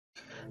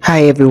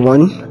Hi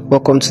everyone,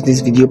 welcome to this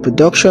video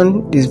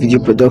production. This video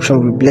production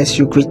will bless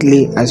you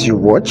greatly as you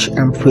watch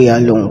and pray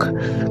along.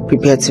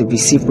 Prepare to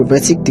receive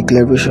prophetic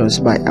declarations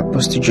by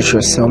Apostle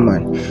Joshua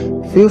Selman.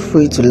 Feel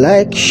free to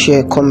like,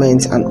 share,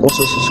 comment and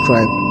also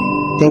subscribe.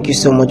 Thank you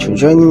so much for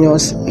joining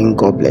us and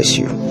God bless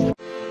you.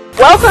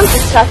 Welcome to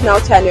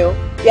StartNOW Channel.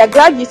 We are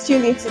glad you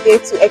tuned in today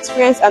to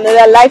experience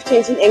another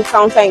life-changing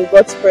encounter in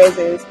God's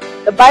presence.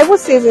 The Bible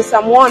says in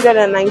Psalm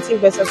 119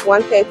 verses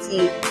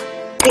 130,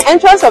 "The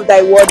entrance of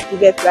thy word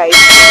giveth light."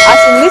 As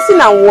you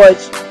listen and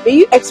watch, may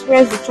you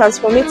experience the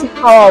transformative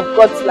power of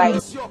God's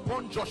light.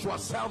 Upon Joshua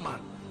Selman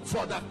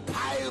for the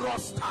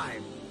Kairos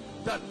time,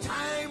 the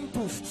time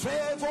to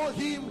favor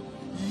him,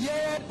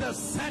 yet the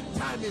set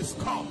time is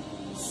come.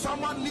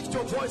 Someone lift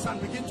your voice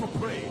and begin to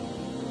pray.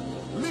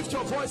 Lift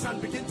your voice and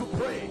begin to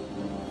pray.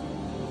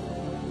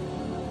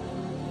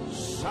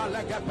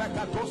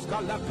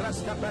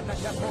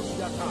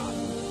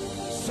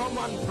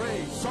 Someone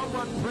pray,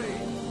 someone pray.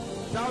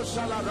 Thou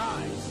shalt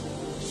arise.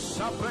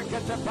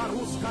 Sabrekete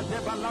baruska de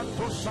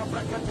balanto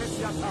sabrekete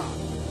siata.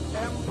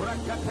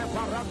 Embrekete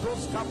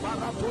baratos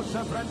kabarato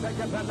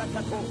sabreke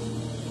belekato.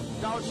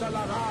 Thou shalt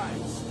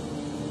arise.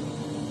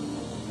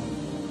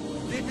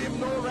 Give him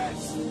no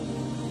rest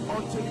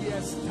until he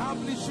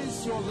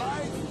establishes your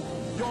life,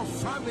 your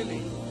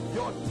family,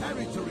 your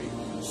territory.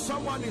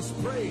 Someone is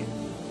praying.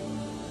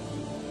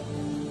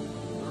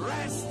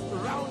 Rest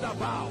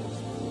roundabout.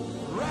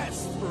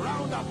 Rest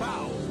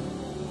roundabout.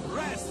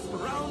 Rest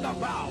round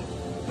about,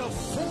 the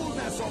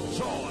fullness of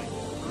joy.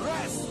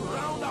 Rest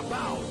round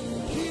about.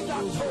 He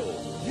that told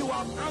you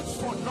have asked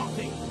for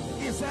nothing,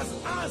 he says,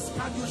 ask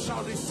and you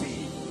shall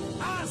receive.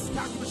 Ask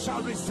and you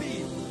shall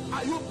receive.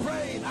 Are you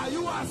praying? Are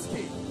you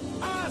asking?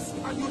 Ask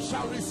and you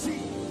shall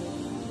receive.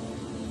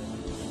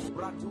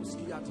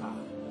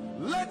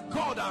 Let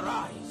God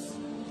arise.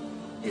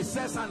 It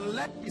says, and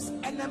let his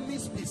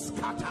enemies be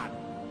scattered.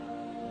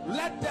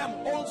 Let them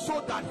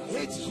also that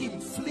hate him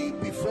flee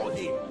before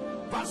him.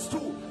 Verse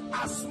 2,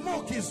 as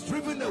smoke is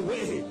driven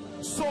away,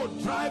 so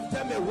drive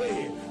them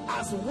away.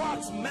 As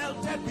wax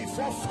melted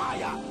before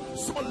fire,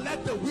 so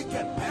let the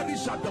wicked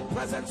perish at the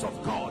presence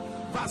of God.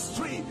 Verse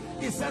 3,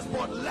 it says,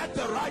 but let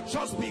the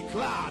righteous be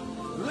glad.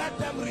 Let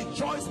them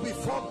rejoice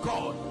before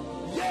God.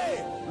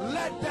 Yea,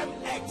 let them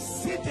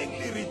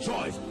exceedingly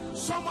rejoice.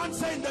 Someone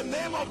say, in the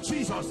name of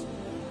Jesus,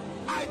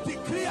 I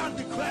decree and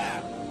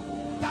declare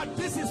that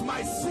this is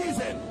my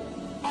season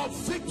of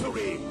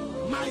victory,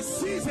 my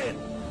season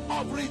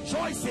of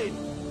rejoicing.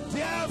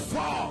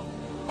 Therefore,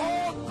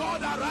 oh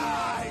God,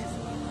 arise.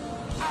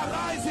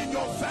 Arise in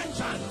your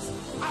vengeance.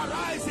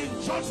 Arise in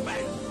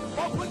judgment.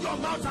 Open your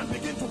mouth and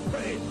begin to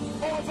pray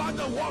over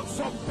the works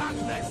of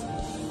darkness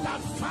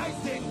that fight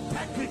the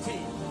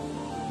integrity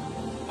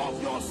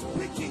of your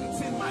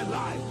speakings in my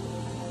life.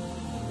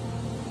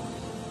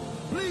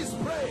 Please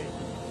pray.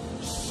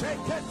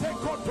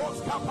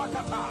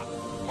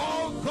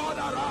 Oh God,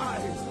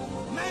 arise.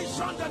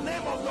 Mention the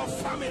name of your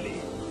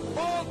family.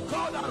 Oh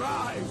God,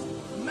 arise.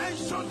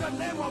 Mention the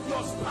name of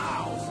your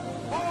spouse.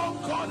 Oh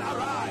God,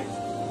 arise.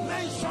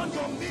 Mention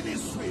your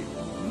ministry.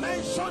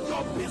 Mention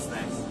your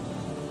business.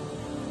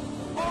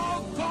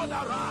 Oh God,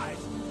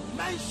 arise.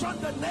 Mention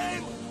the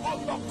name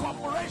of your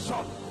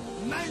corporation.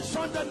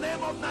 Mention the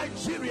name of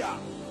Nigeria.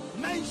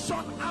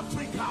 Mention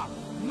Africa.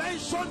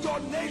 Mention your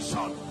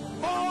nation.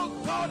 Oh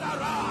God,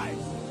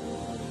 arise.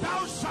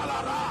 Thou shalt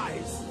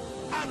arise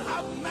and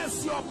have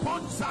mercy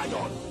upon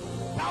Zion.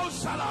 Thou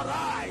shalt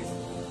arise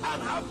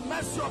and have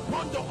mercy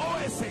upon the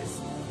oasis.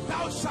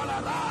 Thou shalt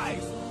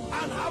arise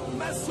and have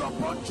mercy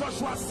upon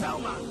Joshua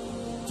Selman.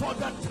 For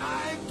the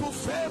time to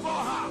favor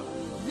her.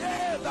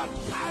 Yea, the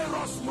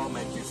Kairos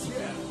moment is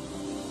here.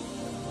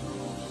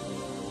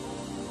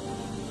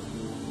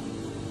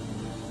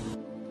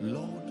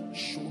 Lord,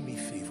 show me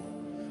favor.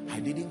 I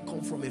didn't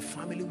come from a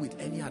family with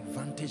any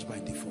advantage by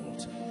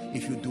default.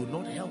 If you do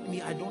not help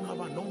me, I don't have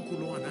an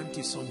uncle or an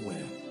auntie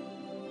somewhere.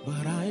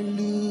 But I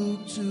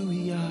look to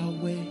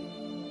Yahweh,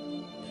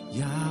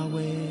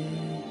 Yahweh.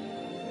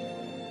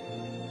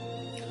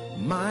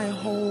 My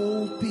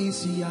hope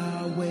is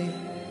Yahweh,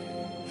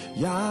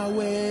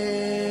 Yahweh.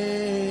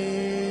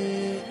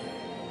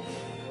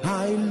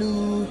 I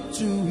look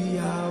to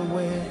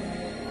Yahweh,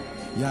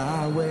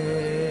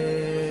 Yahweh.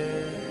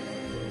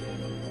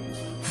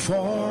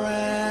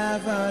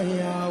 Forever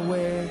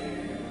Yahweh,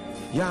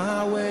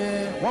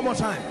 Yahweh. One more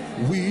time.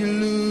 We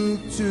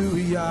look to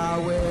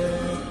Yahweh,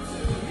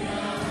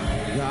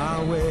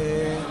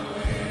 Yahweh.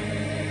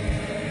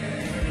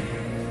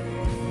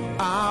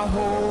 Our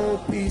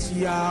hope is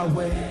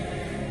Yahweh,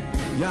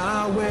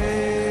 Yahweh.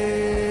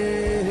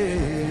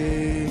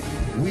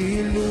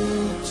 We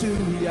look to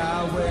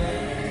Yahweh,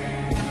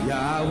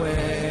 Yahweh.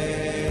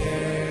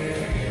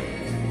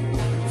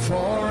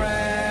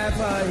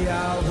 Forever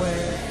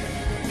Yahweh,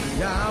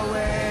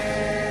 Yahweh.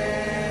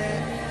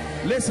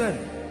 Listen,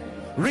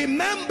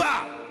 remember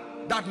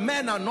that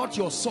men are not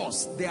your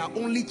source. They are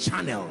only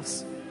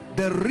channels.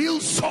 The real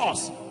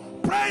source,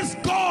 praise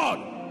God,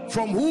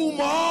 from whom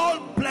all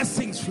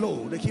blessings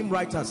flow. The hymn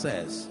writer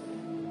says,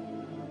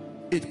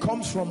 It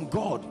comes from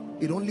God.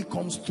 It only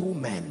comes through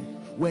men.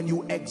 When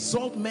you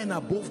exalt men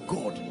above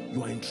God,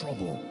 you are in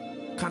trouble.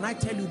 Can I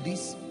tell you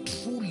this?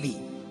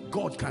 Truly,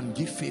 God can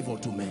give favor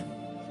to men.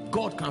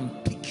 God can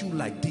pick you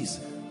like this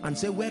and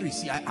say, where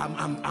is he? I'm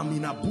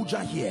in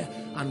Abuja here,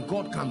 and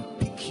God can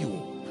pick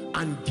you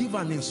and give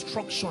an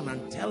instruction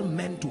and tell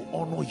men to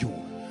honor you.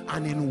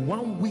 And in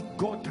 1 week,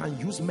 God can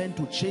use men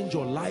to change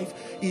your life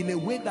in a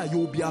way that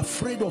you'll be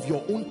afraid of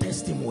your own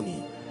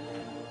testimony.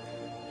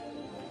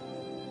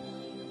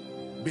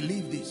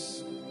 Believe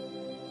this.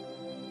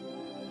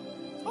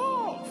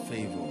 Oh,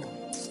 favor.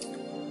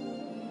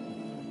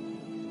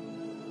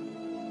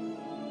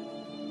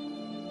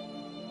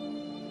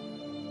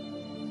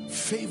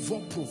 Favor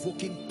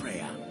provoking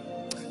prayer.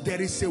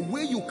 There is a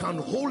way you can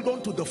hold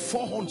on to the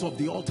four horns of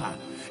the altar,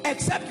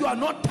 except you are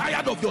not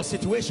tired of your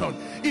situation.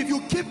 If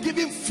you keep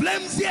giving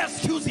flimsy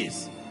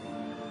excuses,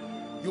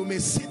 you may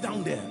sit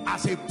down there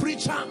as a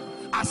preacher,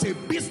 as a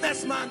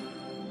businessman.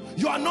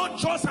 You are not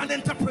just an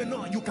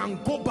entrepreneur. You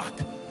can go back.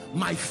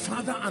 My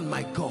Father and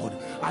my God,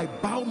 I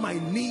bow my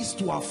knees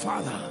to our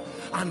Father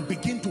and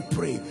begin to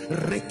pray.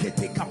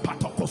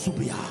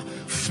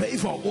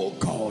 Favor, oh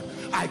God,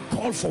 I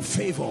call for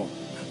favor.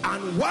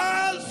 And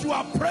whilst you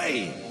are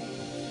praying,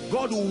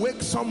 God will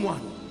wake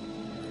someone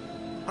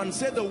and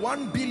say, the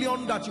 1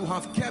 billion that you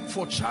have kept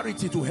for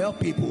charity to help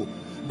people,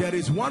 there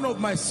is one of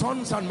my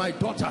sons and my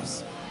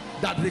daughters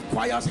that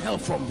requires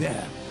help from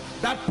there.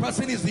 That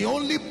person is the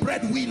only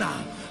breadwinner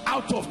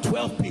out of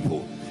 12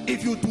 people.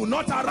 If you do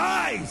not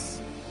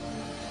arise,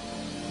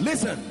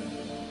 listen,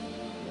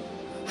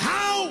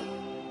 how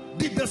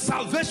did the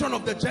salvation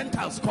of the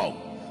Gentiles come?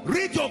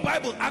 Read your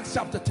Bible, Acts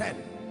chapter 10.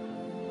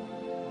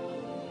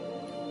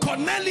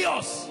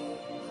 Cornelius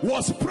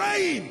was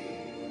praying.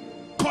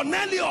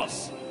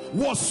 Cornelius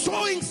was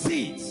sowing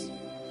seeds,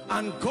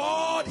 and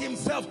God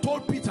himself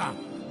told Peter,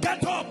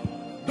 get up,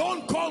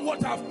 don't call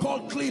what I've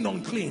called clean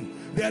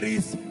unclean. There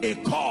is a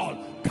call.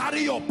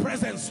 Carry your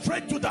presence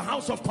straight to the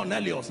house of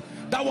Cornelius.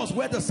 That was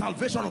where the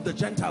salvation of the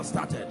Gentiles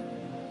started.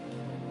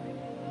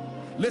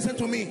 Listen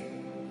to me,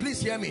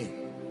 please hear me.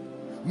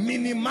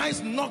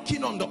 Minimize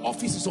knocking on the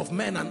offices of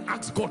men and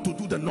ask God to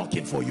do the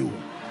knocking for you.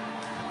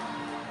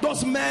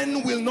 Those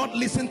men will not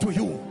listen to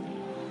you.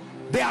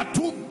 They are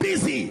too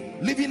busy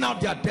living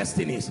out their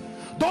destinies.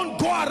 Don't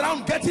go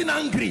around getting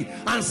angry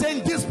and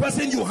saying, this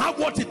person, you have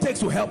what it takes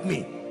to help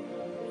me.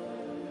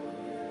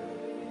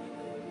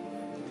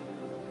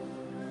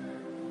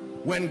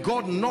 When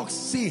God knocks,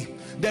 see,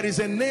 there is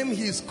a name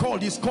he is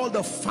called. He's called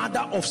the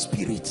Father of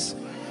Spirits.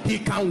 He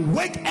can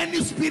wake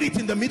any spirit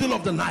in the middle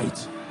of the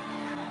night.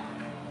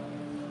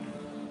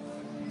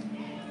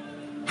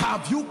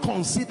 Have you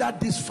considered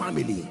this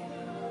family?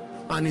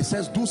 And he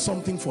says, do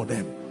something for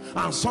them.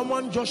 And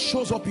someone just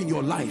shows up in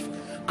your life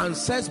and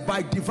says,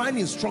 by divine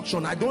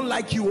instruction, I don't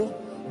like you,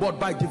 but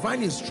by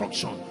divine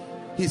instruction,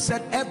 he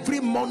said, every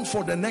month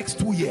for the next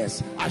 2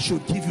 years, I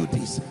should give you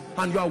this.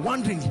 And you are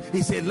wondering,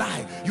 it's a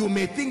lie. You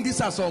may think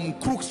these are some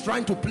crooks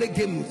trying to play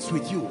games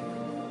with you.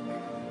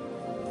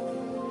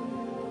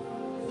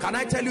 Can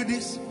I tell you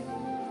this?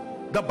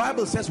 The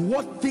Bible says,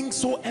 what things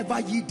soever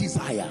ye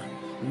desire,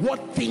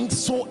 what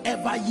things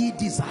soever ye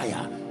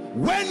desire,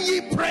 when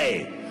ye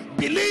pray,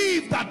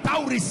 believe that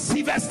thou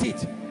receivest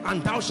it,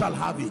 and thou shalt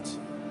have it.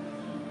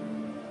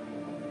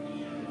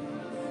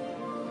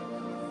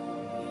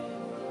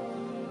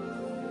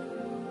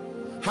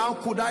 How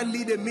could I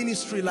lead a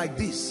ministry like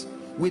this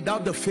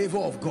without the favor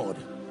of God?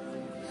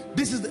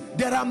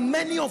 There are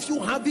many of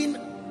you having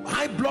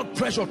high blood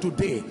pressure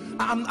today.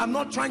 I'm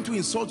not trying to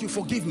insult you,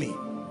 forgive me,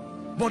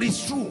 but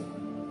it's true.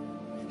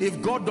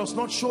 If God does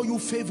not show you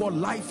favor,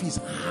 life is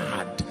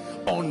hard,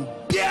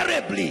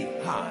 unbearably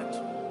hard.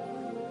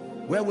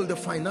 Where will the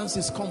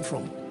finances come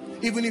from?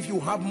 Even if you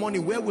have money,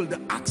 where will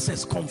the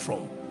access come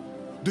from?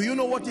 Do you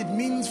know what it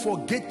means for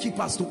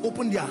gatekeepers to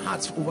open their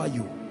hearts over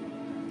you?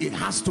 It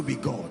has to be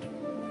God.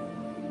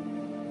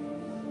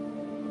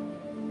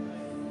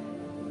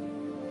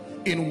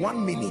 In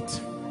 1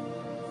 minute,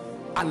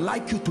 I'd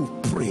like you to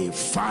pray,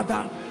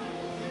 Father,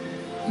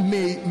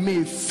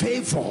 may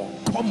favor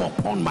come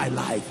upon my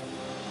life.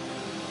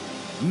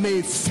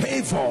 May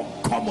favor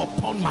come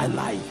upon my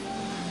life.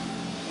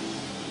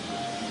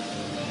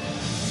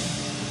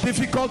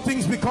 Difficult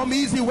things become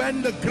easy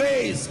when the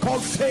grace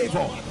called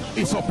favor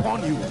is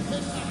upon you.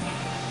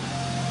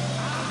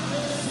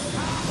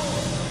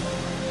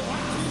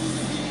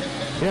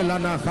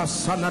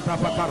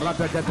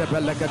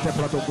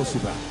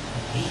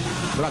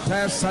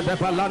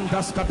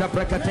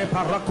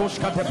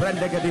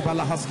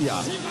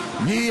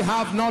 Ye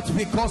have not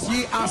because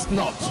ye ask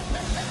not.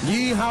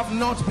 Ye have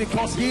not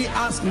because ye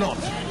ask not.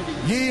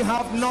 Ye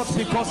have not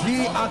because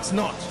ye ask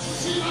not.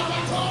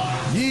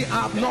 Ye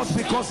have not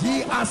because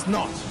ye ask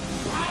not.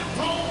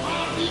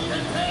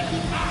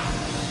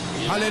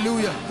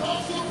 Hallelujah.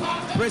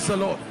 Praise the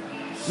Lord.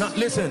 Now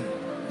listen,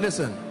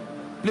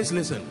 please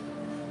listen.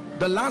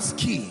 The last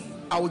key,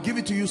 I will give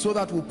it to you so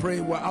that we'll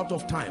pray. We're out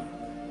of time.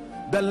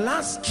 The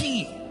last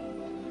key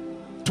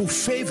to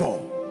favor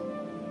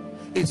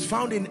It's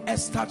found in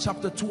Esther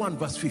chapter 2 and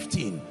verse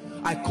 15.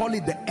 I call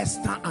it the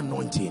Esther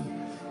anointing.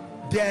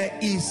 There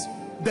is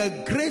the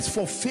grace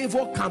for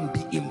favor can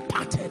be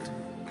imparted.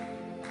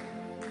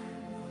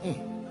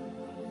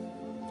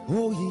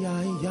 Oh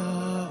yeah,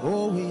 yeah,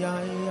 oh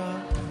yeah,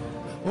 yeah,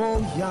 oh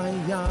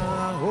yeah,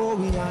 yeah, oh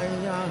yeah,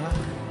 yeah,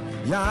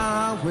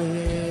 Yahweh.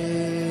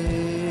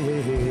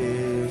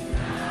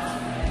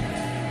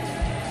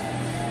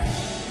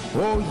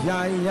 Oh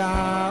yeah,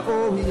 yeah,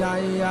 oh yeah,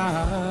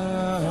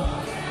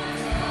 yeah,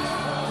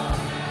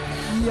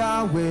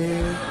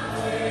 Yahweh.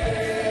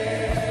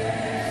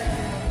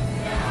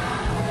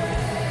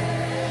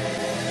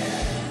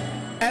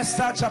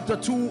 Esther chapter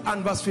 2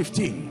 and verse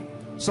 15.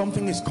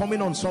 Something is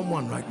coming on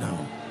someone right now.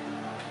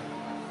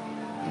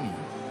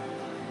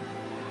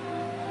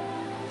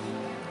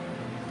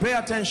 Pay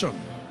attention.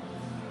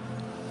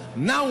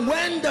 Now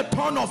when the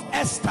turn of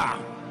Esther,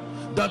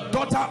 the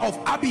daughter of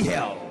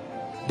Abihail,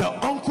 the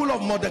uncle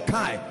of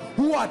Mordecai,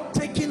 who had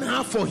taken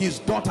her for his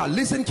daughter,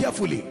 listen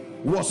carefully,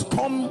 was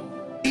come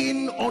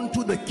in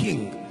unto the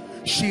king,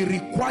 she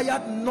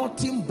required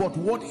nothing but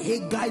what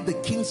Haggai the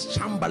king's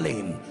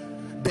chamberlain,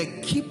 the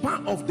keeper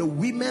of the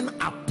women,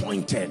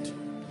 appointed.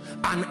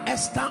 And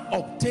Esther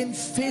obtained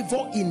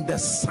favor in the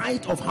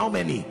sight of how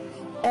many?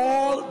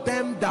 All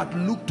them that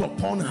looked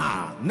upon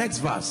her. Next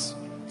verse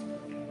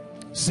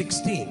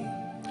 16.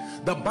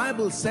 The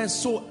Bible says,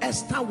 so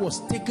Esther was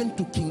taken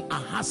to King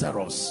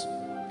Ahasuerus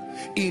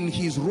in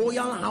his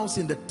royal house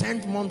in the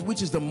 10th month,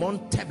 which is the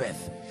month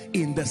Tebeth,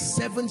 in the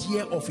 7th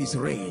year of his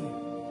reign.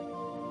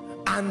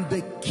 And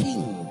the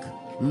king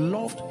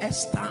loved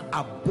Esther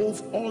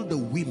above all the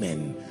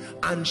women,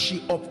 and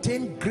she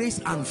obtained grace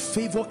and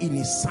favor in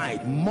his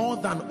sight more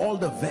than all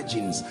the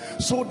virgins,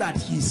 so that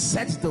he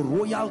set the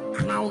royal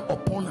crown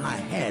upon her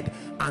head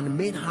and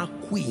made her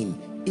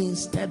queen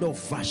instead of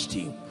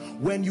Vashti.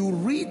 When you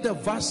read the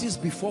verses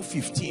before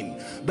 15,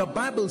 the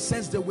Bible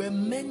says there were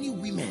many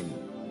women,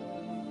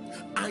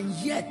 and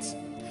yet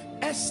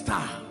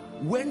Esther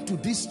went to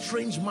this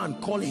strange man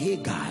called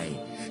Haggai.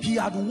 He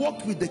had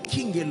worked with the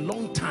king a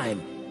long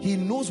time. He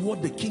knows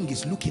what the king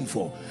is looking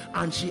for,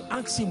 and she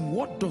asked him,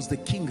 what does the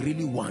king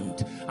really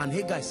want? And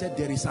Haggai said,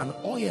 there is an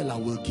oil I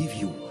will give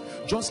you.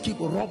 Just keep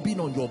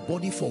rubbing on your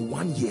body for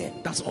 1 year.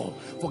 That's all.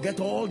 Forget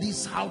all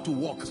this how to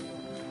walk.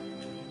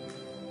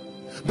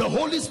 The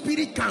Holy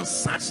Spirit can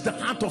search the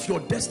heart of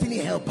your destiny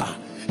helper.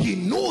 He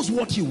knows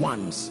what he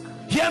wants.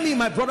 Hear me,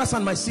 my brothers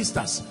and my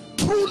sisters.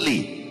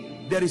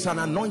 Truly, there is an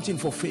anointing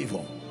for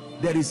favor.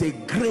 There is a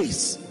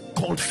grace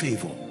called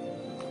favor.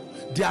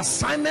 The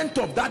assignment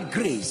of that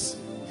grace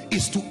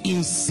is to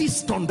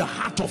insist on the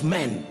heart of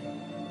men.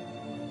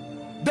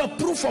 The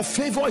proof of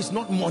favor is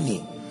not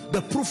money.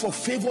 The proof of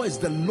favor is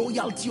the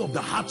loyalty of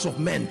the hearts of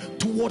men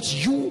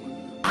towards you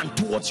and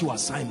towards your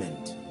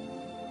assignment.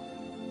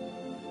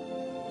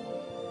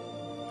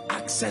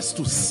 Access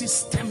to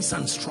systems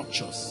and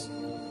structures.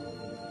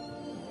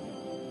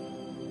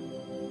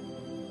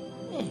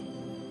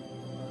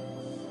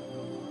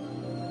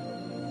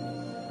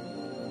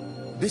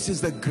 This is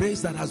the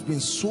grace that has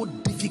been so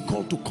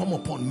difficult to come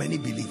upon many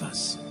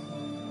believers.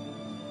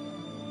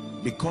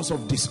 Because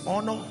of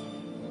dishonor,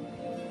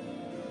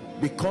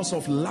 because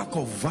of lack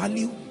of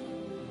value,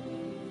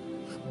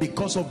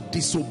 because of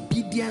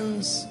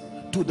disobedience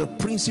to the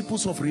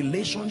principles of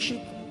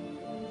relationship,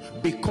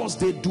 because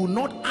they do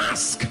not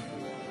ask,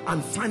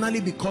 and finally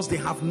because they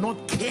have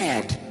not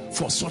cared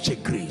for such a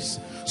grace.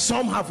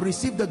 Some have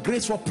received the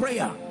grace for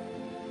prayer.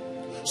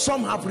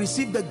 Some have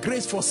received the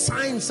grace for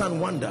signs and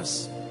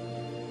wonders.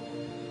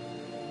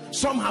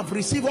 Some have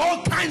received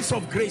all kinds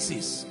of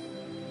graces,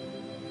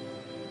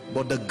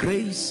 but the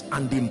grace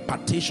and the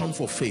impartation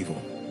for favor.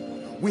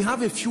 We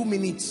have a few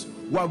minutes.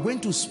 We are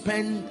going to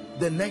spend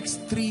the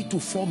next 3 to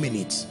 4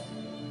 minutes.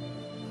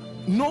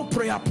 No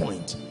prayer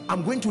point.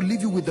 I'm going to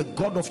leave you with the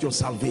God of your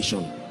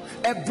salvation.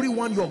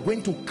 Everyone, you're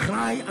going to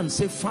cry and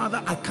say,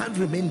 Father, I can't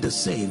remain the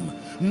same.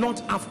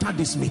 Not after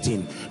this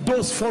meeting.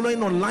 Those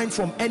following online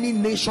from any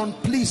nation,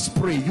 please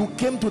pray. You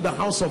came to the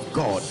house of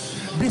God.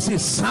 This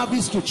is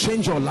service to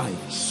change your life.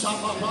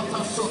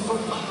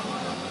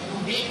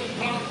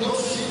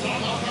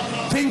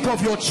 Think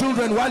of your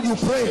children while you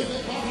pray.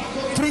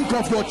 Think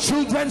of your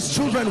children's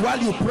children while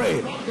you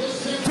pray.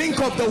 Think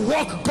of the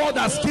work God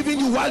has given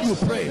you while you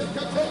pray.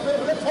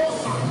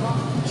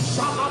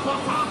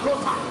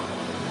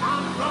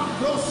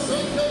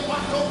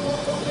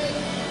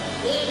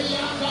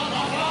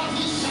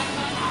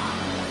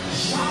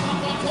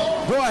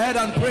 Go ahead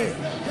and pray.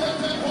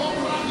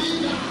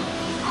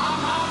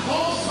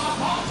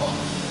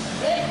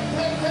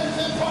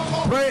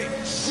 Pray.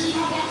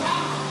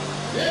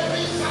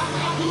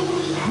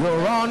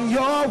 You're on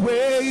your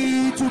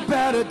way to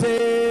better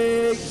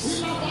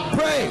days.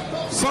 Pray.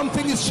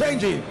 Something is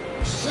changing.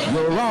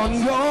 You're on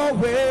your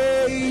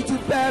way to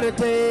better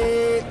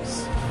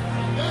days.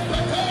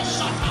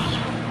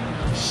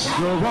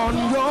 You're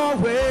on your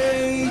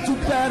way to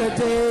better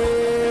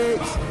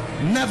days.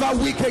 Never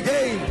weak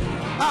again.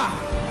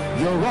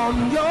 You're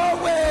on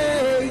your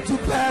way to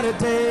better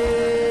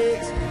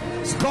days.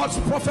 God's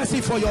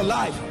prophecy for your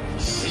life.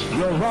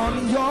 You're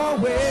on your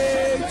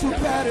way to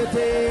better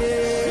days.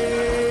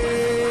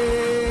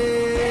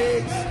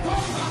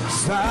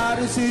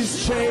 Status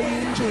is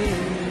changing.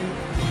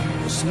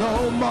 There's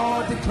no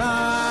more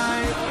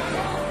decline.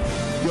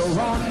 You're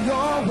on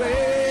your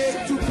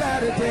way to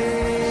better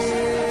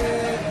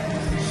days.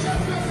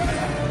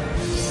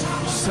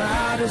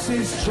 Status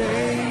is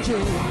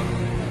changing.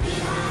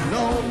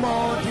 No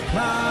more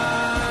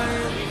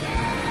decline.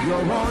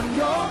 You're on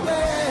your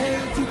way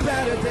to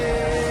better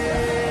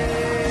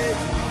days.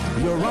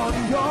 You're on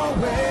your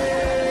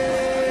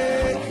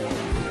way.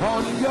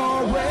 On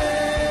your way.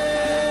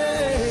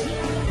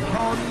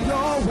 On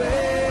your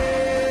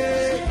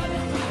way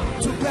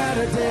to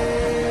better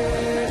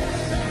days.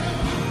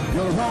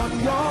 You're on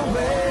your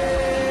way.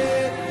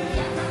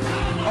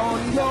 On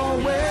your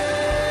way.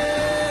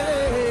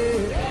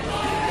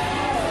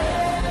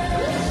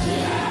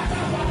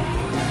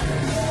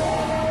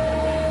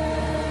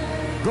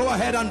 Go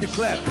ahead and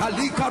declare.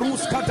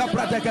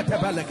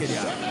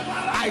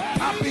 I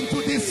tap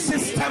into this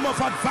system of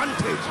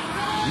advantage.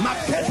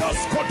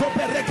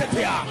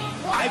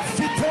 I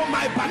veto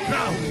my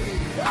background.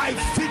 I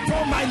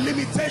veto my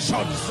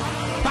limitations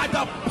by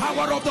the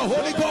power of the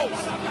Holy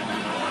Ghost.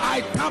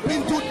 I tap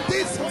into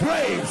this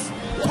grace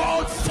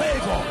called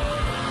favor.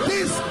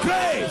 This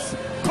grace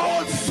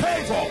called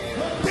favor.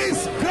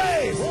 This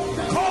grace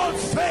called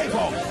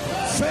favor.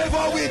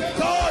 Favor with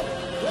God,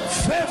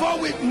 favor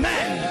with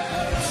men,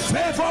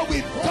 favor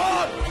with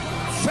God,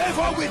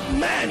 favor with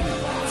men,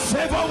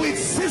 favor with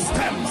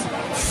systems,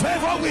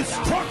 favor with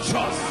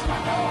structures,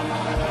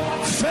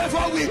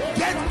 favor with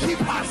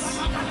gatekeepers.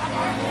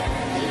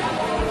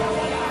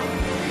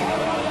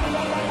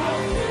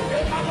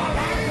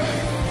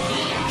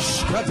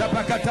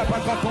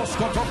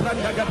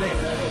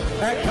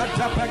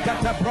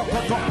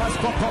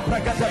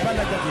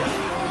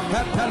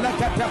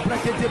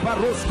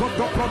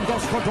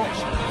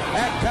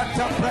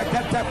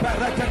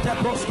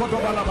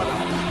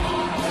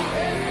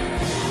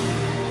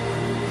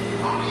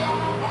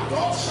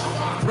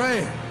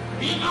 Pray.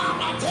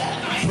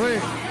 Pray.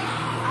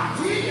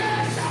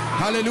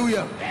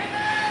 Hallelujah.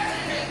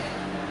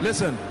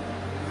 Listen,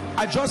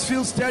 I just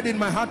feel stirred in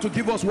my heart to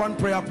give us one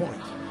prayer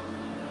point.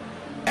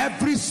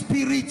 Every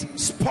spirit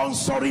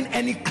sponsoring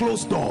any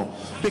closed door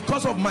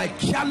because of my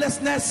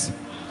carelessness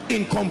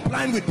in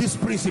complying with these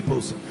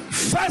principles,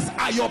 first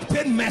I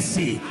obtain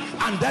mercy,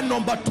 and then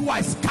number two,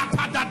 I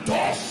scatter that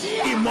door.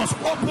 It must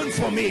open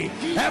for me.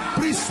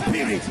 Every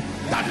spirit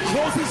that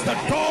closes the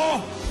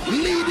door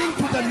leading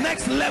to the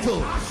next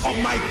level of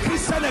my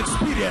Christian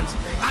experience,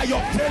 I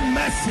obtain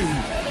mercy.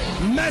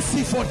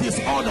 Mercy for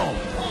dishonor,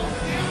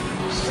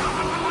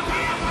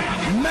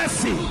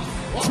 mercy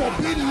for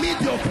being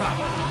mediocre,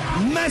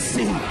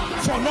 mercy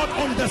for not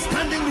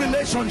understanding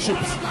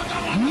relationships,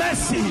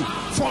 mercy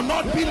for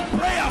not being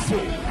prayerful,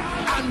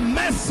 and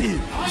mercy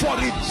for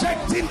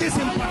rejecting this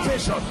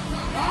impartation.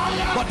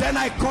 But then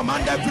I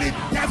command every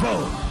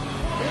devil,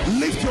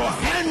 lift your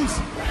hands.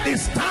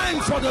 It's time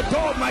for the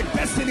door of my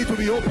destiny to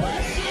be opened.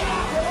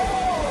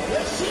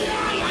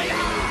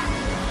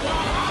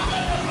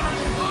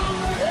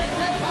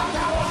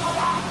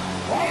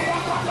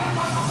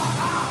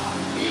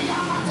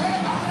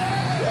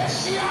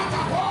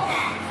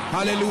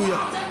 Hallelujah.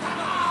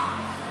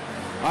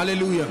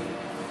 Hallelujah.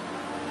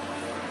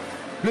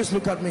 Please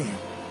look at me.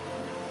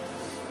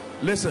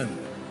 Listen.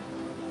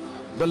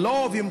 The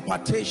law of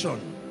impartation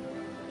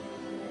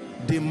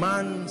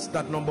demands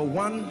that number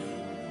one,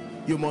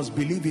 you must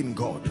believe in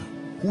God,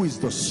 who is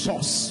the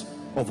source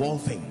of all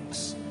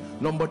things.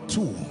 Number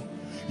two,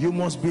 you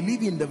must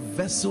believe in the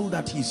vessel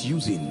that he's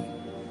using.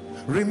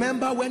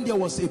 Remember, when there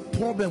was a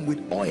problem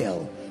with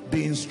oil,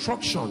 the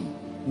instruction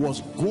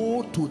was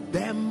go to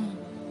them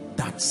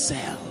that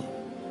sell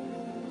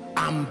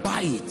and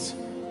buy it.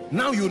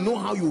 Now you know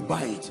how you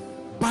buy it.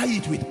 Buy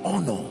it with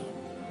honor,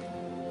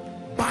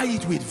 buy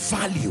it with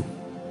value,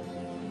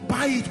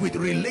 buy it with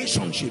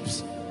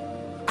relationships.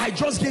 I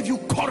just gave you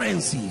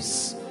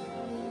currencies.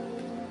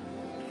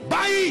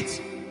 Buy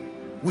it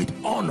with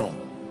honor,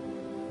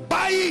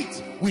 buy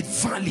it with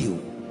value,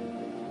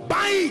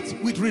 buy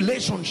it with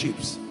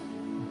relationships,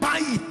 buy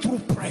it through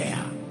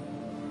prayer.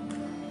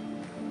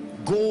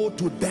 Go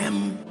to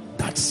them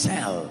that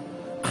sell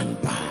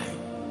and buy.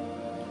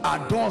 Are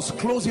doors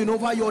closing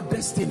over your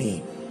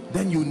destiny?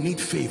 Then you need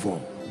favor.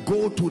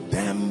 Go to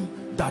them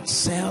that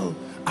sell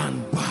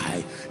and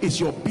buy. Is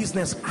your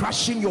business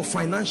crashing, your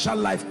financial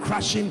life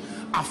crashing,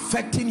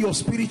 affecting your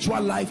spiritual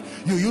life?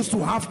 You used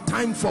to have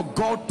time for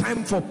God,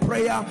 time for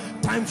prayer,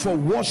 time for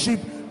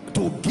worship,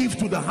 to give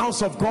to the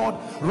house of God.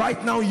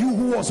 Right now, you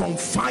who was on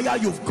fire,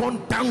 you've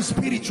gone down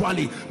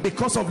spiritually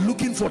because of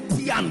looking for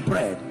tea and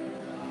bread.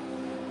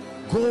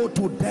 Go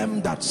to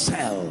them that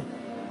sell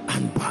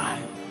and buy.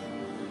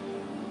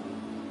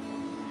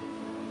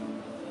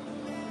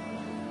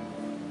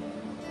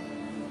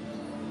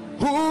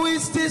 Who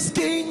is this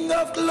King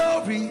of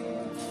glory?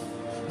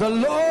 The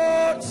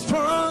Lord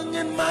strong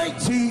and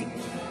mighty,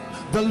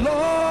 the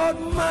Lord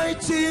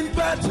mighty in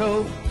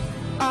battle.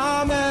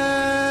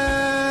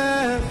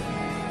 Amen.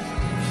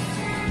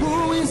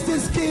 Who is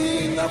this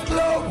King of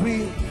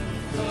glory?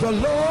 The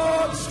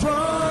Lord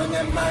strong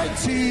and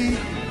mighty.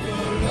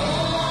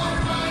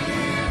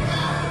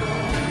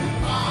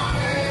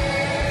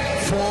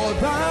 For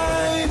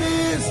thine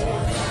is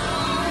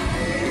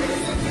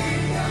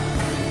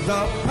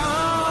the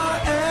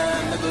power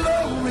and the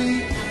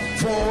glory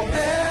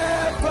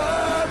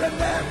forever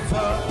and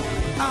ever.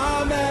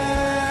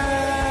 Amen.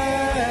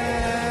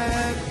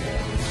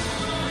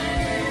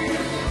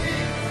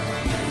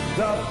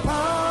 The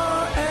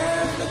power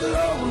and the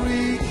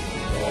glory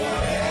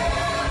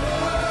forever and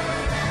ever.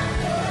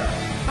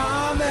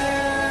 Amen.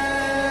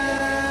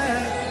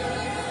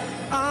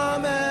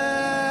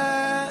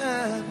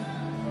 Amen.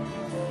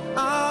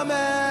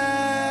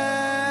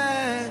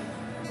 Amen.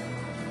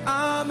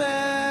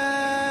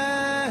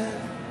 Amen.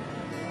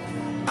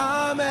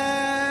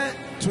 Amen.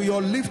 To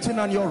your lifting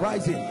and your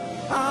rising.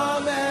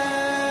 Amen.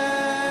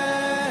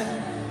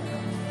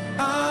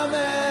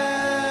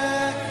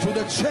 Amen. To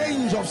the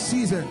change of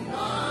season.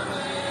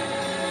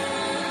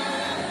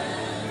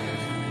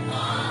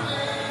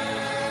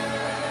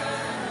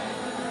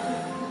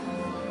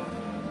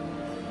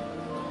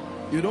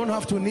 You don't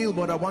have to kneel,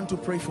 but I want to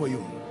pray for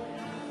you.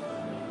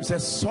 It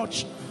says,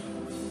 such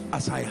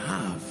as I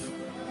have,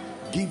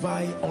 give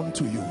I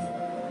unto you.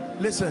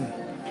 Listen,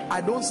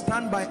 I don't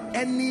stand by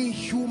any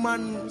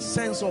human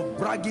sense of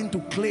bragging to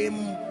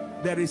claim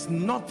there is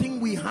nothing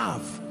we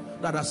have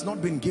that has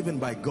not been given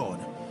by God.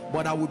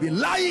 But I will be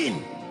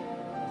lying,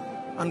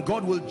 and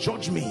God will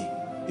judge me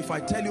if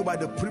I tell you by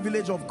the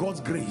privilege of God's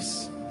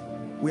grace,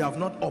 we have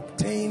not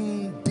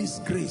obtained this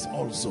grace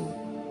also.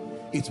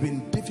 It's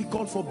been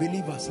difficult for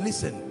believers.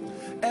 Listen,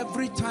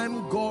 every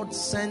time God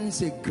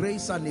sends a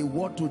grace and a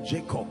word to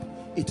Jacob,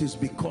 it is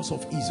because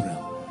of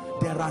Israel.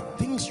 There are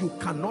things you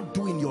cannot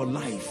do in your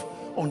life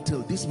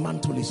until this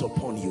mantle is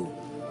upon you.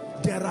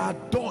 There are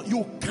doors.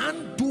 You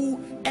can't do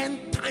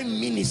end time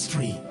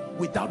ministry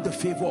without the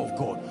favor of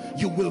God.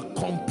 You will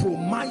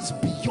compromise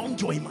beyond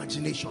your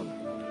imagination.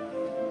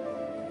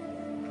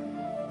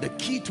 The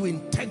key to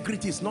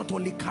integrity is not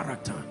only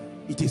character,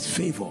 it is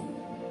favor.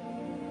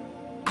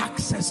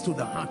 Access to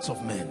the hearts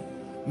of men.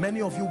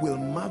 Many of you will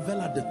marvel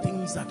at the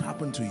things that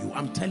happen to you.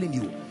 I'm telling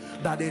you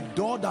that a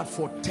door that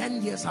for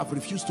 10 years have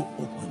refused to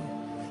open,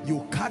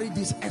 you carry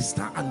this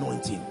Esther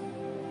anointing.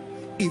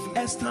 If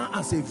Esther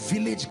as a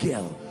village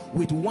girl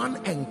with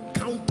one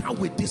encounter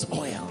with this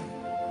oil,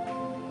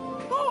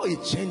 oh,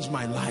 it changed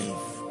my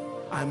life.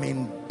 I'm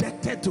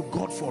indebted to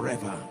God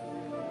forever.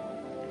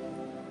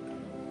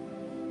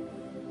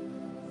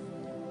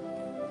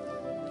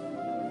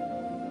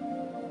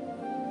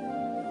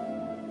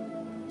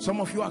 Some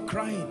of you are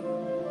crying.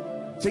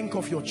 Think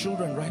of your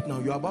children right now.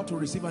 You're about to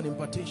receive an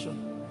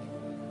impartation.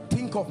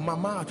 Think of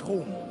mama at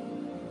home.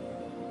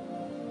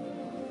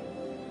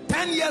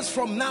 10 years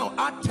from now,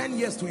 add 10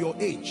 years to your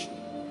age.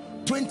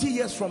 20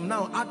 years from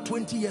now, add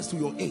 20 years to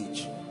your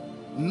age.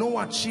 No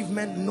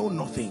achievement, no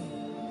nothing.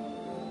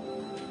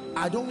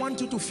 I don't want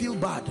you to feel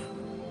bad,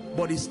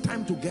 but it's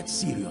time to get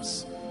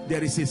serious.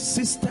 There is a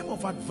system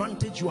of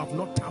advantage you have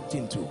not tapped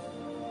into.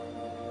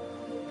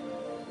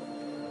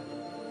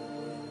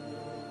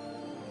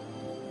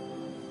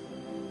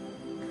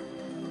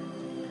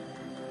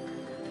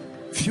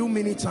 Few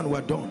minutes and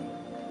we're done.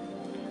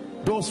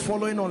 Those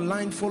following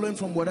online, following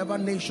from whatever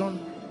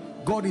nation,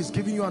 God is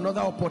giving you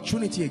another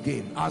opportunity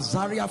again.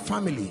 Azaria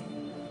family.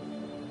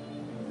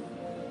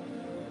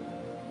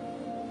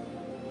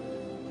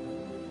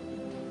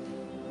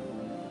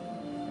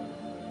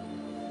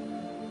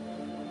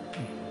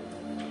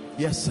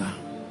 Yes, sir.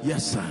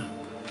 Yes, sir.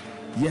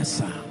 Yes,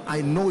 sir.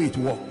 I know it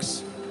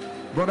works.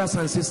 Brothers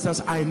and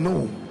sisters, I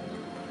know.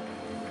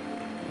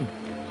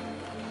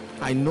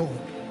 I know.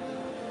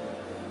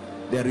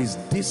 There is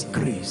this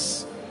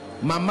grace.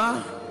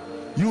 Mama,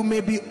 you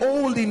may be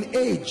old in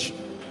age,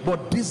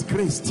 but this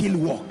grace still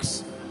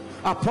works.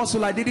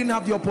 Apostle, I didn't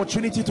have the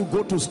opportunity to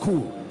go to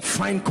school.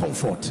 Find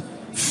comfort.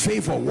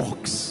 Favor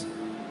works.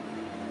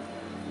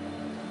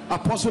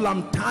 Apostle,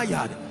 I'm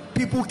tired.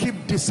 People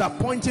keep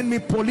disappointing me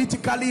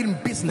politically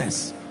in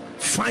business.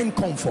 Find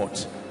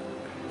comfort.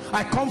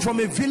 I come from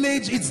a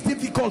village, it's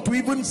difficult to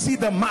even see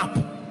the map.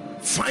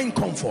 Find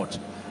comfort.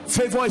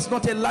 Favor is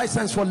not a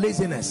license for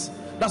laziness.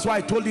 That's why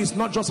I told you it's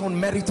not just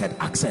unmerited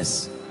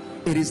access.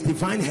 It is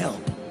divine help.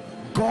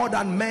 God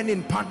and men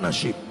in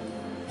partnership,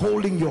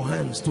 holding your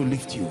hands to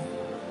lift you.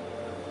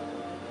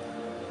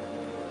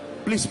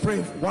 Please pray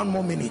 1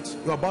 more minute.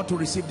 You're about to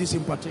receive this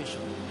impartation.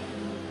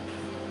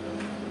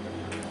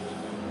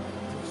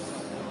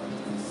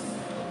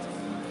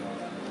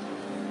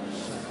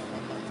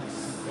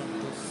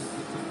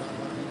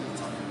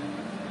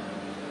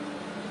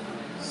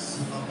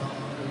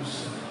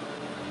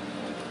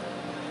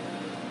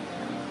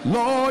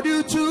 Lord,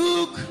 you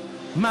took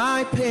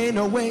my pain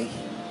away,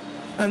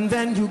 and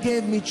then you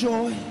gave me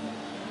joy.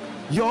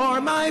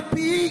 You're my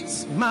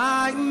peace,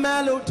 my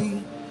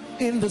melody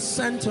in the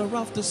center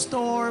of the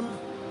storm.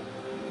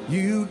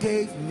 You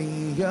gave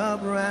me a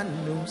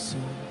brand new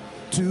song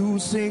to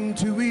sing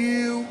to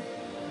you.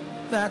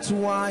 That's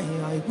why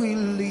I will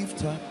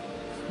lift up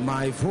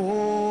my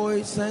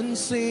voice and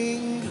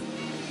sing.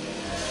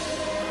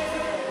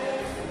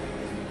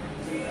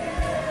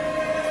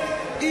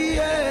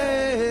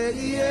 Yeah,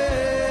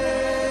 yeah.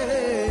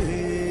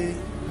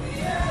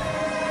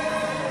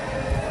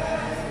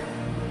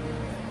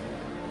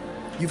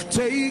 You've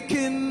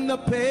taken the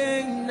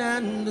pain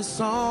and the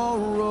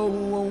sorrow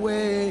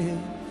away.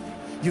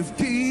 You've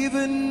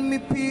given me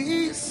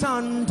peace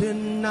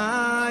undeniable.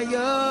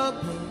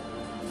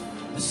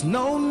 There's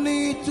no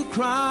need to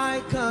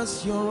cry,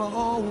 'cause you're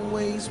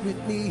always with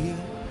me.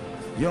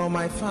 You're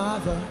my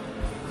Father,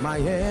 my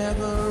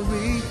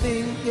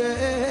everything,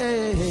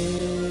 yeah.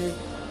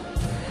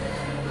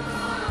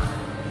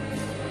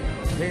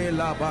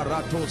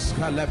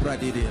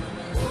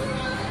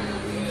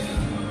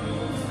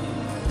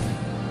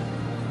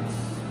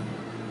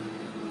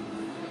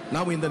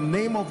 Now in the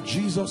name of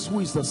Jesus, who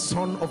is the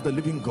Son of the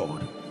living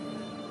God,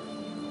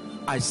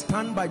 I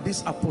stand by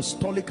this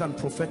apostolic and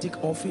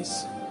prophetic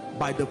office,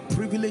 by the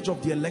privilege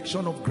of the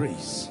election of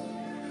grace,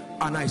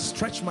 and I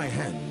stretch my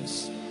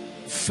hands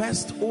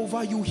first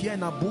over you here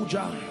in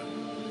Abuja,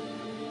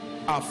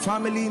 our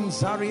family in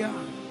Zaria,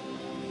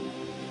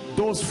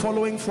 those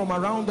following from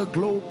around the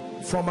globe,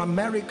 from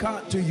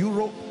America to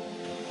Europe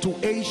to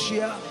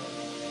Asia,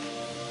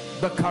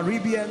 the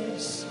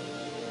Caribbeans,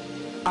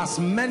 as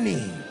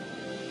many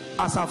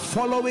as are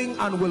following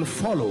and will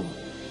follow.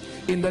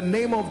 In the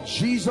name of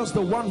Jesus,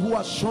 the one who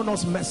has shown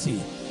us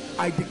mercy,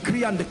 I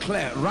decree and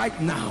declare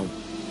right now,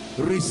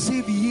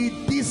 receive ye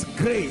this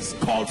grace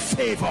called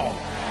favor.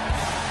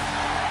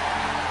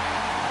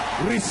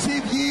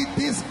 Receive ye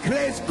this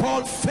grace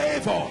called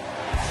favor.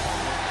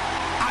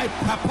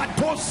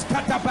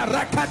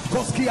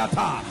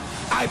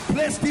 I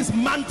place this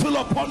mantle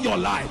upon your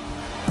life.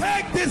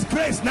 Take this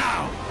grace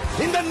now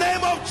in the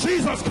name of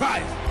Jesus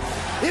Christ.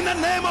 In the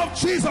name of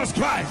Jesus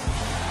Christ.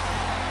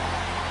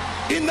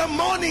 In the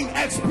morning,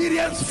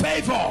 experience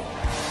favor.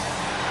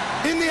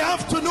 In the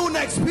afternoon,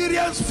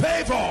 experience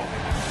favor.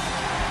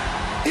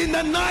 In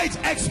the night,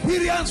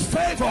 experience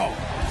favor.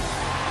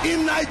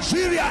 In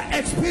Nigeria,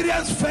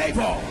 experience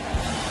favor.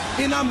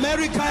 In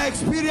America,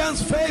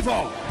 experience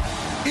favor.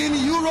 In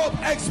Europe,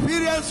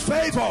 experience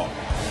favor.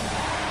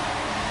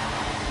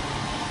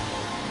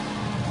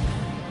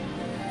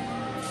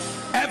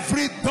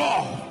 Every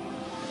door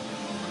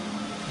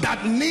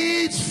that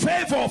needs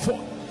favor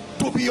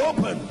to be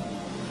opened,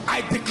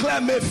 I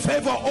declare, may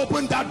favor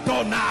open that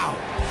door now.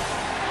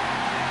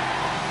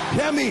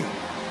 Hear me.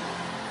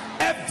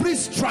 Every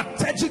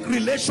strategic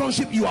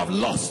relationship you have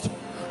lost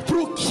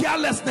through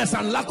carelessness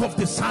and lack of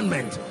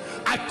discernment,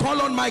 I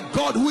call on my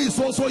God, who is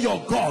also your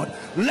God.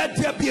 Let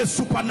there be a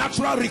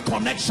supernatural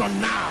reconnection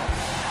now.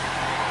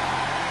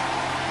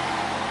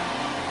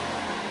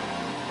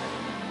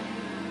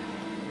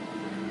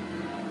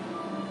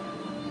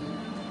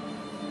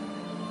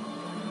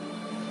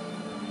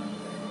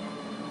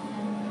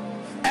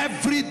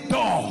 Every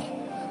door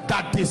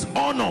that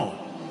dishonor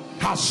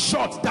has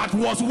shut, that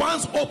was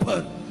once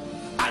open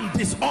and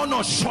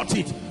dishonor shut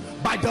it,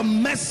 by the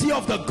mercy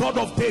of the God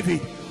of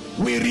David,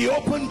 we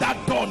reopen that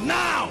door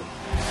now.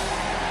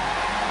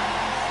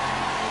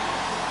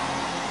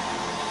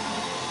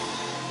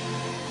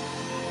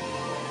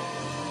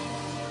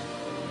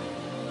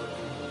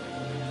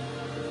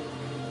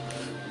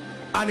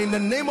 And in the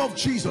name of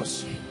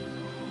Jesus,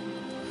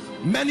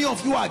 many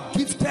of you are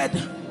gifted,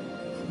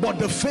 but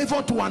the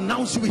favor to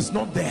announce you is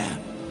not there.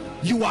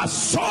 You are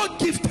so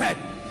gifted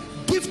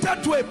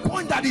to a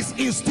point that is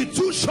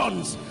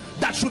institutions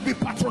that should be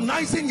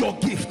patronizing your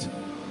gift.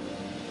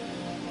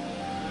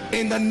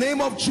 In the name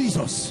of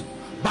Jesus,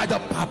 by the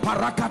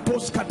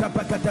paparakatos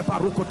katapakate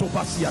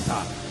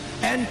parukotopasiata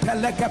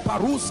enteleke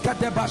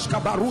paruskate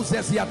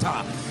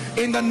bashkabaruzesiata,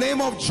 in the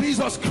name of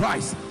Jesus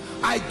Christ,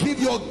 I give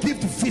your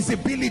gift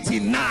visibility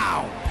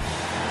now.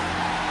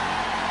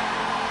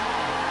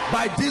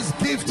 By this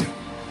gift,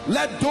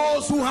 let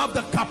those who have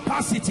the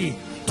capacity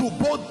to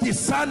both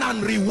discern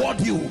and reward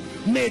you,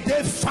 may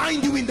they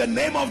find you in the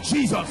name of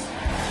Jesus.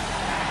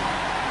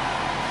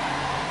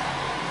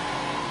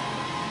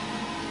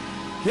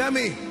 Hear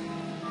me.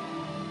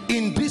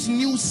 In this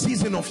new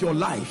season of your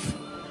life,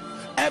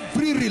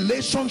 every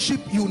relationship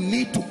you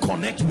need to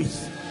connect with,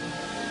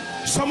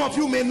 some of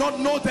you may not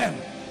know them,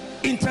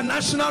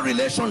 international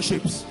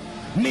relationships,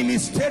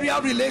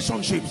 ministerial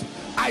relationships,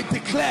 I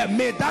declare,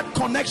 may that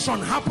connection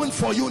happen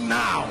for you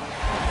now.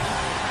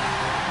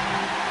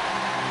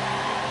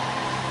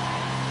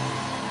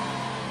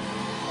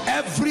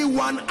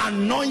 Everyone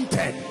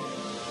anointed,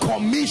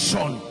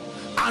 commissioned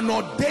and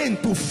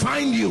ordained to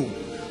find you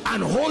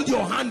and hold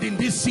your hand in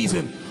this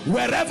season,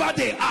 wherever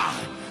they are,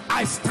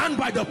 I stand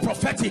by the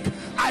prophetic.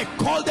 I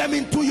call them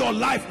into your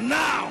life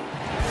now.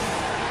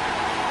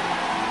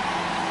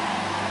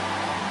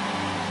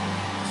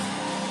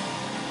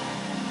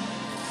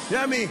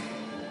 Hear me.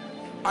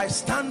 I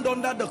stand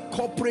under the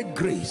corporate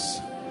grace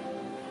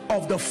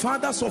of the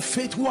fathers of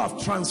faith who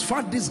have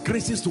transferred these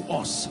graces to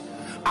us,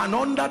 and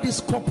under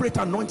this corporate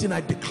anointing,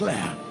 I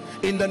declare,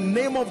 In the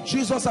name of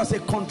Jesus, as a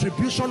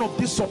contribution of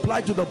this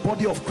supply to the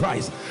body of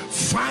Christ,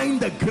 find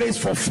the grace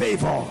for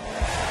favor.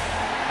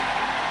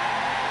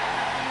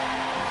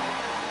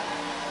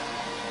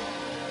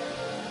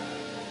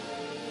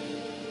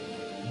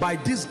 By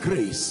this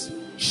grace,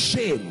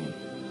 shame,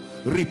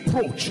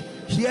 reproach,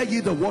 hear ye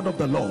the word of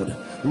the Lord.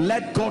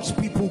 Let God's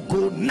people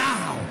go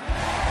now.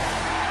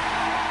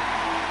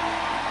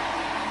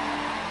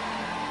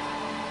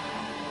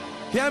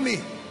 Hear me.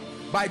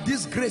 By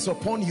this grace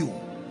upon you,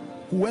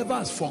 whoever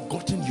has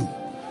forgotten you,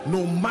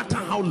 no matter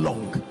how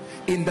long,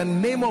 in the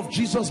name of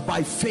Jesus,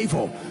 by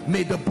favor,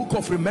 may the book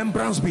of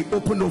remembrance be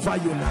opened over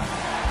you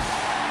now.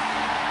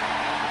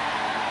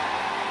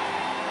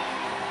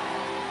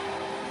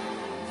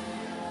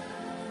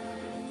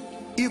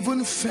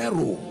 Even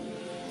Pharaoh,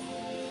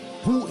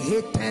 who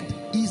hated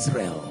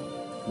Israel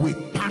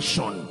with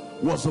passion,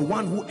 was the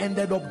one who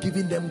ended up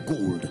giving them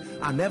gold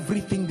and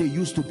everything they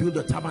used to build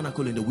the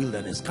tabernacle in the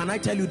wilderness. Can I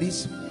tell you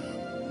this?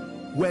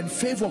 When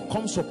favor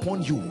comes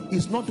upon you,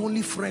 it's not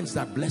only friends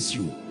that bless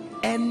you,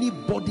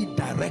 anybody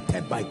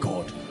directed by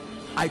God.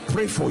 I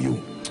pray for you,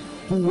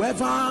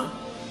 whoever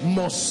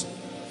must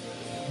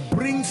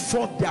bring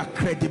forth their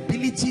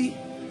credibility,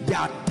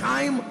 their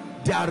time,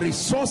 their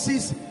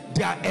resources,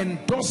 their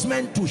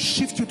endorsement to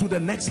shift you to the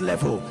next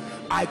level,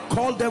 I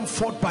call them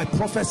forth by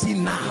prophecy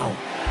now.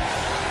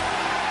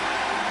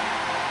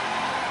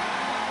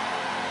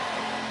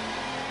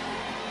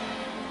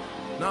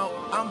 Now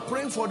I'm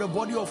praying for the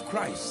body of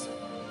Christ,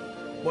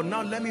 but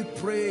now let me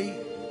pray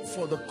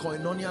for the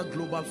Koinonia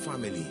Global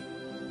family.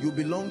 You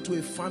belong to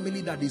a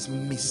family that is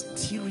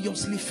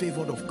mysteriously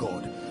favored of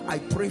God. I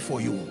pray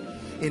for you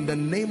in the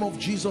name of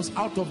Jesus,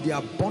 out of the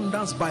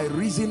abundance by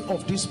reason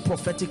of this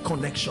prophetic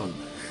connection,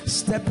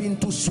 step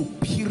into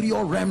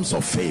superior realms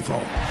of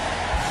favor.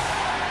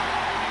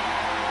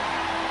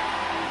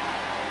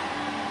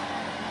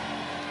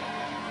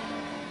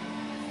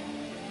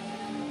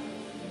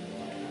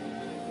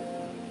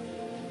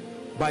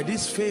 By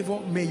this favor,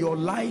 may your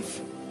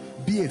life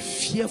be a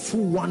fearful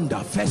wonder,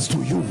 first to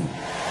you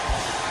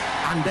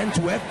and then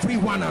to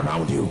everyone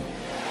around you,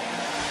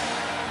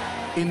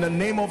 in the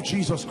name of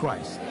Jesus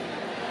Christ.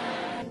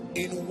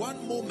 In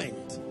one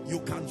moment you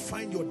can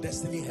find your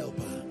destiny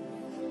helper.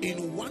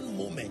 In one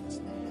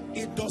moment,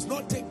 it does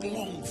not take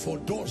long for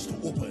doors to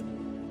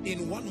open.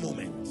 In one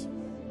moment.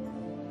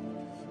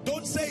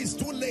 Don't say it's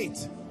too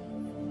late.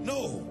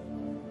 No.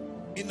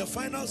 In the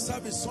final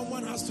service,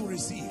 someone has to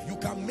receive. You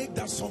can make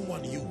that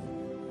someone you.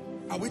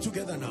 Are we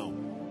together now?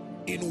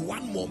 In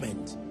one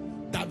moment,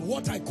 that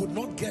what I could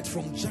not get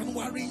from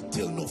January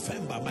till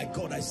November, my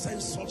God, I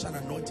sense such an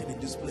anointing in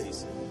this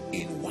place.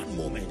 In one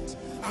moment,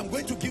 I'm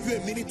going to give you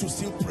a minute to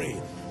still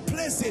pray.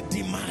 Place a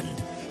demand.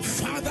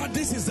 Father,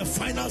 this is the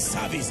final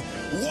service.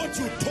 What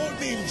you told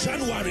me in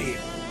January,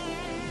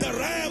 the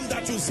realm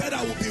that you said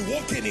I would be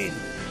walking in,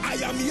 I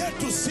am yet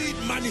to see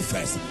it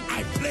manifest.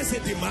 I place a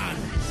demand.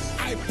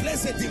 I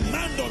place a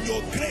demand on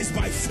your grace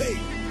by faith.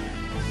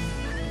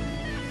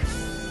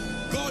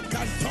 God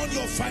can turn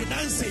your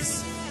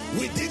finances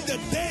within the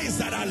days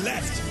that are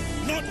left,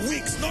 not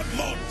weeks, not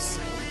months,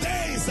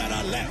 days that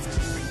are left.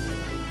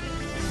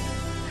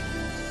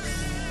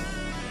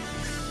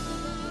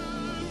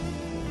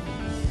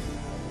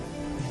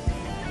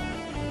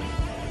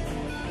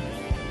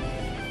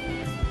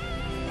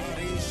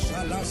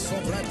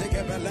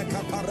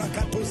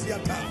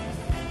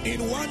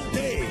 In one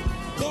day,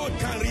 God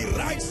can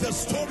rewrite the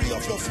story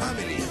of your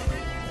family.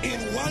 In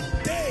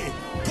one day,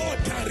 God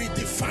can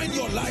redefine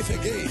your life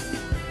again.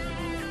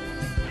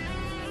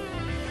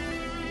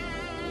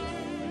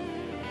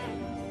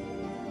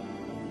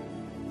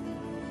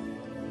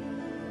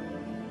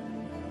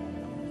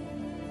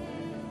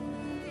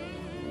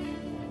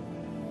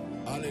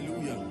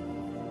 Hallelujah.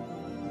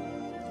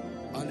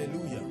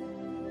 Hallelujah.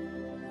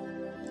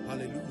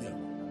 Hallelujah.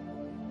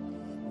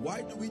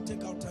 Why do we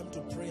take our time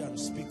to pray and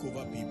speak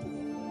over people?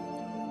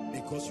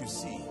 Because you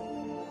see,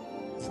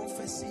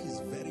 prophecy is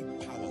very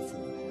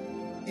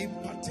powerful.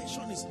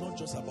 Impartation is not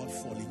just about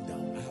falling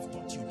down. I have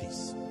taught you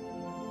this.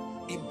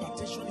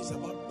 Impartation is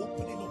about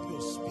opening up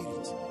your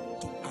spirit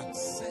to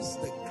access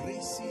the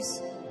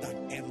graces that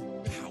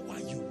empower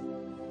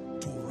you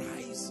to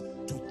rise,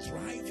 to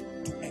thrive,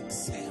 to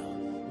excel.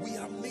 We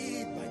are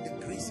made by the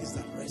graces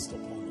that rest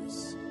upon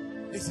us.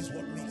 This is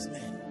what makes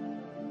men.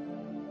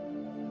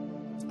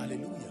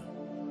 Hallelujah.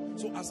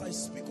 So as I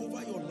speak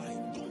over your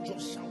life, don't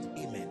just shout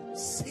amen.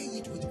 Say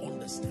it with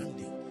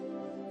understanding,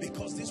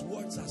 because these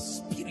words are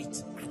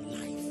spirit and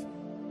life.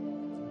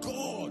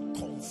 God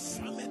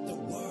confirmed the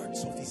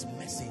words of his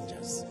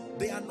messengers.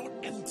 They are not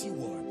empty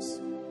words,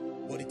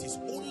 but it is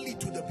only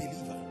to the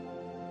believer.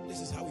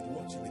 This is how it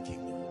works in the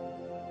kingdom.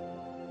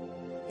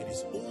 It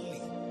is only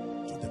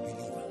to the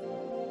believer.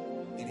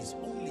 It is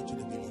only to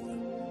the believer.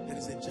 There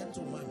is a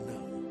gentleman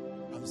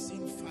now. I'm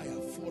seeing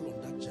fire fall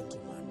on that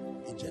gentleman.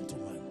 A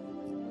gentleman.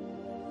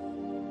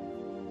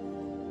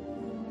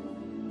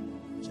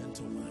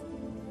 Gentleman.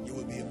 You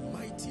will be a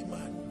mighty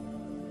man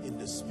in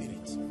the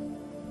spirit.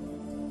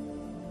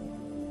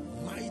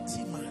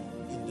 Mighty man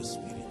in the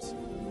spirit.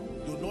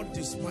 not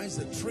despise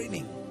the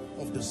training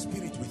of the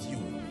Spirit with you.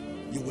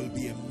 You will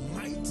be a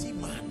mighty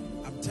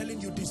man. I'm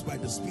telling you this by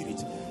the Spirit.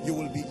 You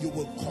will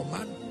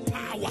command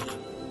power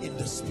in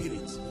the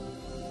Spirit.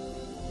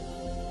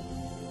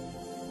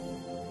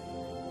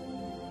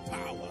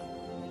 Power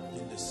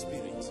in the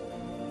Spirit.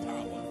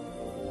 Power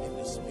in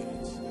the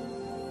Spirit.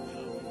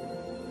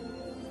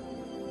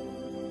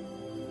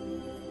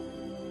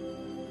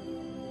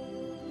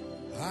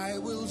 I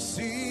will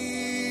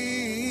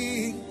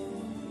sing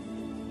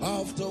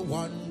of the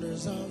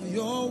wonders of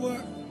your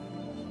word.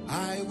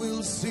 I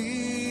will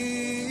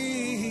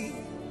sing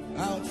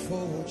out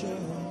for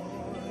joy.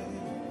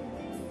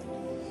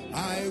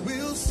 I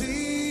will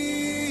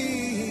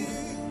sing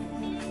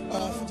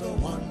of the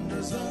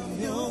wonders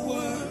of your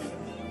word,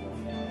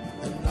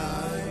 and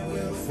I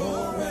will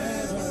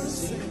forever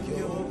sing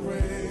your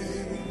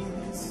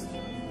praise.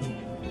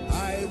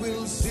 I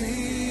will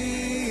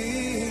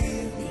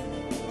sing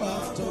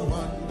of the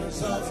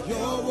wonders of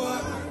your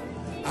word.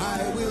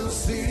 I will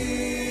sing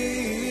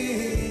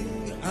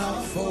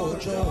out for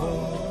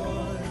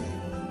joy.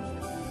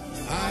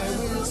 I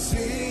will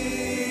sing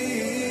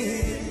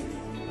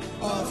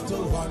of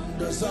the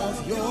wonders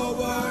of your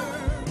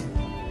word,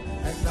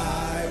 and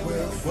I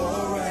will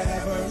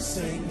forever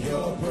sing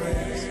your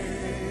praise.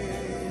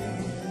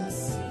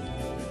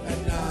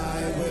 And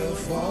I will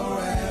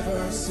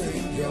forever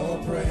sing your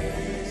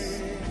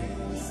praise.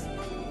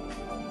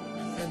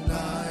 And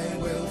I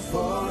will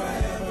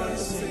forever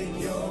sing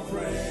your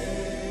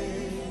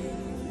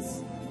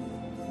praise.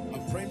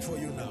 I'm praying for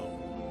you now.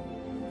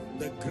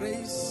 The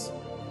grace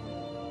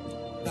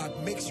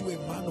that makes you a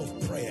man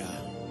of prayer,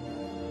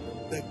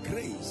 the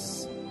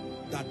grace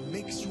that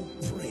makes you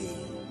pray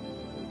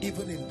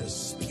even in the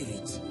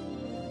Spirit,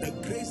 the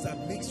grace that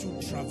makes you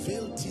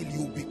travail till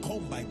you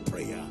become by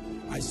prayer.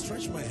 I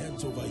stretch my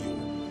hands over you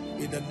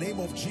in the name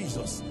of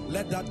Jesus.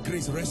 Let that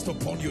grace rest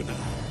upon you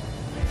now.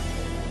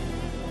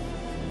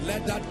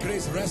 Let that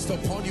grace rest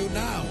upon you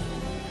now.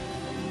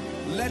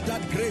 Let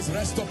that grace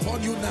rest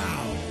upon you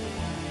now.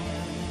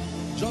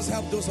 Just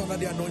help those under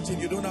the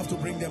anointing. You don't have to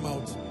bring them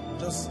out.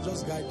 Just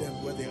guide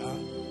them where they are.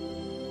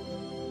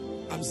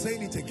 I'm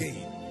saying it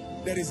again.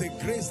 There is a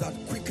grace that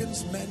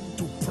quickens men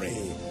to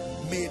pray.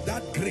 May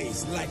that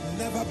grace, like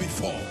never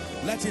before,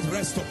 let it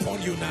rest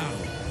upon you now.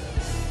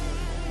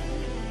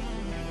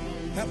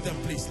 Help them,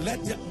 please.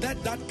 Let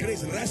that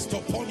grace rest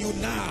upon you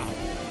now.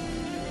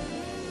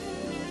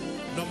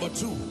 Number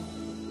two,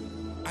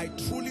 I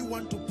truly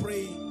want to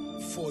pray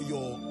for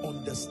your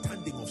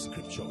understanding of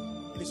Scripture.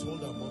 Please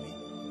hold on, mommy.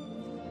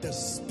 The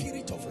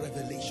spirit of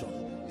revelation.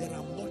 There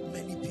are not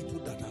many people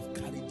that have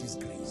carried this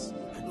grace.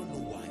 I don't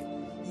know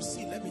why. You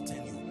see, let me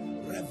tell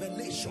you,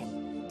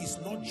 revelation is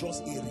not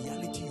just a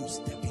reality you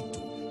step into.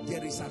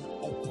 There is an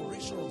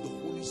operation of the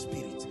Holy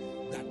Spirit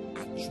that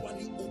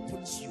actually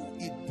opens you.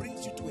 It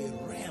brings you to a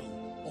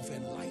realm of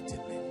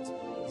enlightenment.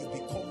 You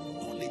become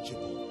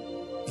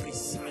knowledgeable,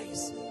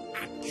 precise,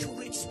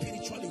 accurate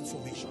spiritual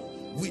information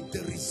with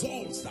the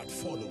results that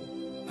follow.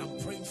 I'm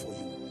praying for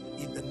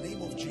you in the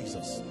name of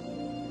Jesus.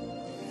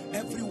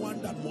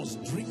 Everyone that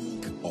must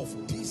drink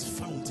of this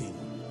fountain,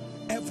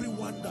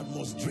 everyone that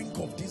must drink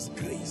of this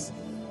grace,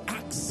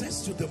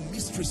 access to the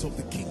mysteries of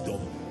the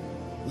kingdom,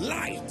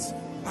 light,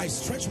 I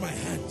stretch my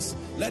hands.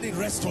 Let it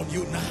rest on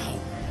you now.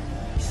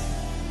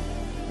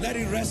 Let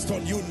it rest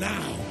on you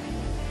now.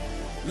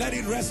 Let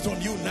it rest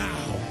on you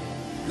now.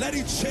 Let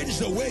it change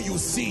the way you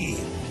see.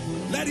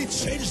 Let it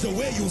change the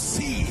way you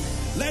see.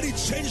 Let it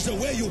change the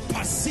way you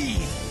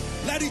perceive.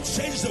 Let it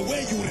change the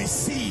way you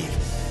receive.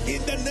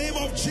 In the name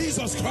of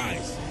Jesus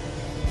Christ.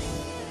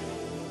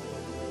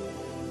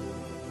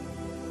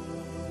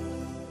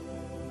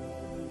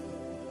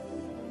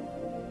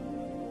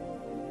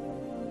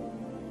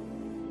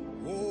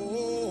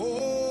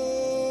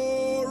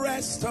 Oh,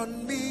 rest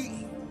on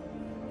me.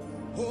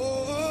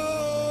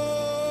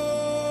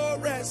 Oh,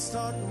 rest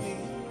on me.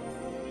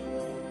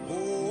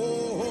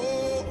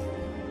 Oh,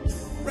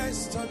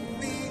 rest on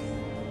me.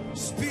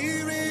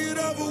 Spirit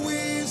of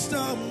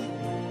wisdom,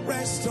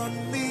 rest on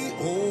me.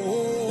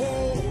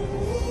 Oh,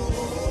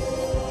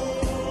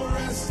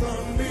 rest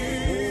on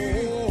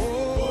me.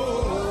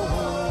 Oh,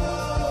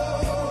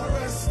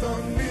 rest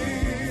on me.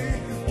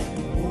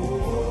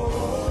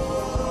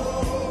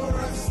 Oh,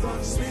 rest on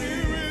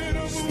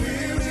me.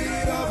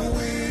 Spirit of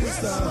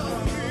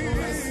wisdom,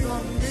 rest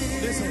on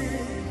me.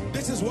 Listen,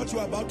 this is what you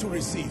are about to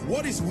receive.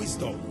 What is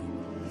wisdom?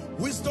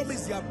 Wisdom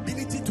is the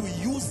ability to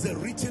use the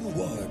written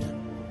word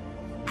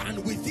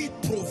and with it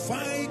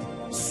provide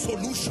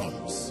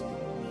solutions,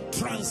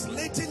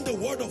 translating the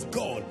word of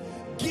God,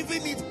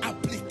 giving it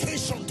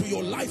application to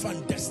your life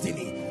and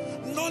destiny.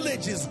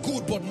 Knowledge is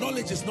good, but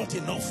knowledge is not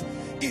enough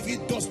if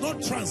it does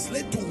not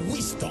translate to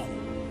wisdom.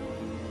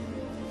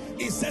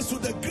 It says to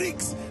the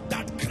Greeks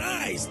that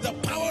Christ, the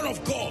power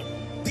of God,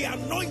 the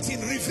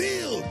anointing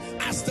revealed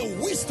as the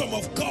wisdom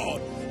of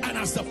God and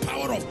as the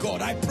power of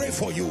God. I pray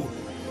for you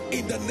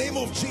in the name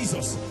of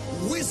Jesus,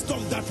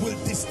 wisdom that will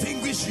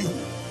distinguish you,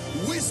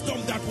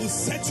 wisdom that will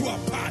set you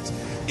apart.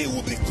 It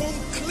will become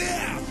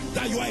clear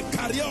that you are a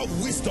carrier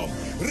of wisdom.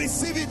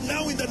 Receive it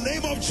now in the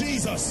name of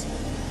Jesus.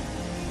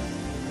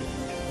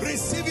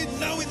 Receive it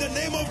now in the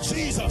name of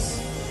Jesus.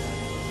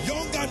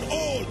 Young and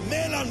old,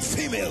 male and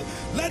female,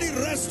 let it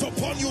rest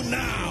upon you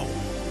now.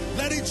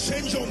 Let it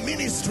change your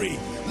ministry.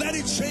 Let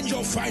it change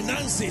your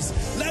finances.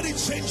 Let it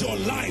change your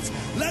life.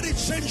 Let it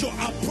change your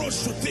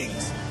approach to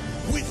things.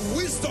 With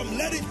wisdom,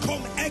 let it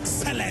come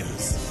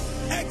excellence.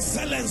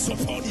 Excellence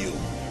upon you.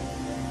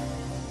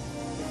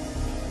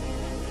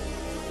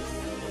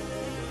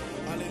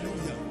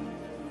 Hallelujah.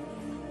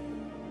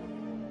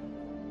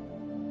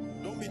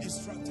 Don't be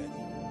distracted.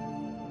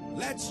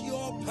 Let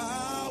your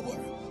power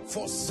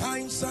for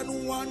signs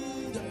and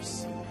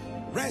wonders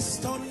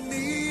rest on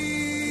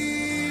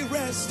me,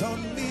 rest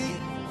on me.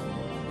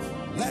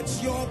 Let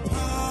your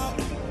power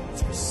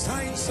for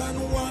signs and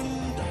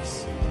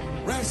wonders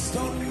rest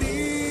on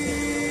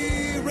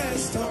me,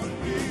 rest on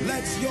me.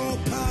 Let your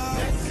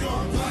power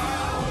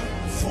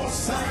for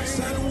signs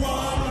and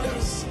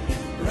wonders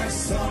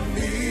rest on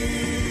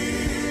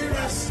me,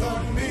 rest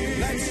on me.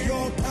 Let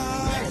your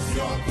power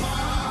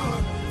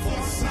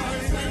for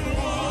signs and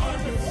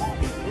wonders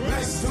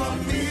rest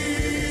on me,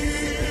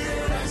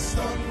 rest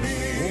on me.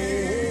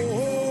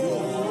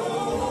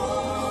 Oh,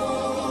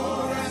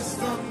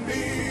 rest on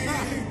me.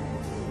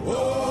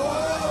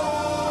 Oh,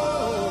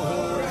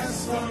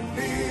 rest on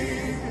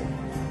me.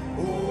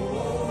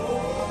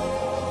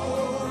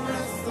 Oh,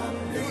 rest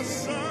on me. The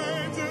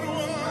signs and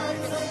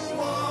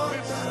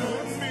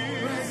wonders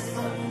rest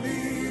on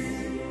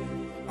me.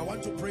 I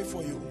want to pray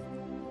for you.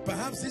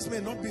 Perhaps this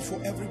may not be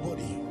for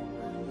everybody,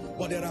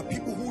 but there are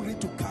people who need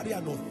to carry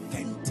an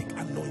authentic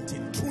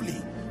anointing,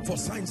 truly, for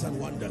signs and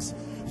wonders.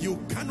 You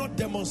cannot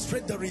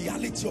demonstrate the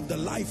reality of the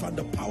life and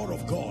the power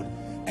of God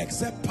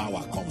except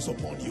power comes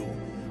upon you.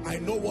 I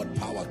know what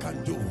power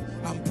can do.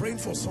 I'm praying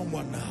for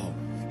someone now.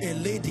 A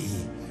lady,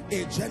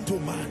 a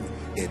gentleman,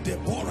 a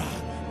Deborah,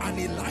 an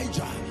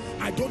Elijah.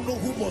 I don't know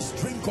who must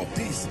drink of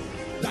this,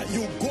 that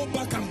you go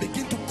back and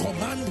begin to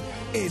command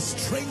a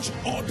strange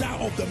order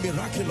of the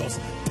miraculous.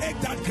 Take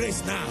that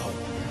grace now.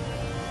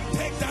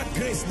 Take that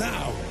grace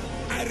now.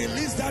 I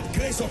release that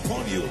grace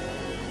upon you.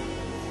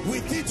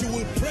 With it you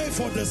will pray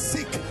for the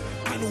sick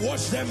and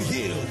watch them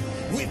healed.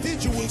 With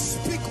it you will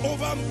speak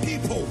over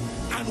people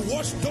and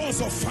watch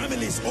doors of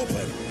families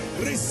open.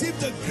 Receive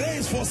the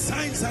grace for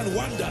signs and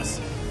wonders.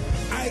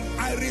 I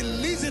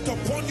release it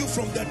upon you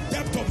from the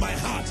depth of my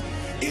heart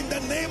in the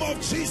name of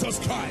Jesus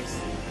Christ.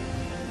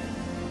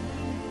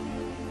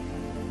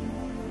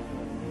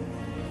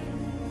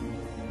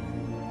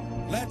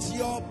 Let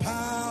your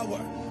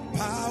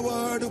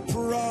power to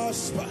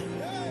prosper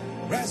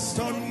rest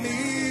on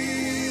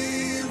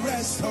me,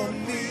 rest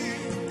on me.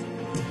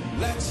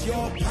 Let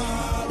your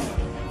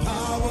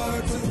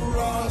power to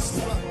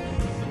prosper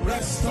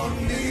rest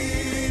on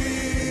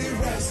me,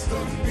 rest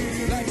on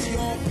me. Let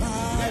your power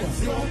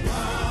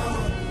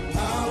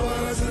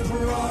to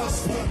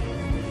prosper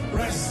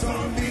rest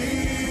on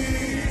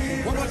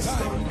me. One more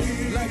time.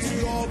 Let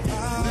your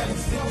power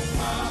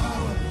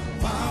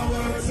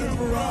to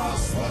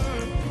prosper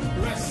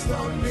rest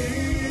on me,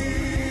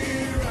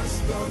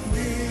 rest on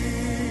me.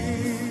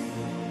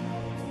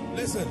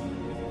 Listen,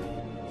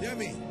 hear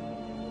me.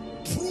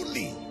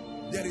 Truly,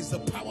 there is the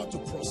power to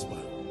prosper.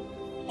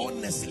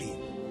 Honestly,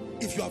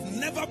 if you have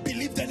never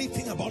believed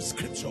anything about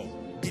scripture,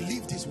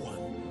 believe this one.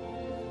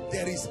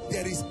 There is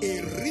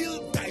a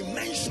real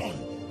dimension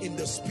in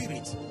the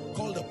spirit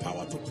called the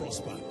power to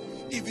prosper.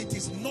 If it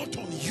is not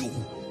on you,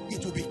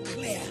 it will be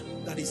clear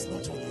that it's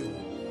not on you.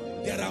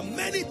 There are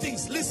many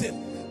things.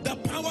 Listen, the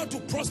power to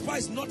prosper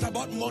is not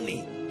about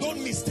money.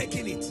 Don't mistake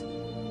it.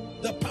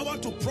 The power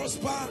to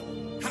prosper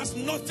has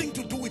nothing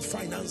to do with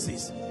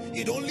finances.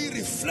 It only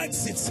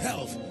reflects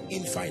itself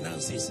in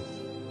finances.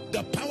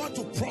 The power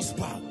to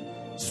prosper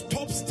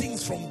stops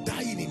things from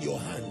dying in your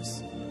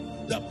hands.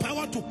 The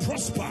power to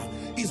prosper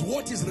is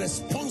what is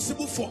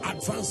responsible for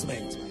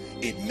advancement.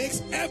 It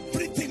makes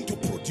everything to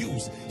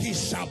produce. He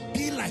shall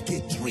be like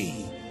a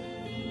tree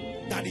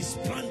that is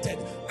planted.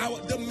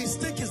 The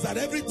mistake is that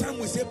every time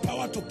we say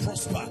power to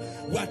prosper,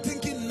 we are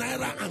thinking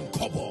naira and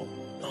kobo.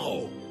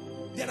 No.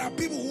 There are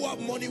people who have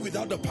money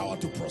without the power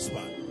to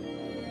prosper.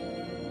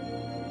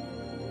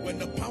 When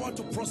the power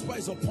to prosper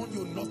is upon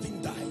you,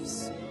 nothing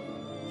dies.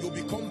 You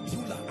become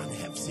Beulah and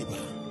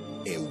Hephzibah,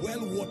 a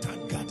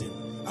well-watered garden.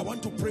 I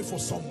want to pray for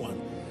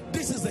someone.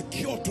 This is the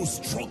cure to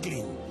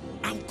struggling.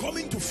 I'm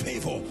coming to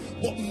favor,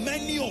 but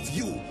many of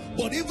you,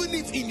 but even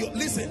if in your,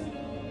 listen,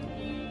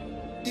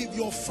 if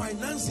your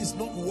finance is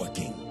not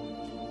working,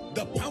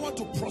 the power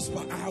to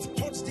prosper, I have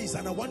taught this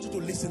and I want you to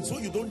listen so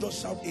you don't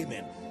just shout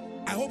amen.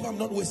 I hope I'm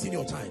not wasting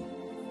your time.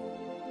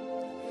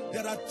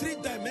 There are 3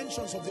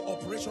 dimensions of the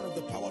operation of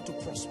the power to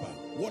prosper.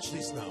 Watch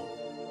this now.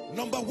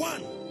 Number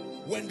 1,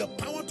 when the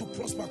power to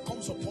prosper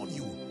comes upon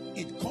you,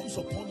 it comes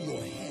upon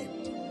your head.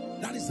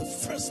 That is the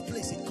first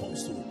place it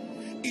comes to.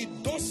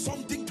 It does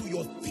something to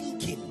your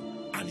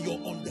thinking and your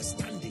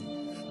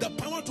understanding. The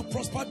power to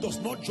prosper does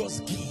not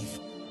just give,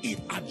 it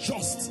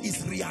adjusts, it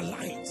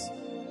realigns.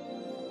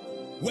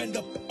 When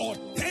the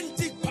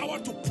authentic power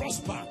to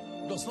prosper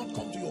does not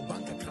come to your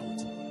bank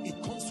account,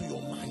 it comes to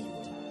your mind.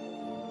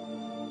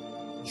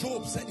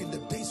 Job said, in the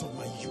days of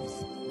my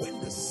youth, when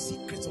the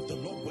secrets of the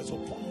Lord was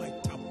upon my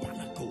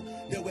tabernacle,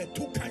 there were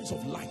two kinds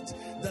of light: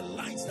 the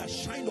lights that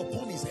shine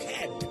upon his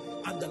head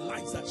and the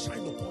lights that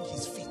shine upon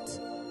his feet.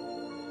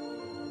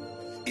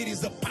 It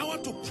is the power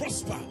to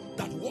prosper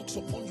that works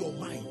upon your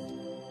mind.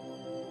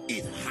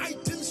 It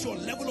heightens your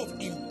level of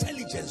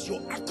intelligence,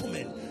 your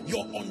acumen,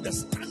 your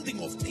understanding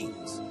of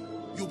things.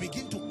 You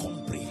begin to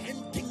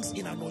comprehend things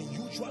in an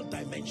unusual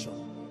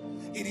dimension.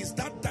 It is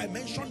that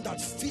dimension that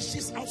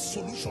fishes out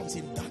solutions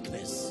in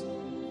darkness.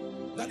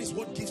 That is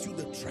what gives you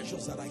the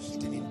treasures that are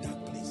hidden in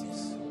dark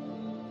places.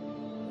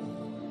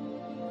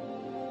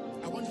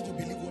 I want you to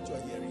believe what you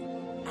are hearing.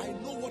 I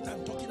know what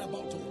I'm talking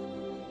about.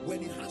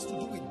 When it has to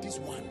do with this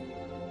one,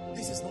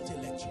 this is not a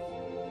lecture.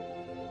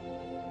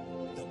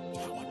 The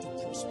power to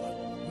prosper.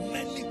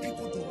 Many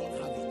people do not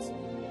have it.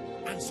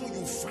 And so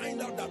you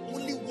find out that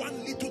only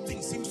one little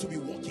thing seems to be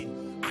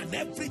working, and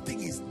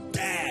everything is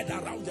dead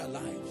around their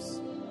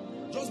lives.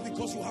 Just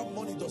because you have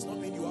money does not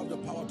mean you have the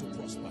power to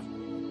prosper.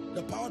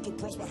 The power to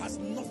prosper has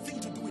nothing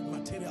to do with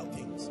material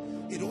things.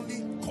 It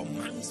only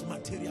commands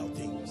material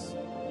things.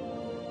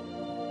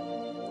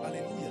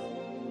 Hallelujah.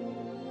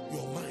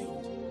 Your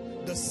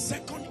mind. The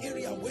second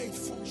area where it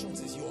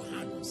functions is your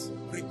hands,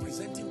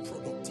 representing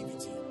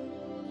productivity.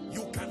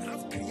 You can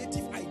have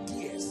creative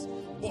ideas,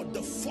 but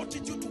the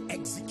fortitude to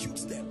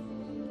execute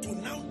them, to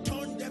now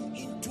turn them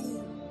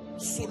into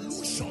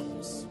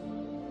solutions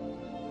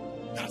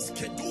that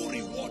schedule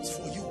rewards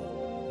for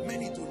you,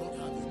 many do not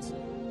have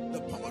it.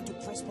 The power to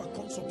prosper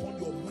comes upon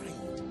your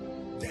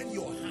mind, then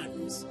your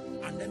hands,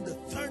 and then the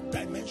third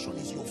dimension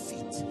is your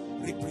feet,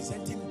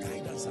 representing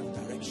guidance and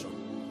direction.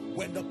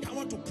 When the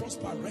power to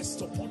prosper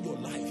rests upon your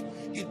life,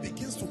 it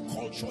begins to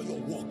culture your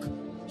walk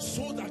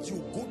so that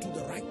you go to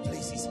the right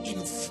places,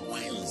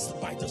 influenced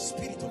by the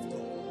Spirit of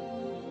God.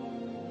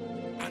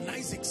 And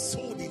Isaac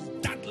sowed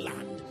in that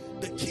land.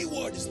 The key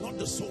word is not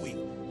the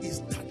sowing,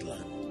 is that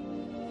land.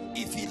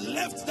 If he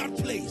left that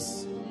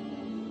place,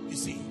 you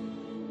see,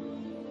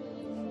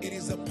 it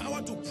is the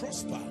power to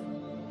prosper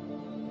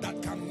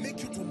that can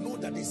make you to know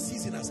that the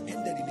season has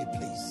ended in a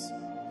place.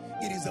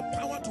 It is the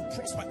power to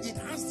prosper. It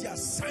has the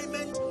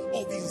assignment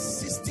of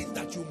insisting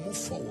that you move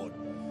forward.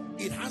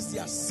 It has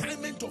the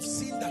assignment of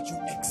seeing that you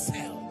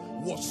excel.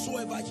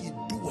 Whatsoever he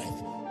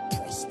doeth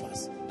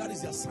prospers. That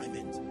is the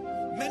assignment.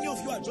 Many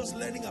of you are just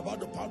learning about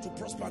the power to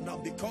prosper now,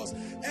 because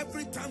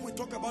every time we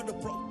talk about the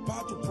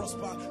power to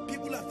prosper,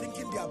 people are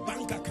thinking their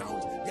bank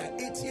account, their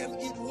ATM,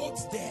 it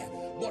works there.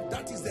 But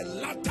that is the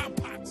latter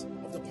part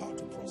of the power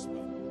to prosper.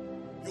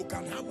 You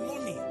can have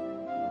money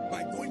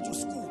by going to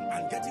school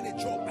and getting a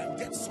job and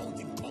get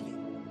something coming.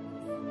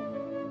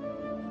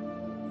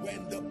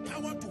 When the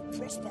power to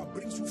prosper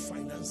brings you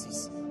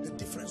finances, the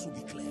difference will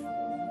be clear.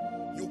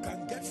 You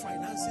can get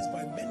finances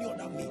by many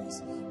other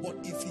means, but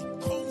if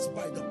it comes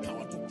by the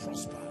power to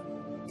prosper,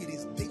 it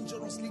is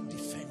dangerously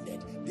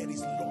defended. There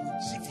is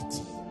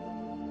longevity.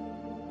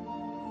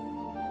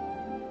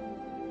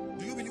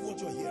 Do you believe what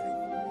you're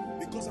hearing?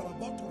 Because I'm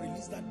about to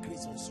release that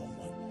grace on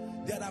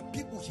someone. There are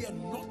people here,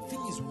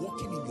 nothing is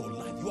working in your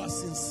life. You are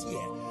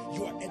sincere,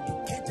 you are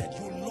educated,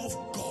 you love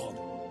God,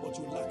 but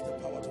you lack the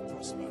power to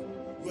prosper.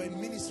 You are in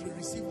ministry,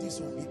 receive this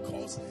one,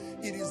 because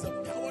it is the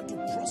power to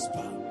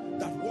prosper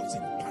that works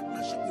in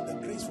partnership with the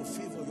grace for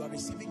favor. You are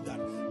receiving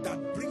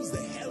that brings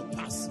the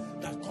helpers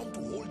that come to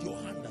hold your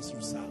hand as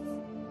you serve.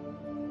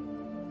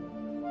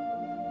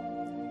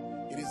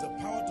 It is the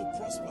power to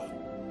prosper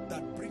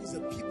that brings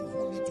the people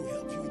who need to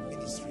help you in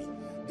ministry,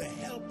 the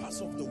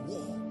helpers of the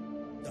war,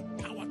 the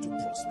power to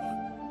prosper,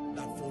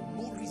 that for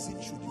no reason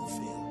should you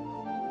fail.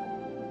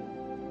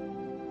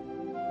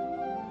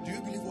 Do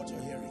you believe what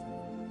you're hearing?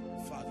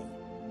 Father,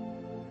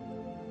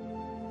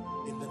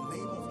 in the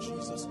name of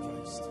Jesus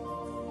Christ,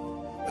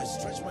 I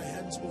stretch my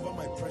hands over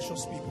my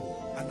precious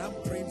people, and I'm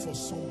praying for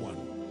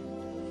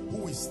someone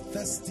who is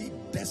thirsty,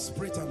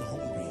 desperate, and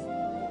hungry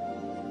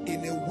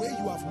in a way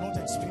you have not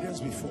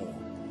experienced before.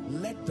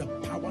 Let the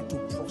power to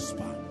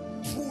prosper,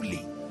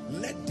 truly,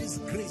 let this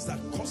grace that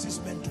causes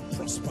men to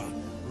prosper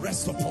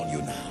rest upon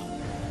you now.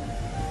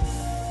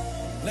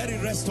 Let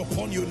it rest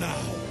upon you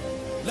now.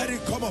 Let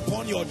it come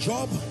upon your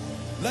job.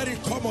 Let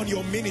it come on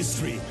your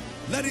ministry.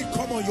 Let it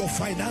come on your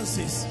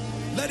finances.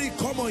 Let it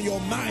come on your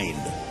mind.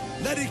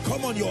 Let it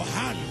come on your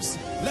hands.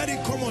 Let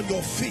it come on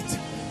your feet.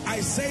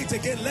 I say it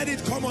again. Let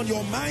it come on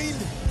your mind.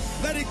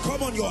 Let it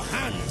come on your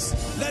hands.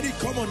 Let it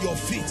come on your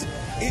feet.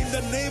 In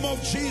the name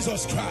of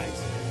Jesus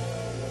Christ.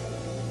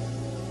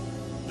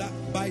 That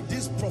by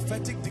this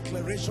prophetic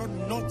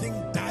declaration, nothing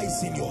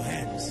dies in your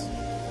hands.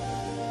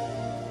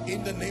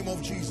 In the name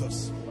of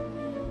Jesus.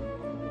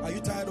 Are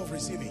you tired of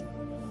receiving?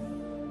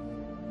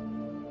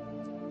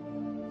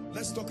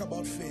 Let's talk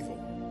about favor.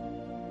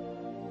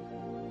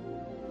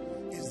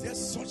 Is there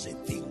such a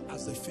thing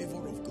as the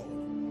favor of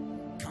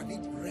God? Can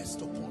it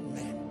rest upon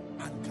men?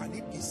 And can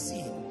it be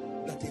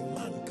seen that a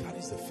man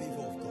carries the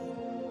favor of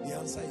God? The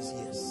answer is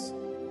yes.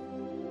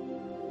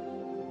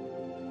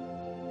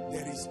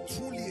 is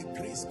truly a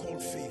grace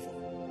called favor.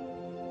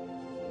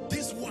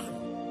 This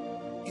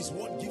one is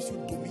what gives you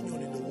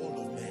dominion in the world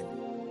of men.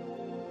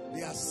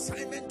 The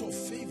assignment of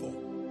favor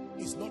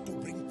is not to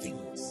bring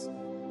things.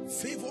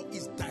 Favor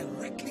is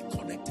directly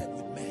connected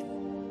with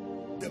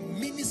men. The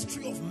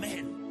ministry of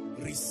men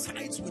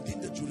resides within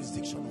the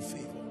jurisdiction of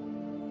favor.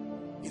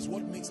 Is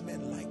what makes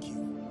men like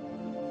you.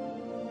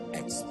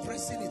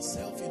 Expressing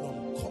itself in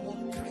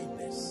uncommon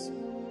kindness,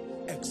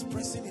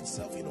 expressing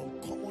itself in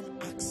uncommon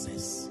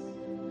access.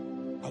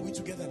 Are we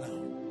together now?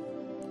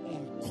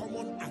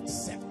 Uncommon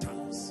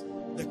acceptance.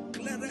 The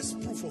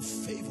clearest proof of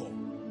favor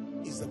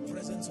is the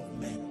presence of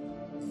men.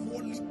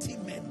 Quality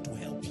men to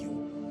help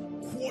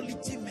you,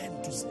 quality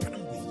men to stand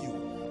with you,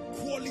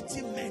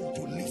 quality men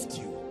to lift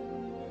you.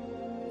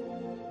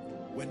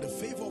 When the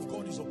favor of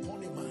God is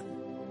upon a man,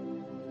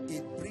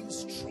 it brings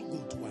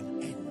struggle to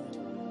an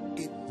end.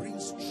 It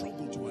brings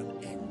struggle to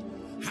an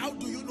end. How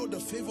do you know the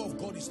favor of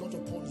God is not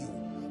upon you?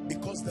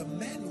 Because the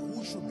men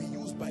who should be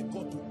used by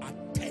God to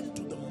attend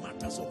to the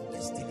matters of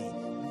destiny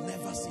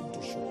never seem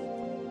to show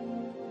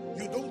up.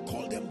 You don't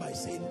call them by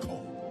saying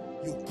come.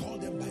 You call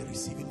them by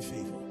receiving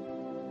favor.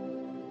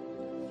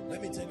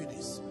 Let me tell you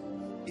this.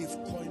 If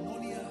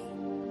koinonia,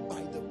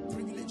 by the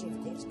privilege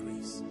of God's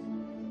grace,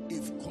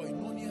 if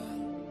koinonia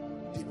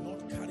did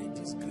not carry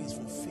this grace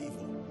for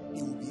favor,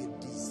 it will be a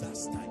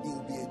disaster. It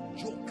will be a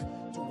joke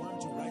to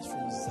want to rise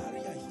from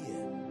Zaria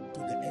here to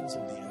the ends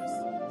of the earth.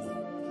 No.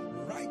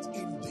 Right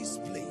in this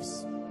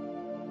place,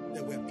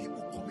 there were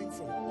people coming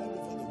from all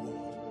over the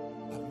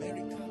world.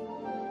 America,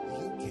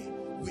 UK,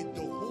 with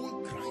the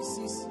whole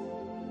crisis,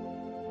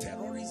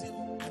 terrorism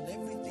and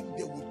everything,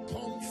 they would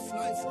come,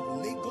 fly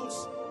from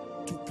Lagos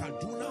to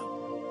Kaduna,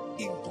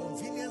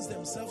 inconvenience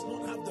themselves,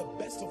 not have the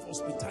best of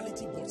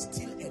hospitality, but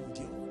still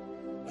endure.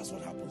 That's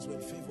what happens when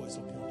favor is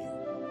upon you.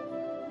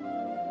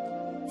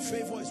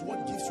 Favor is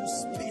what gives you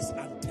space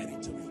and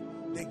territory.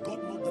 They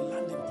got not the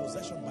land in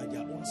possession by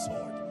their own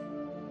sword,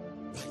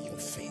 by your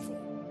favor.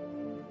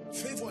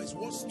 Favor is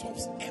what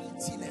stops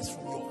emptiness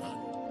from your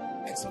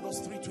hand. Exodus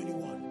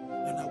 3:21.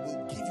 And I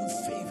will give you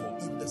favor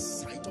in the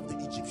sight of the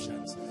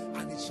Egyptians,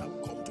 and it shall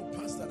come to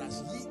pass that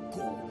as ye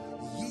go,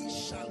 ye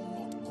shall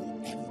not go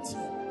empty.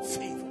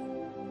 Favor.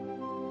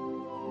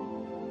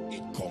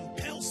 It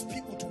compels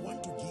people to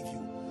want to give you.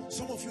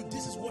 Some of you,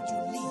 this is what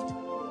you need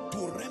to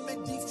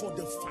remedy for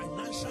the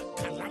financial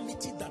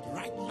calamity that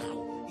right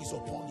now is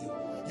upon you.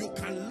 You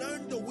can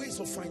learn the ways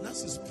of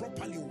finances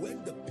properly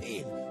when the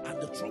pain and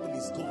the trouble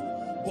is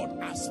gone. But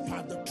as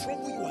per the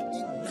trouble you are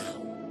in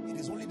now, it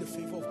is only the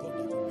favor of God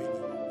that will bail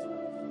you out.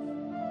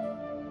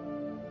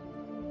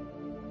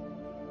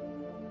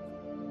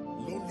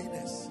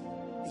 Loneliness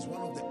is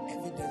one of the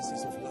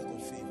evidences of lack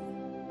of favor.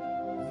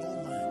 No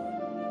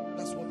man.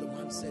 That's what the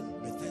man said,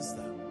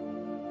 Bethesda.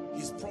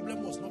 His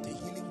problem was not a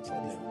healing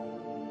problem.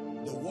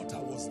 The water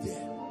was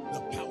there. The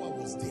power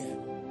was there.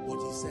 But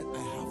he said,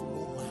 I have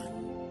no man.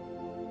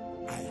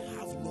 I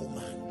have no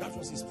man. That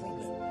was his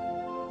problem.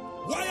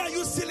 Why are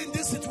you still in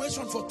this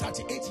situation for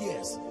 38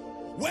 years?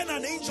 When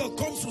an angel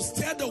comes to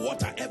stir the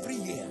water every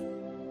year.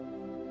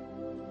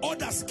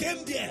 Others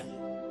came there.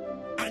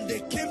 And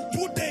they came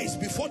 2 days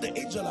before the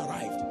angel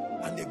arrived.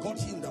 And they got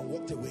healed and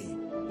walked away.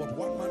 But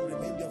one man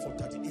remained there for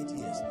 38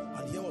 years.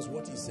 And here was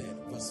what he said.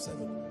 Verse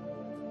 7.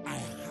 I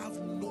have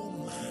no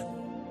man.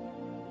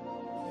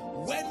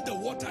 When the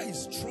water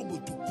is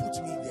troubled to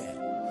put me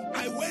there.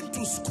 I went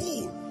to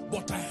school,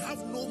 but I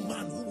have no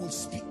man who will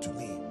speak to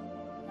me.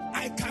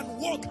 I can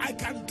walk, I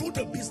can do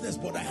the business,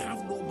 but I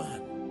have no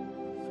man.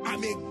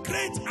 I'm a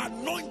great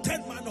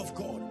anointed man of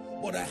God,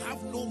 but I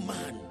have no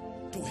man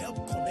to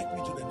help connect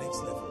me to the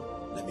next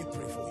level. Let me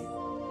pray for you.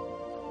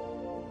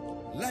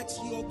 Let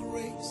your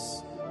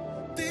grace,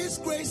 this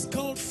grace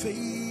called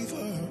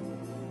favor,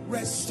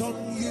 rest on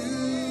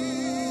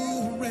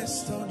you,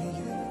 rest on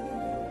you.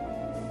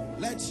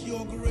 Let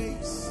your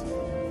grace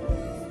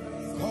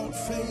called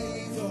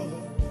favor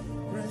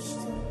rest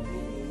on me,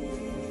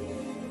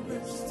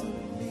 rest on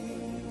me.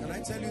 Can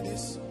I tell you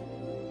this?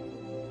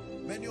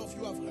 Many of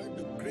you have heard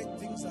the great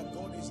things that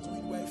God is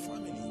doing. We're a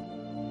family.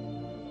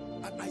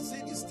 And I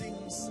say these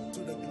things to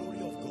the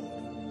glory of God.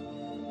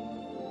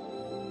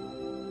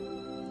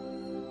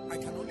 I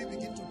can only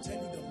begin to tell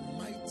you the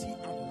mighty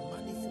and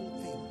manifold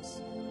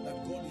things that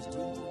God is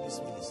doing through this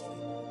ministry.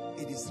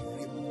 It is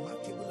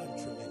remarkable and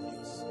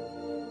tremendous.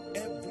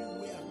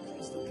 Everywhere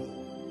across the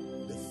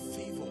globe, the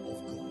favor of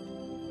God,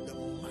 the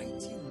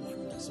mighty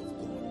wonders of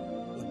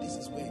God. But this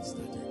is where it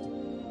started.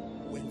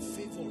 When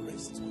favor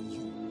rests on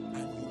you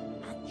and you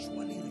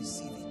actually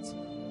receive it,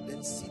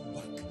 then sit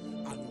back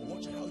and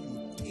watch how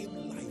you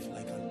tame life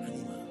like an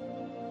animal.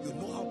 You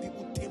know how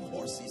people tame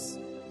horses,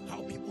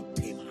 how people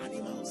tame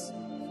animals,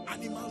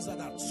 animals that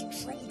are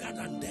stronger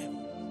than them,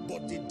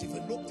 but they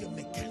develop their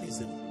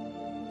mechanism.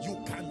 You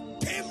can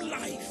tame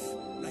life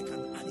like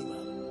an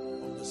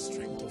animal on the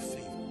strength of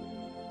favor.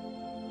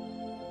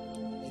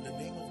 In the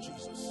name of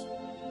Jesus,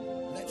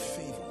 let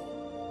favor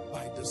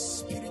by the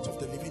Spirit of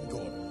the living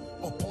God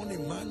upon a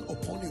man,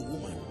 upon a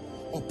woman,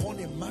 upon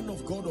a man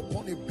of God,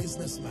 upon a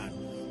businessman,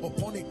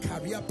 upon a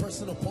career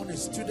person, upon a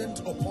student,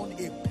 upon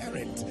a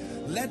parent.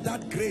 Let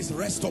that grace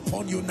rest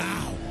upon you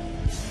now.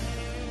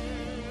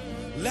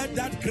 Let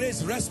that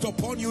grace rest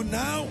upon you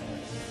now.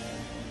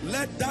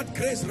 Let that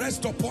grace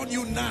rest upon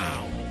you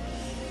now.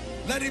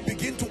 Let it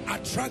begin to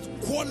attract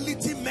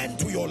quality men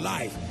to your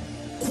life,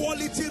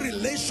 quality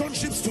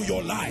relationships to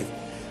your life,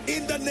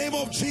 in the name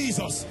of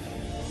Jesus.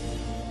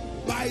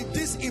 By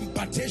this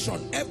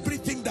impartation,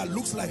 everything that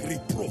looks like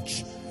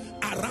reproach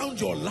around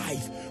your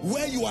life,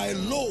 where you are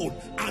alone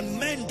and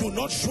men do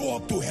not show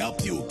up to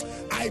help you,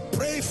 I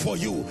pray for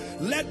you.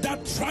 Let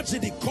that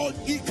tragedy called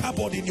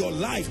Ichabod in your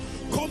life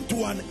come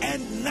to an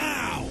end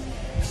now.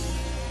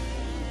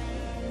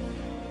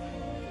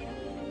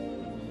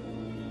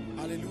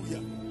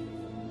 Hallelujah.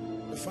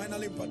 The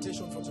final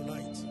impartation for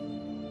tonight.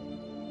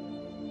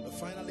 The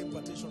final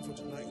impartation for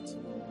tonight.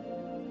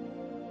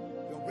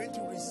 You're going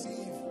to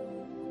receive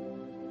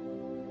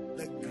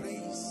the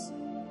grace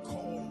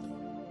called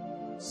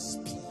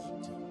speed.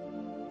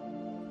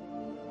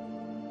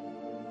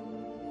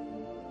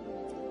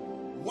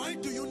 Why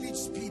do you need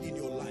speed in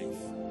your life?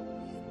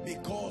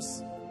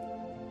 Because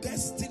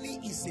destiny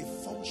is a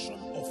function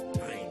of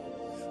time,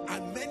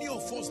 and many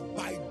of us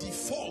by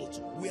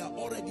default we are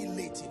already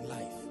late in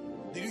life.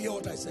 Did you hear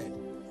what I said?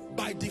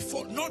 By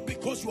default, not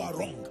because you are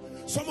wrong.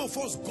 Some of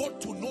us got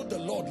to know the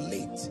Lord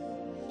late.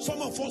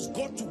 Some of us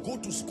got to go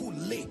to school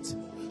late.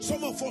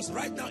 Some of us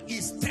right now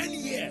is 10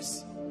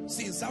 years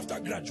since after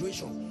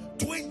graduation,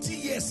 20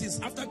 years since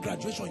after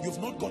graduation,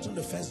 you've not gotten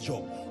the first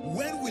job.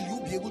 When will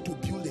you be able to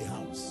build a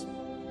house?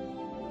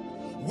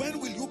 When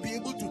will you be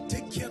able to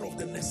take care of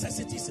the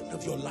necessities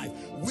of your life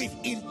with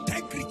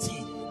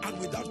integrity and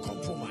without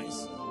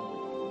compromise?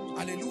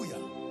 Hallelujah.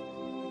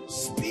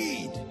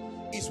 Speed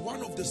is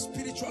one of the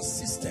spiritual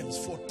systems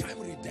for time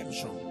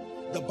redemption.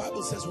 The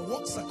Bible says,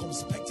 walk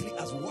circumspectly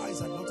as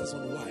wise and not as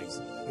unwise,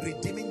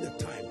 redeeming the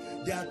time.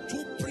 There are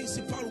two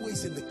principal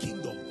ways in the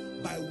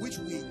kingdom by which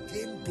we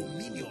gain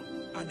dominion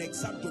and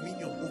exact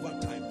dominion over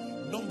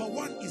time. Number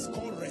one is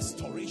called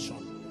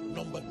restoration.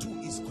 Number two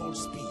is called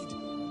speed.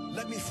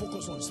 Let me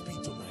focus on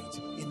speed tonight.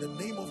 In the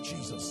name of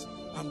Jesus,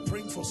 I'm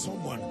praying for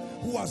someone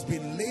who has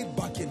been laid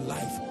back in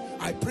life.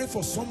 I pray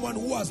for someone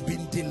who has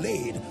been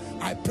delayed.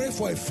 I pray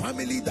for a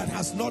family that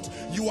has not,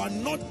 you are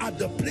not at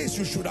the place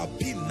you should have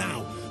been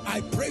now.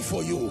 I pray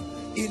for you.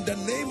 In the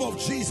name of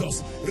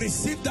Jesus,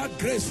 receive that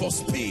grace for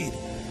speed.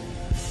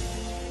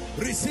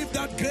 Receive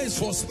that grace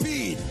for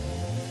speed.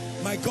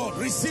 My God,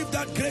 receive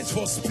that grace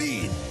for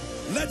speed.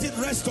 Let it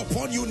rest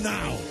upon you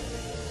now.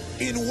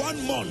 In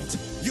 1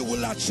 month, you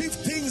will achieve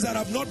things that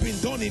have not been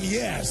done in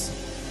years.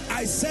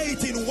 I say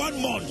it in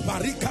 1 month.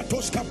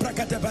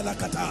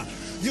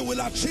 You will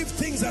achieve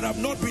things that have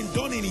not been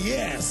done in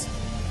years.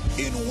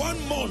 In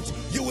 1 month,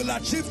 you will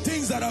achieve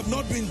things that have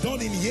not been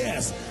done in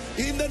years.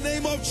 In the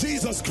name of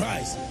Jesus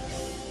Christ.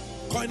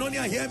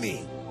 Koinonia, hear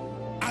me.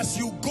 As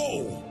you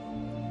go,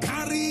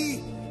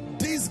 carry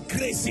these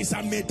graces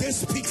and may they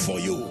speak for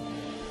you.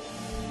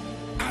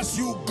 As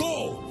you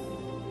go,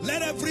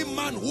 let every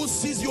man who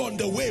sees you on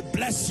the way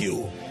bless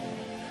you.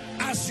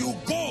 As you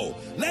go,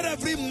 let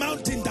every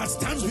mountain that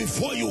stands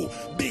before you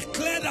be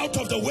cleared out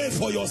of the way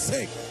for your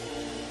sake.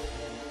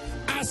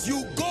 As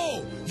you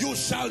go, you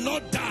shall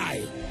not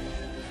die.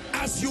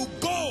 As you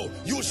go,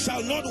 you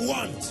shall not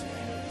want.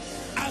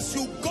 As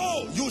you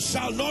go, you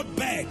shall not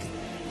beg.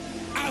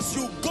 As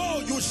you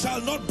go, you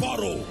shall not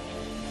borrow.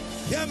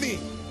 Hear me.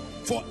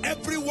 For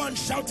everyone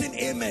shouting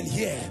amen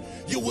here,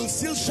 you will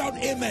still shout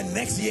amen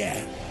next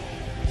year.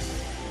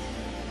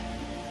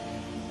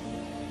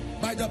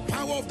 By the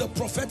power of the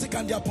prophetic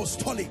and the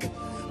apostolic,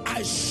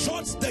 I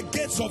shut the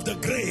gates of the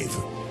grave.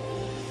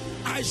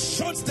 I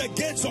shut the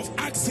gates of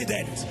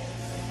accident.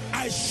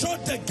 I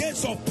shut the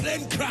gates of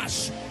plane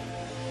crash.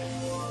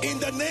 In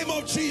the name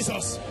of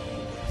Jesus.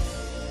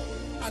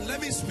 And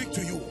let me speak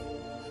to you.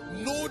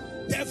 No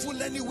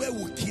devil anywhere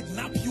will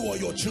kidnap you or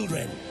your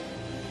children.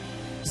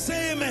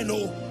 Say amen.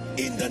 Oh,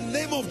 in the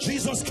name of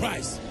Jesus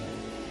Christ.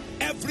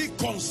 Every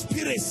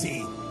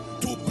conspiracy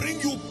to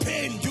bring you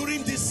pain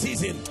during this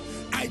season,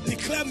 I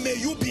declare, may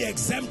you be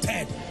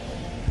exempted.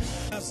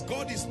 As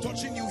God is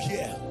touching you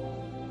here,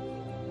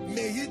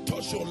 may He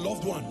touch your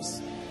loved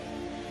ones.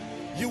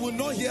 You will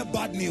not hear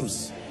bad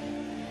news.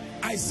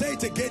 I say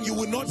it again, you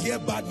will not hear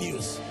bad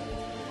news.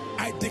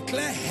 I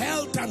declare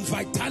health and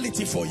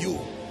vitality for you.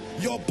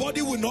 Your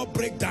body will not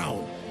break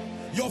down.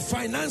 Your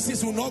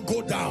finances will not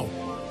go down.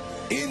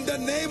 In the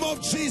name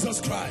of Jesus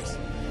Christ.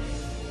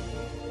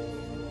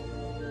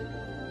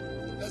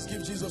 Let's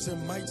give Jesus a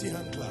mighty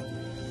hand clap.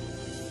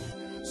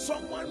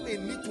 Someone may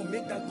need to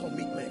make that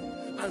commitment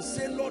and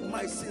say, Lord,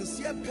 my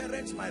sincere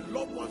parents, my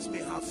loved ones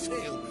may have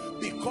failed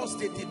because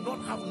they did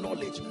not have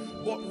knowledge,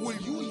 but will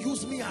you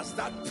use me as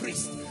that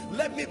priest?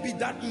 Let me be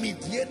that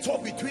mediator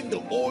between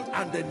the old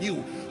and the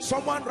new.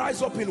 Someone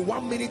rise up in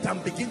 1 minute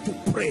and begin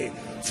to pray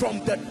from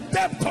the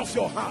depth of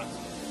your heart.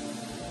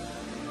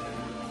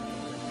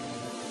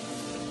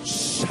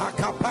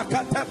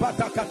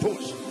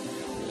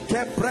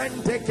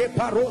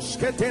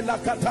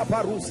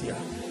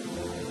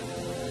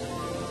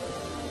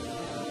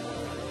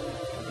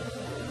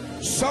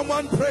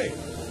 Someone pray.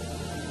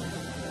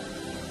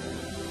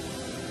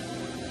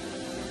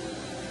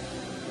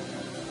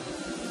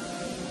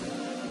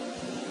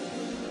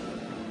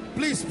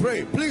 Please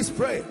pray. Please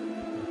pray.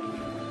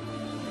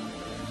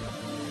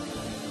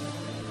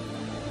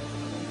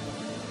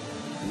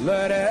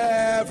 Let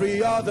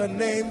every other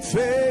name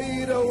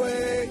fade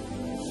away.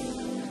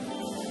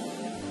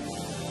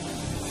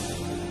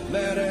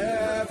 Let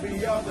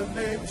every other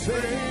name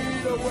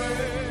fade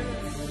away.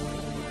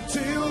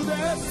 Till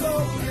there's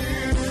only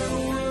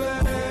you.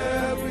 Let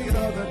every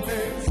other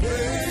name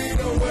fade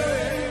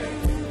away.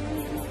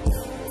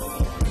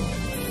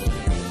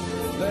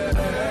 Let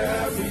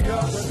every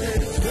other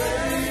name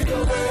fade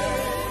away.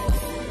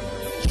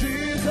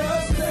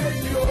 Jesus,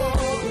 take your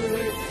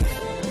place.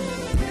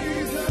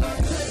 Jesus,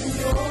 take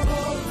your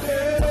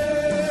place.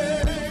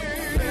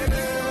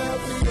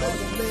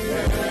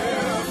 Let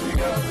every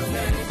other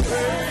name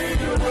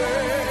fade away.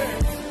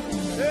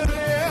 Let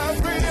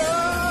every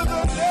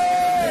other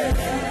name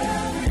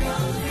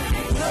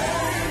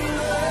fade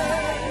away.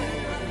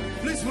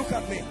 Please look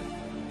at me.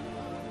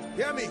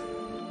 Hear me.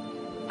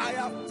 I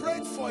have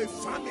prayed for a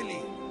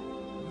family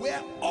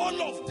where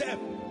all of them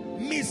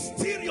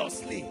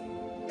mysteriously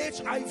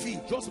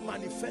HIV just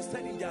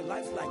manifested in their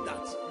life like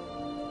that.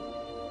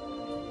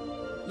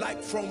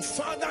 Like from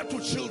father to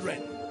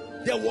children,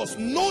 there was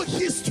no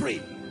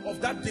history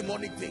of that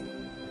demonic thing,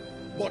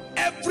 but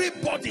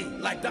everybody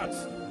like that.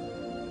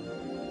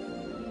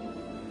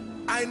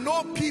 I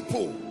know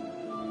people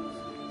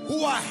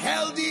who are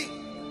healthy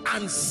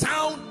and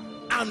sound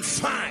and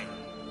fine,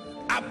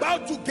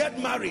 about to get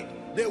married.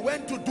 They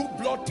went to do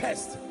blood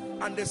tests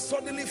and they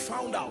suddenly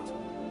found out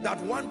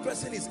that one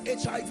person is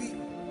HIV,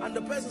 and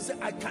the person said,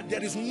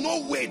 there is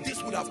no way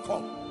this would have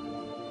come.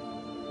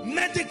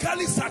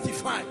 Medically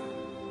certified.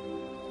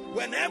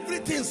 When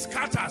everything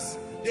scatters,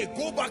 they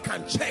go back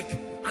and check,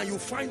 and you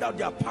find out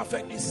they are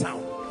perfectly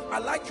sound.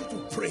 I'd like you to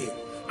pray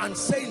and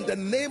say, in the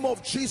name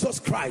of Jesus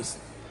Christ.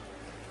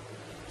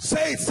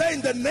 Say it, say,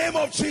 in the name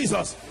of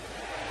Jesus,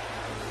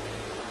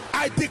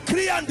 I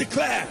decree and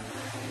declare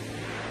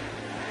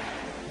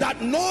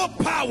that no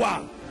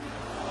power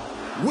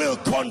will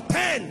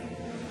contend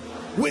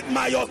with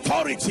my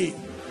authority.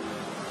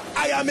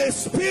 I am a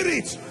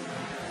spirit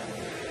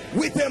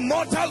with a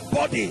mortal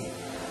body.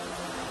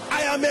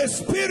 I am a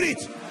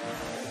spirit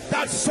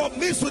that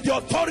submits to the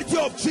authority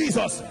of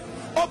Jesus.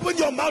 Open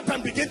your mouth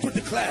and begin to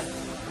declare.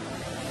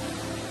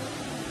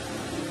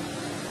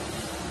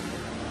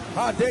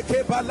 I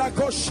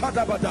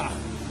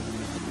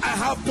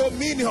have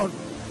dominion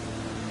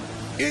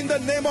in the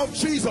name of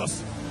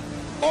Jesus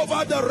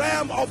over the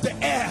realm of the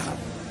air,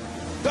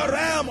 the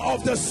realm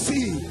of the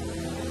sea.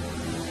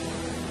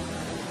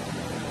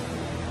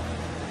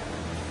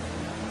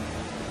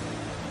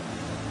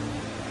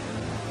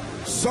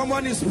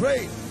 Someone is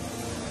praying.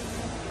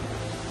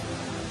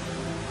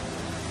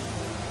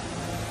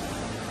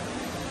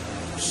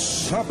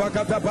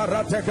 Shabagada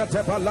barateka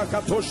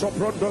tebalakato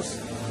soprondos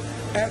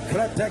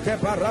ekreteke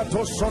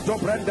barato soto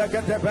brenda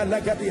gede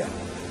belegadia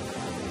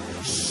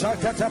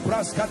shakata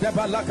praska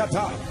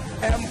debalakata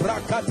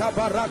embrakata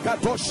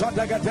barakato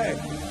shadagate.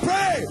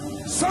 Pray,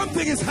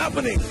 something is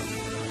happening.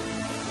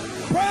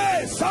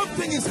 Pray,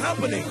 something is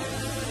happening.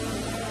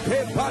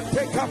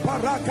 Kepateka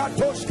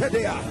barakato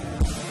skedia.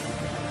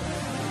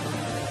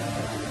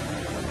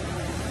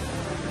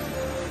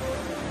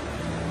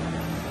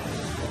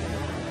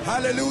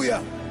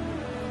 Hallelujah.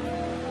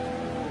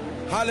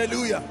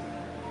 Hallelujah.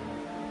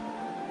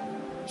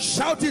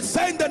 Shout it,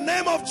 say, in the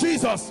name of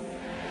Jesus,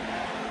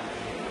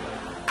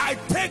 I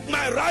take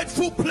my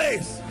rightful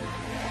place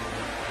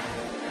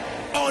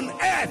on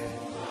earth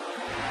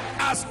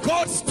as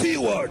God's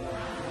steward,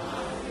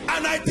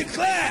 and I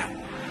declare,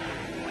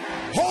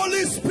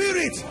 Holy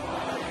Spirit,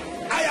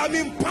 I am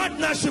in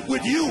partnership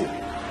with you.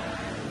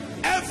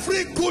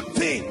 Every good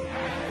thing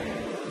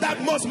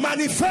that must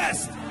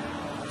manifest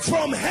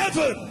from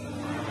heaven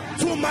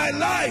to my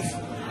life,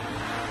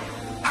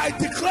 I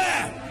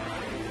declare,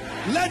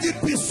 let it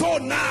be so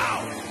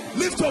now.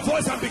 Lift your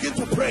voice and begin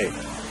to pray.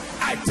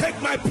 I take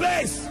my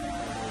place.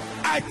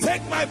 I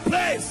take my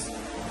place.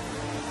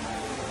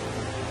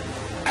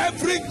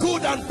 Every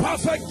good and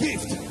perfect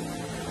gift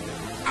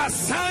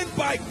assigned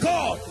by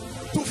God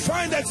to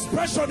find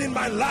expression in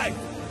my life,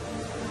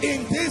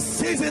 in this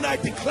season I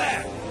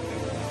declare,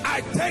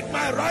 I take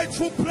my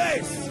rightful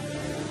place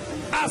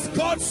as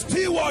God's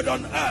steward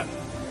on earth.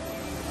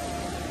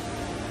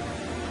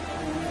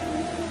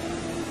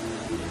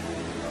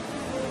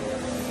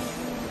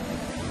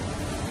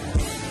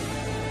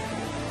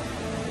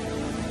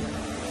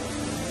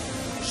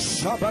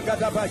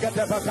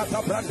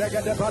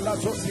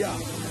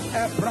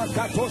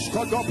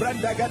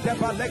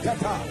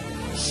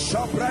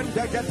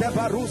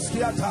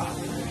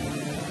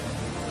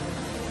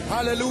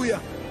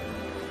 Hallelujah.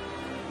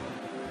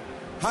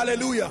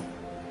 Hallelujah.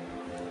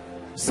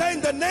 Say,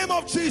 in the name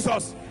of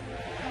Jesus,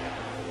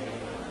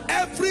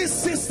 every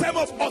system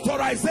of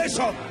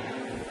authorization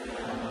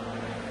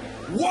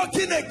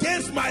working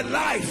against my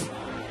life,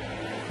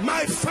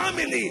 my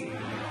family,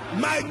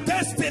 my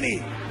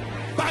destiny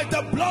by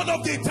the blood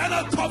of the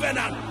eternal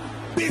covenant.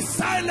 Be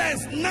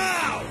silenced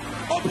now.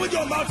 Open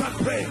your mouth and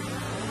pray.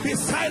 Be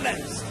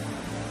silenced.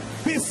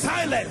 Be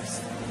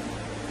silenced.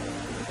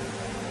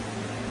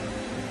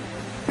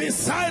 Be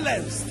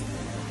silenced.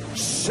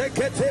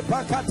 Shekete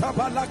pakata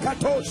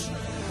balakatosh.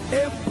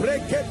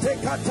 Embrekete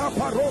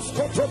kataparos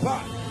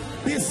kotoba.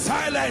 Be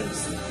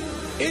silenced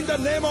in the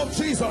name of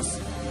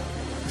Jesus.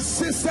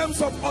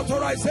 Systems of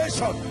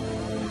authorization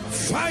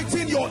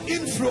fighting your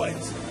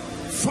influence,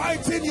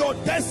 fighting your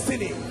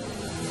destiny.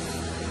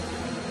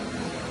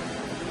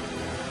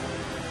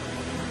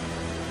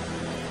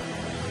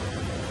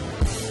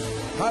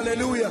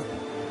 Hallelujah.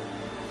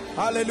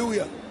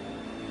 Hallelujah.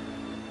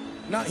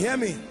 Now hear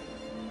me.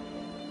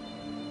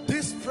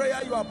 This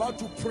prayer you are about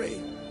to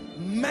pray,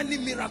 many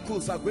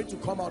miracles are going to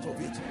come out of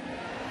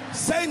it.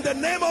 Say, in the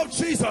name of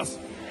Jesus,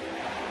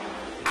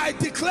 I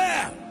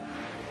declare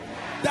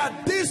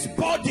that this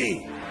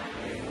body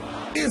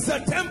is the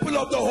temple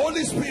of the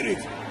Holy Spirit.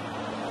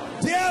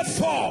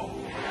 Therefore,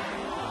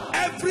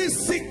 every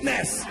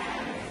sickness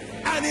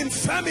and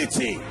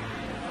infirmity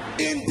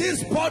in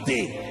this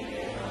body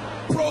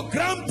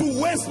programmed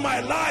to waste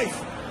my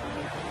life,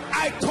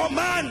 I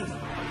command,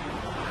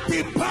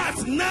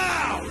 depart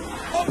now.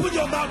 Open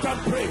your mouth and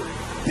pray.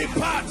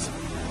 Depart.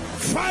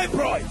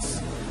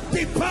 Fibroids,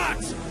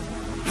 depart.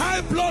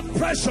 High blood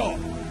pressure,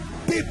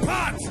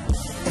 depart.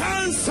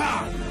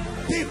 Cancer,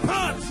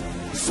 depart.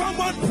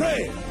 Someone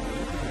pray.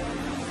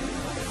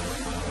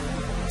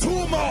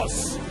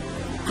 Tumors,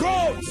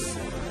 growths,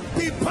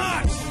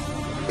 depart.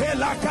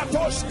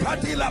 Belakatosh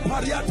kadila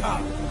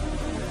pariata.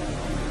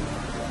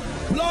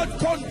 Blood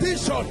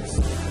conditions,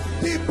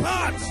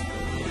 depart.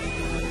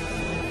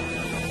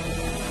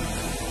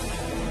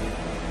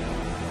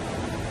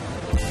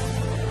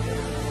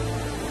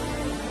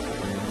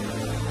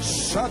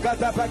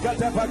 Shagada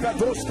bagada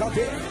bagados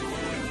kade.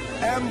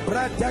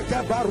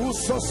 Embrateka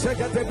baruso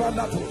segade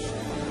balatos.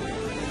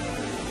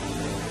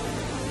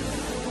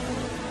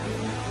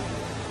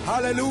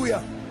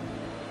 Hallelujah.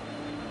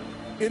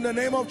 In the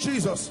name of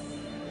Jesus.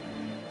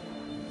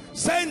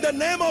 Say, in the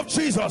name of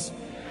Jesus,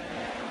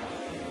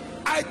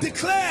 I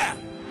declare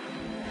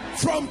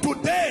from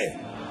today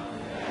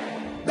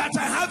that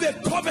I have a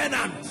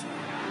covenant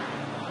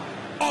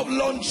of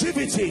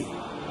longevity.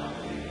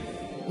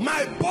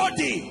 My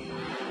body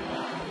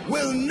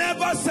will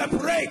never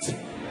separate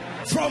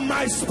from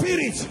my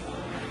spirit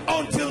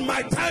until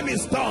my time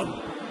is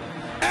done.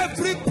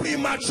 Every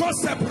premature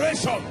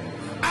separation,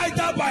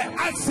 either by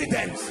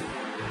accident,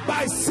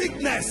 by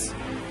sickness,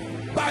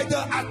 by the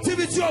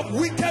activity of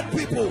wicked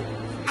people,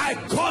 I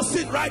curse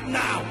it right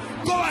now.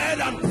 Go ahead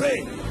and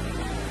pray.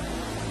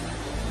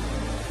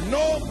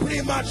 No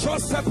premature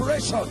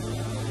separation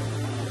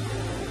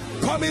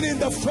coming in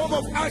the form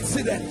of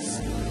accidents.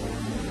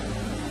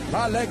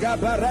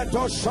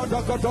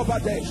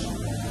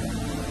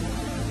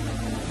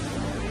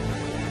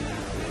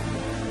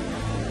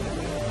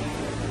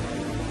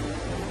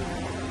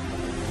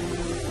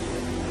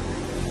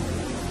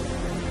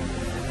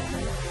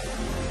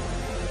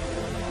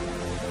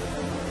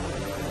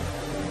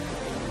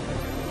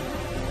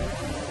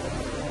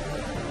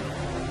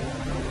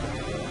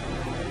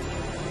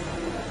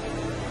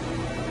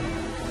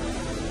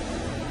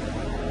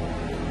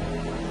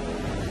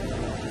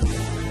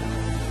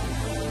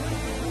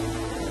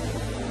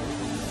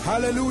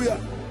 Hallelujah.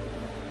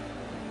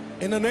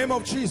 In the name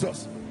of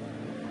Jesus.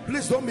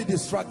 Please don't be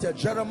distracted.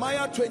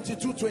 Jeremiah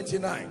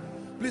 22:29.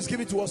 Please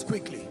give it to us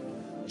quickly.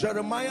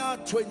 Jeremiah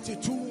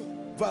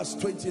 22 verse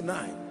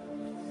 29.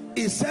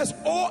 It says,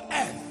 O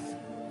earth,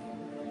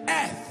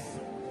 earth,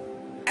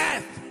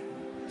 earth,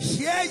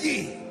 hear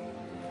ye.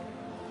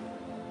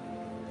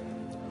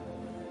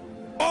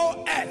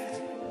 O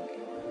earth,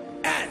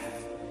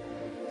 earth,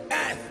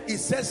 earth. It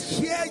says,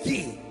 hear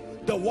ye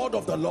the word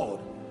of the Lord.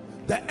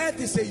 The earth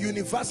is a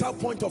universal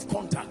point of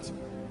contact.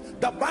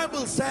 The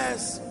Bible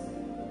says,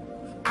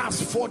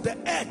 as for the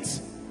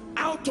earth,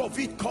 out of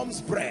it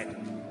comes bread.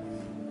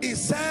 It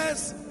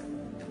says,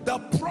 the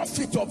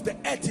profit of the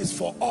earth is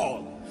for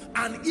all,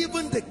 and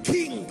even the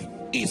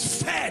king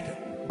is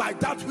fed by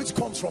that which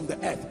comes from the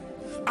earth.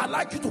 I'd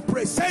like you to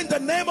pray. Say, in the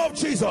name of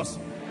Jesus,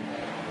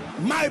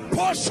 my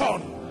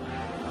portion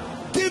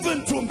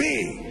given to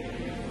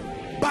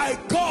me by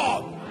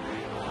God,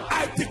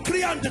 I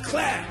decree and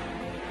declare,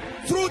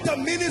 through the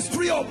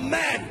ministry of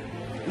man,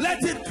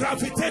 let it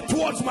gravitate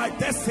towards my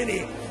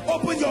destiny.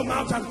 Open your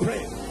mouth and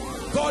pray.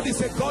 God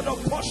is a God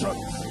of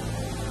portions.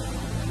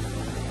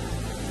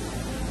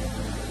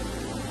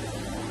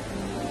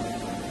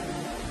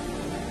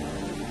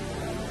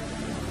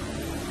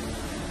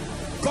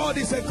 God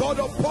is a God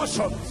of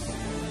portions.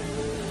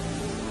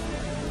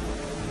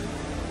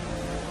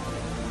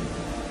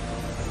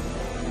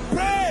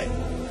 Pray.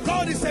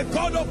 God is a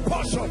God of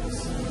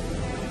portions.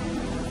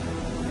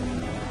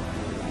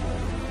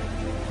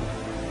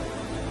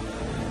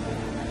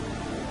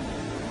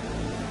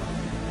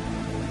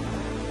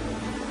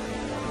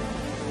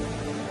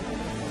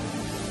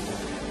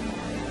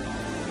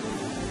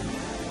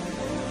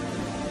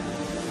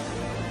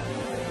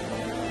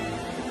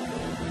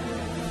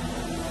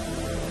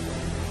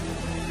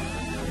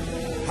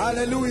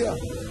 Hallelujah.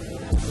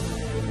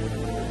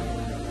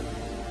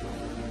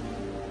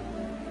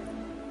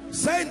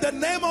 Say in the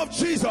name of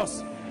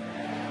Jesus,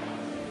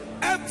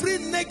 every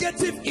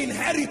negative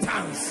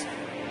inheritance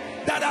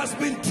that has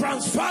been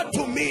transferred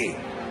to me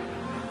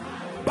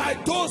by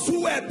those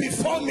who were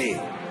before me,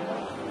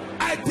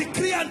 I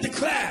decree and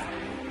declare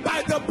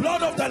by the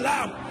blood of the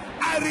Lamb,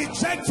 I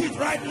reject it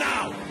right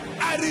now.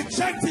 I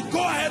reject it. Go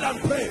ahead and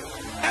pray.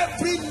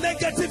 Every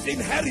negative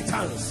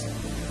inheritance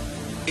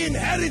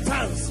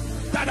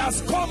that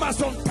has come as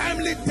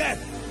untimely death,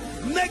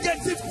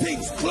 negative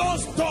things,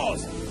 closed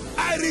doors,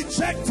 I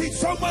reject it.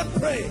 Someone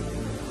pray.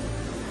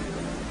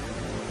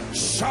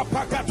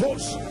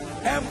 Shapakatos,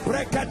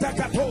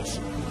 Embrekatakatos.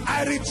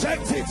 I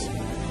reject it.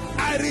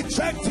 I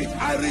reject it.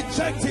 I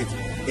reject it.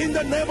 In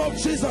the name of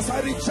Jesus,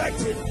 I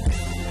reject it.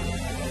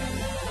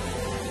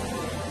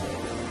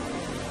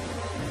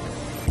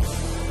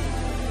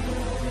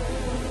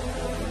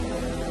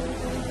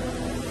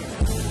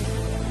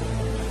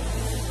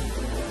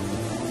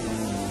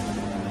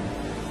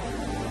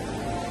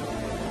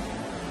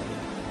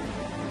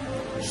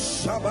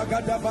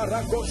 Shabagada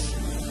barakos,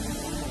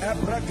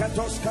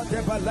 Ebrakatos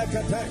kadeba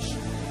lekatesh.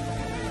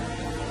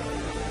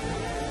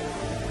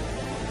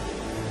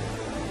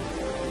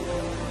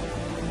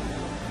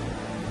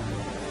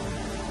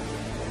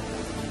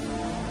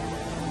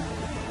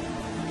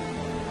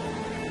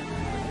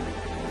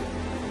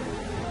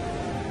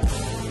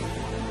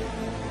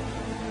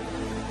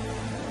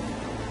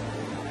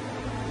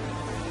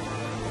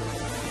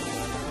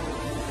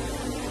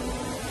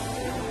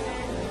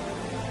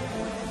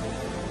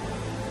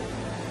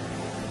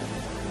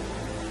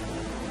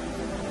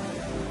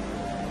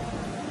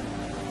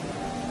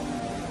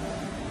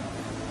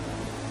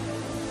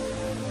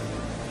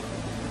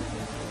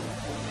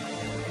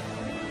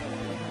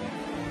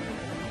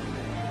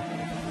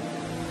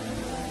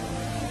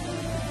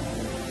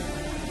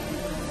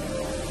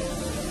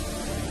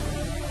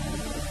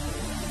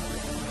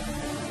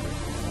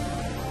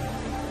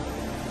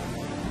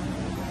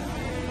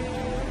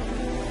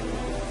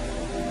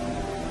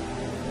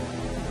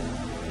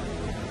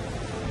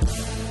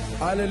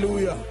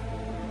 Hallelujah.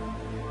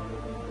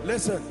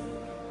 Listen,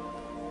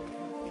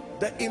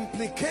 the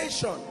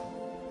implication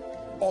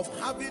of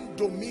having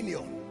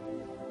dominion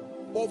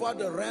over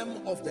the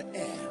realm of the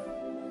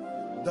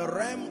air, the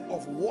realm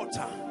of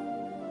water,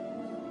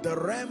 the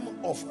realm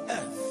of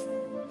earth,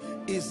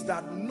 is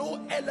that no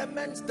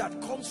element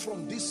that comes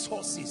from these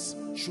sources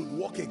should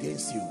work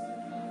against you.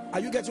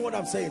 Are you getting what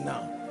I'm saying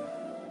now?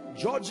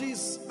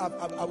 Judges, I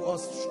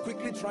was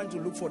quickly trying to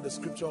look for the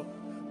scripture.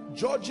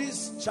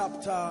 Judges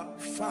chapter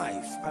 5,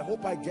 I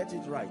hope I get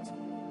it right.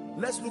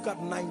 Let's look at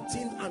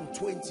 19 and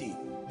 20.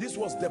 This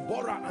was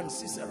Deborah and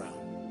Sisera.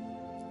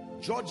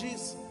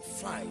 Judges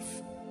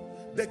 5.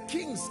 The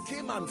kings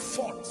came and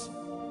fought.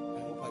 I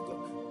hope I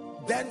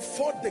got. Then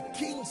fought the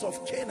kings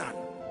of Canaan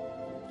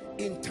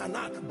in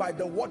Tanakh by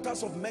the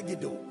waters of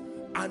Megiddo,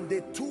 and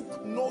they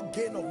took no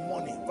gain of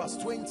money. Verse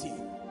 20.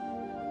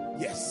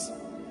 Yes,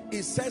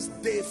 it says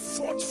they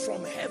fought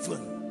from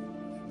heaven.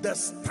 The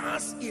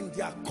stars in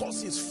their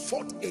courses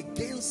fought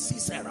against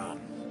Sisera.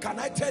 Can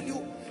I tell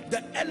you,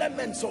 the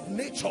elements of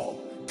nature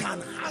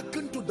can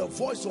hearken to the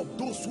voice of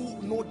those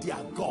who know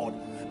their God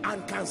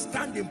and can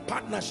stand in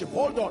partnership.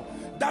 Hold on.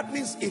 That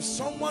means if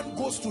someone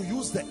goes to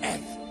use the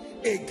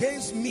earth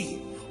against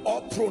me,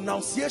 or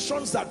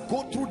pronunciations that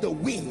go through the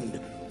wind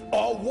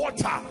or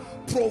water,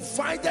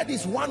 provided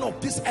is one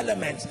of these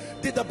elements,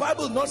 did the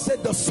Bible not say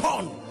the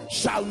sun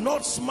shall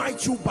not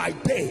smite you by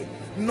day,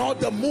 nor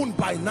the moon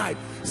by night?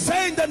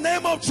 Say in the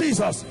name of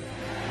Jesus,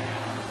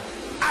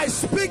 I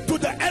speak to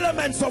the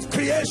elements of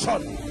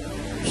creation.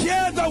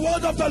 Hear the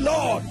word of the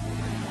Lord.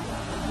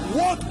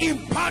 Walk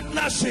in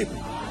partnership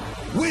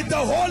with the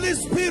Holy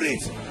Spirit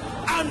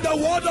and the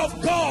word of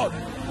God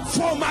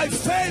for my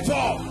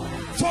favor,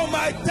 for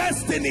my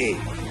destiny,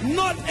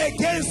 not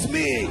against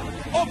me.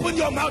 Open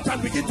your mouth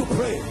and begin to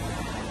pray.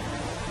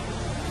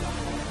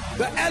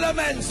 The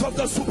elements of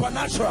the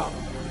supernatural,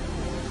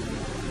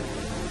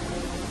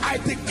 I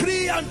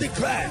decree and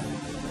declare,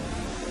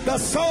 the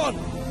sun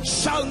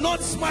shall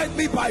not smite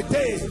me by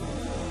day,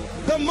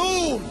 the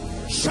moon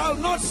shall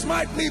not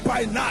smite me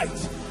by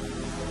night,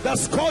 the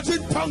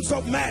scourging tongues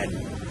of men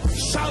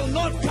shall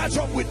not catch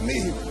up with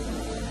me.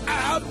 I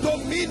have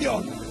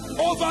dominion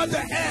over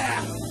the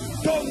air,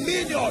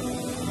 dominion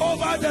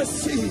over the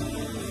sea,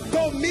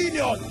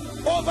 dominion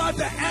over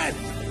the earth.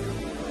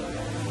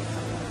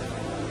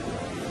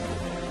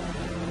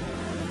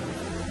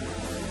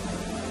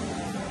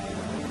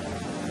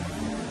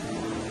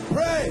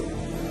 Pray.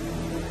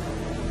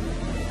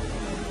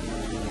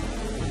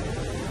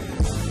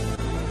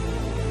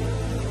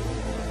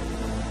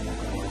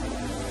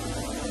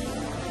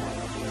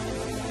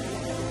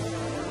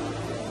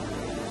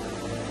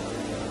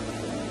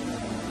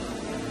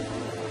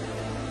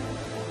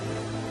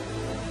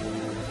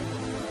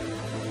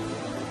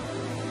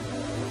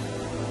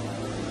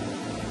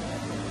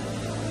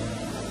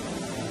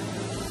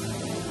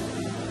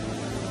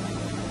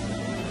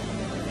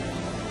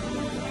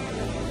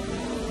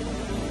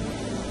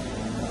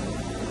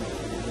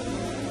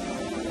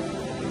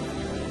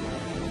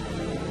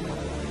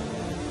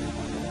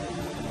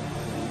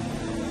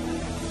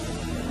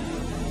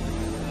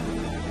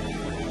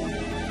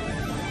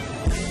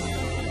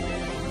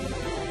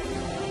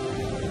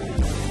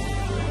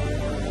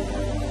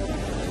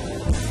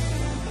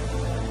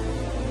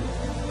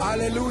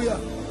 Hallelujah.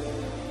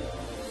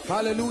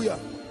 Hallelujah.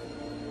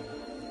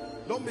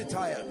 Don't be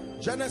tired.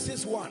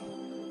 Genesis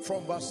 1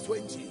 from verse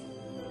 20.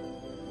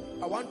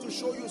 I want to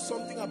show you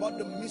something about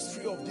the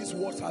mystery of this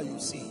water you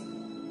see.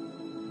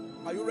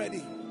 Are you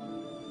ready?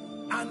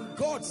 And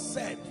God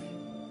said,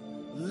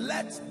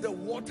 let the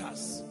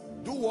waters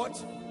do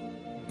what?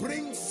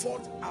 Bring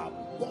forth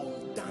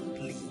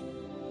abundantly.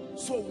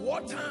 So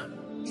water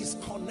is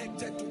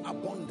connected to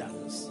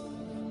abundance,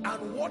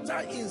 and water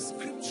in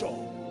scripture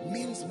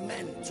means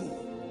men too.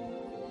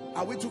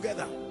 Are we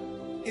together?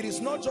 It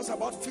is not just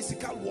about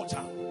physical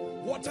water.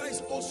 Water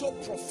is also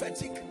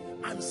prophetic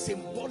and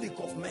symbolic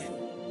of men.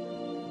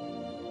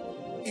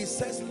 It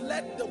says,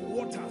 let the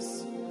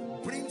waters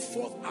bring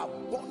forth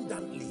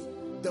abundantly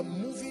the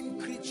moving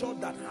creature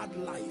that had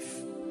life,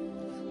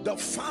 the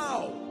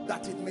fowl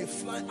that it may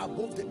fly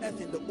above the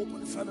earth in the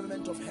open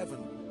firmament of heaven.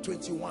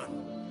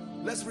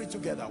 21. Let's read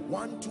together.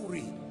 1, 2,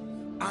 read.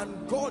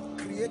 And God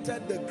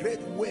created the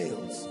great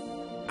whales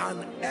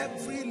and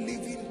every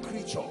living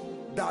creature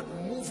that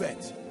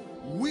moveth,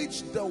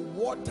 which the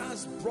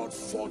waters brought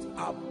forth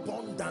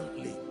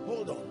abundantly.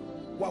 Hold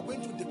on. We are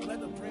going to declare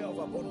the prayer of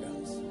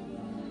abundance.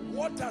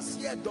 Waters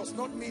here does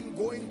not mean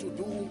going to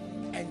do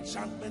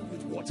enchantment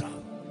with water.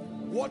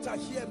 Water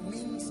here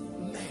means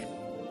men.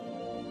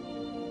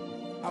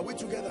 Are we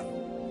together?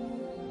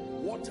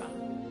 Water,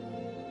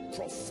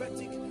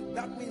 prophetic,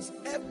 that means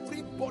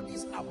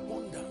everybody's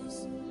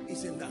abundance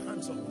is in the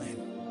hands of men.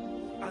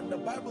 And the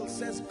Bible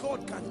says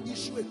God can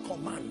issue a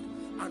command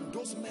and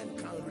those men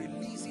can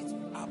release it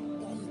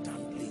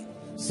abundantly.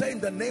 Say, in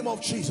the name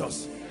of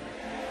Jesus,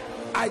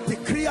 I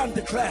decree and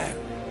declare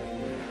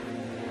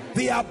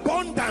the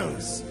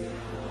abundance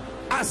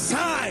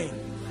assigned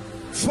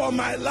for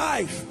my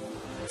life,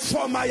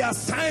 for my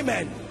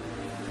assignment,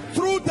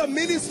 through the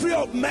ministry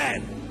of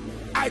men.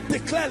 I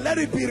declare, let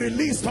it be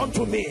released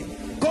unto me.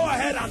 Go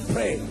ahead and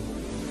pray.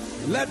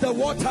 Let the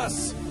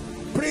waters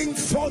bring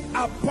forth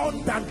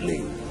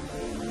abundantly.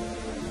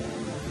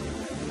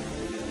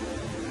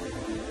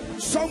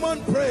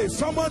 Someone pray,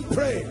 someone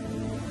pray.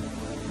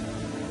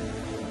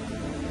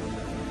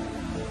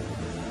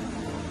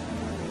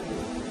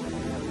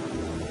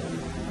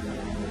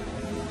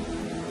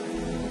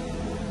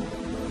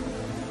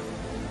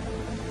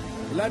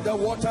 Let the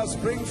waters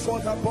bring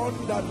forth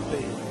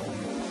abundantly.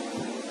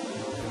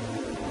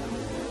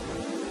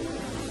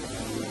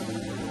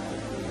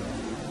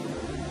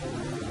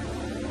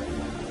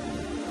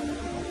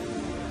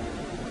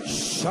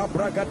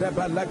 Shabragada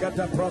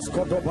balagada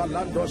proskodo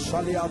balando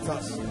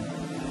shaliatas.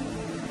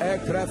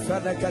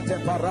 Egrefenekete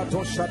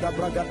parato shada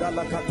bragada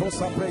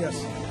lakatosa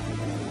prayers.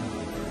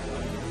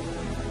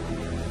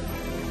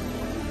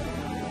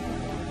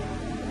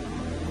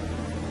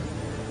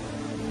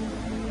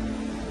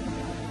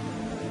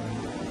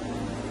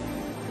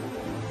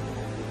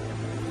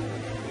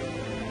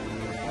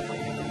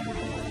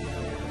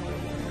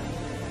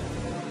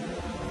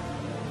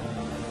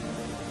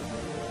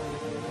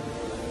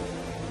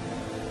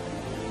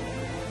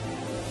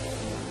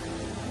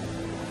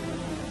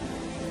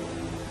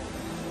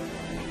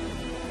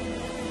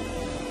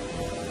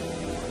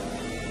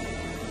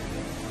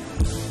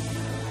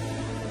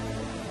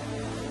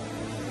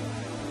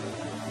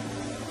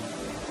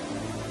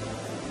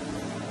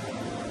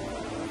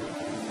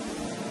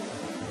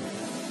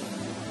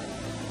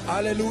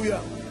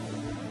 Hallelujah.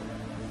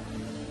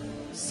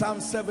 Psalm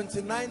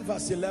 79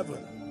 verse 11.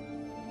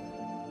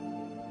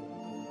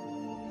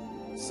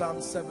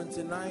 Psalm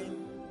 79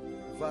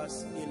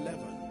 verse 11.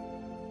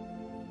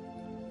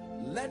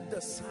 Let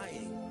the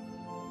sighing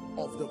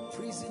of the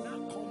prisoner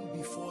come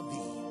before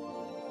thee.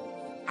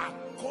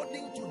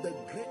 According to the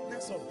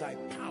greatness of thy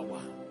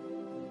power,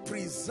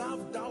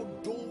 preserve thou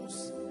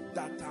those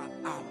that are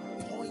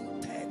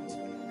appointed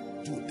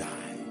to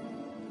die.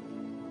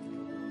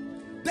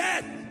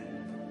 Death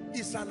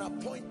is an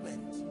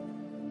appointment.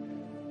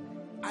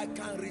 I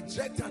can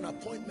reject an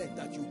appointment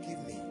that you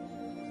give me.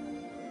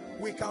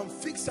 We can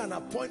fix an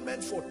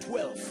appointment for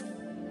 12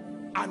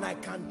 and I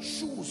can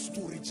choose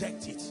to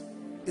reject it.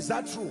 Is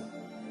that true?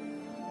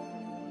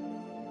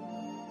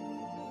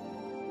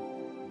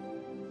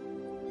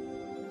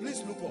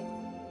 Please look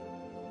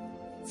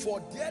up.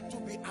 For there to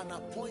be an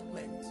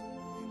appointment,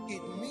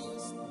 it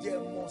means there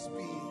must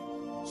be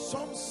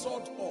some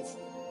sort of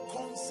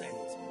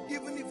consent,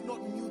 even if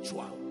not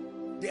mutual.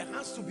 There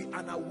has to be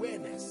an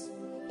awareness.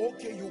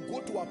 Okay, you go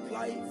to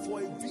apply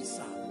for a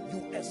visa,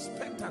 you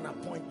expect an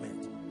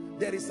appointment.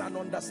 There is an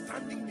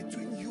understanding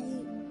between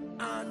you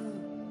and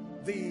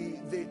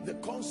the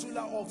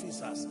consular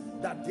officers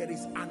that there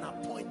is an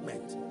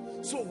appointment.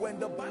 So when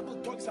the Bible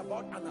talks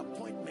about an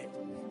appointment,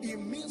 it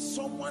means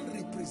someone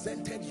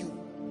represented you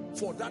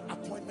for that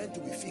appointment to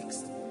be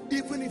fixed,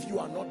 even if you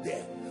are not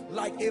there.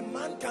 Like a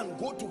man can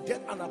go to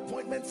get an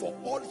appointment for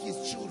all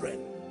his children,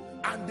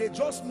 and they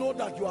just know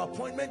that your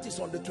appointment is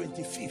on the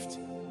 25th.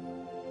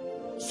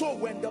 So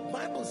when the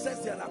Bible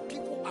says there are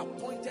people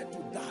appointed to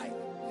die,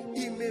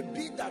 it may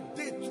be that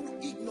they, through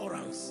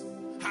ignorance,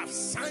 have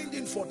signed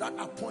in for that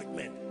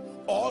appointment,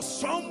 or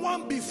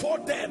someone before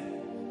them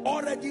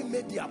already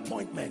made the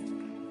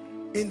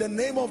appointment in the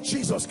name of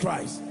Jesus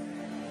Christ.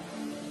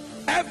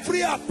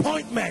 Every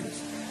appointment,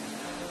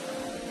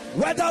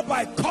 whether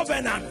by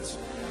covenant,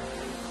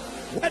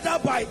 whether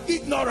by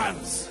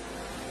ignorance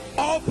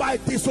or by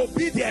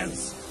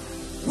disobedience,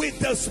 with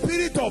the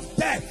spirit of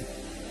death,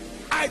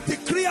 I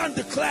decree and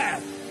declare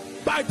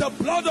by the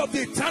blood of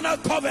the eternal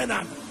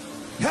covenant.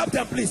 Help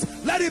them please.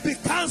 Let it be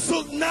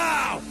cancelled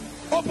now.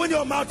 Open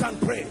your mouth and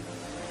pray.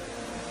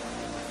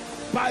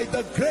 By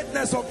the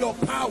greatness of your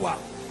power,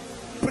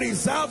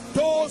 preserve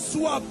those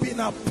who have been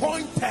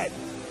appointed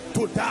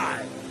to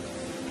die.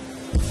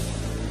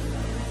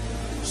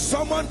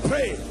 Someone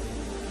pray.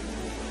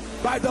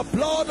 By the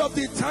blood of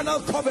the eternal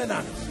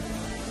covenant,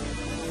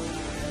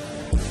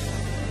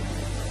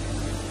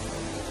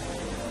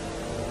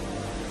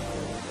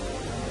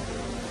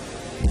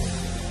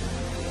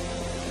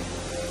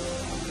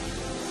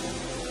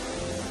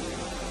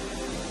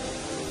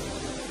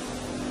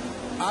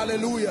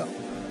 hallelujah.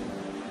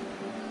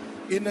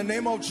 In the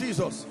name of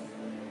Jesus,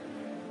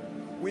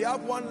 we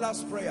have one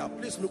last prayer.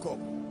 Please look up.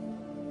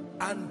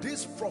 And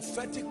this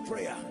prophetic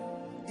prayer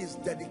is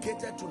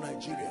dedicated to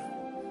Nigeria.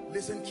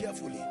 Listen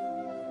carefully.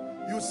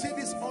 You see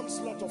this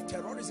onslaught of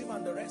terrorism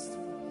and the rest.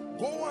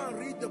 Go and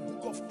read the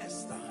book of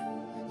Esther.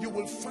 You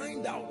will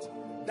find out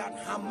that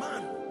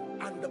Haman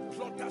and the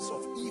plotters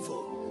of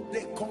evil,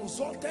 they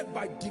consulted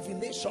by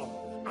divination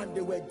and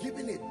they were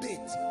given a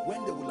date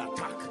when they will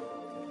attack.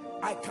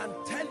 I can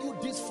tell you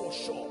this for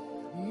sure.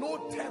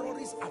 No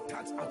terrorist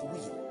attacks at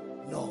will.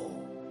 No.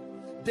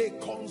 They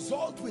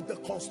consult with the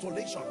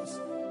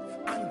constellations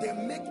and they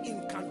make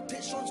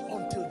incantations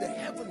until the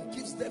heaven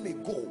gives them a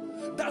go.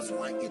 That's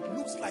why it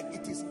looks like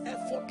it is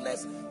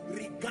effortless,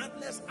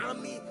 regardless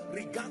army,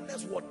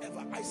 regardless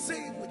whatever. I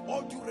say it with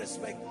all due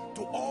respect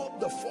to all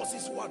the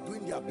forces who are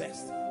doing their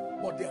best,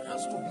 but there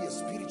has to be a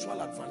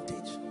spiritual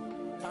advantage.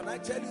 Can I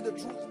tell you the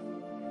truth?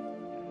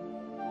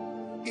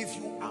 If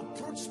you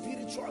approach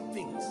spiritual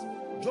things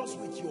just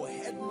with your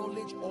head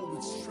knowledge or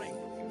with strength,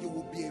 you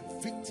will be a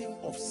victim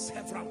of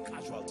several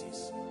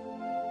casualties.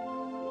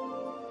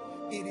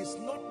 It is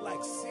not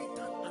like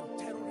Satan and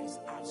terrorists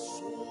are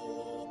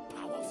so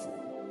powerful.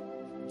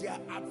 Their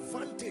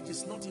advantage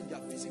is not in their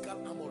physical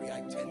armory.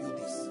 I tell you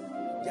this.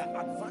 Their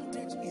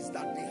advantage is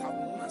that they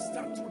have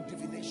mastered through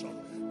divination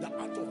the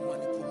art of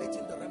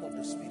manipulating the realm of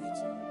the spirit.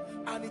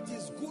 And it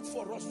is good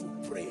for us to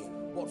pray,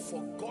 but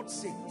for God's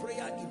sake,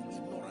 prayer in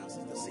ignorance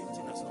is the same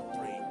thing as not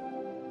praying.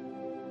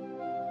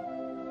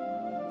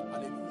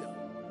 Hallelujah.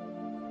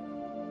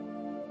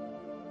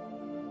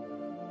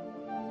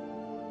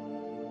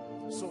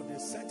 So they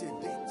set a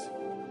date,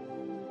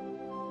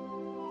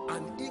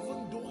 and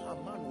even though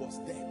Haman was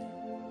dead,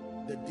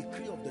 the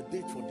decree of the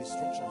date for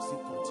destruction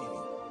still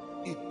continued.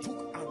 It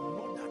took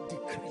another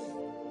decree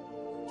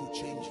to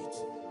change it.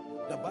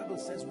 The Bible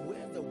says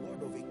where the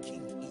word of a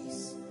king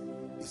is,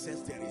 it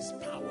says there is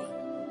power.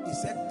 He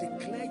said,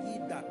 declare ye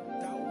that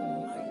thou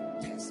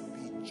mightest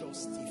be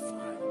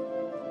justified.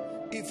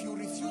 If you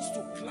refuse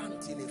to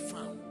plant in a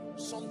farm,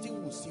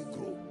 something will still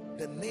grow.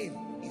 The name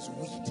is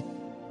weed.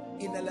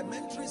 In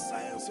elementary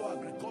science or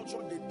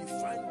agriculture, they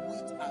define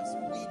weed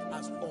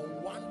as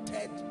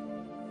unwanted.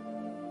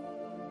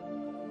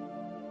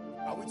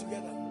 Are we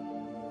together?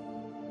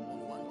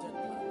 Unwanted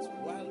plants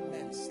while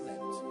men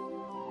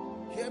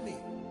slept. Hear me.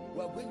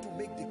 We are going to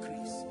make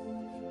decrees.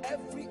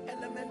 Every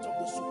element of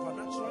the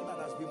supernatural that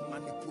has been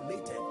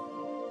manipulated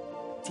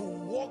to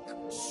work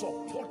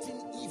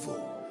supporting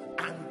evil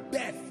and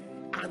death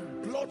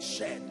and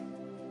bloodshed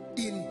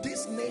in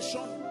this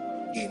nation,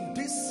 in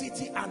this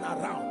city and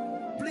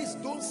around. Please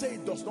don't say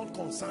it does not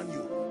concern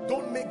you.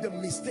 Don't make the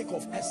mistake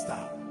of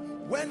Esther.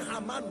 When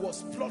Haman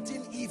was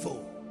plotting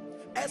evil,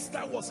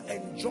 Esther was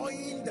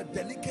enjoying the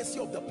delicacy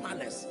of the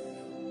palace,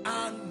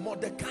 and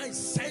Mordecai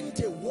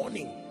sent a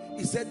warning.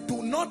 He said,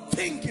 do not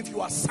think if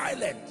you are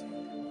silent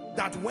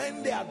that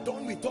when they are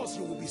done with us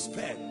you will be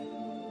spared,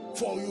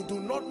 for you do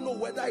not know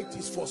whether it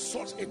is for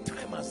such a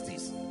time as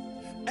this.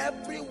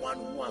 Everyone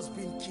who has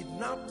been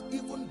kidnapped,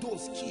 even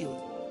those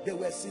killed, they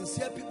were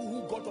sincere people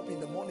who got up in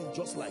the morning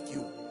just like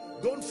you.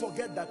 Don't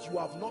forget that you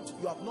have not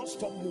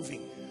stopped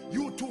moving.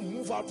 You too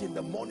move out in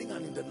the morning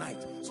and in the night.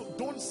 So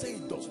don't say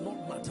it does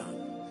not matter.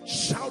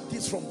 Shout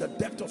this from the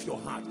depth of your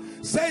heart.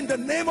 Say, in the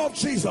name of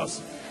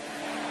Jesus,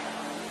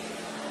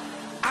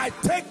 I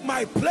take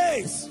my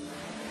place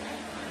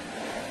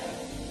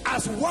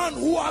as one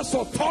who has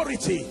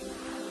authority,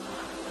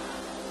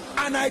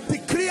 and I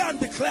decree and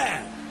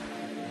declare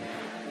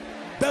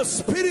the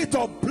spirit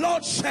of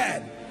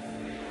bloodshed,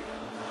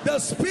 the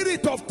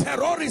spirit of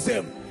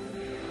terrorism,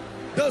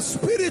 the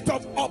spirit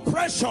of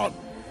oppression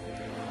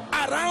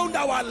around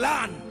our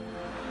land,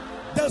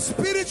 the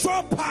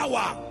spiritual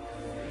power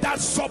that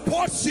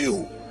supports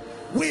you,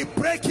 we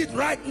break it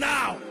right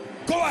now.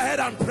 Go ahead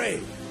and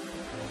pray.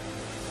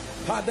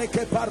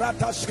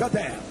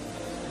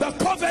 The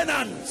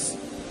covenants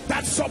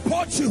that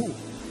support you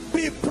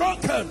be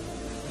broken.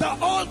 The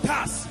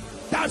altars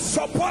that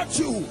support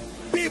you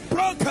be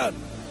broken.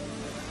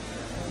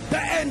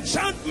 The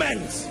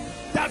enchantments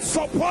that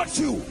support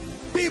you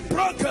be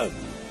broken.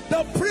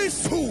 The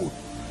priesthood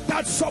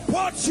that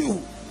supports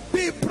you,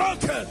 be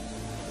broken.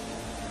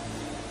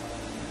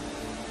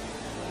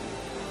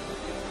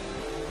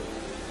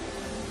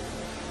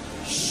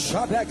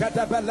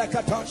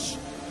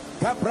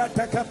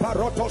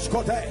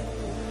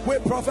 We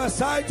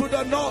prophesy to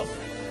the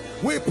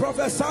north, we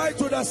prophesy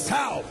to the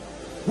south,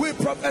 we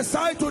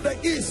prophesy to the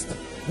east,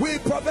 we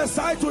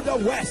prophesy to the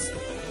west.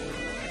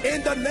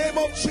 In the name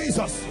of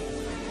Jesus,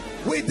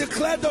 we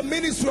declare the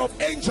ministry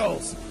of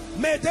angels,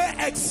 may they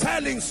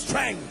excel in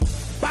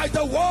strength by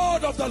the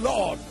word of the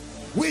Lord.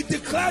 We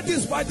declare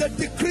this by the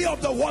decree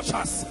of the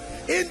watchers.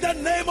 In the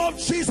name of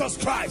Jesus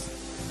Christ,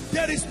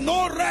 there is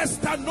no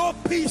rest and no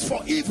peace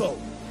for evil.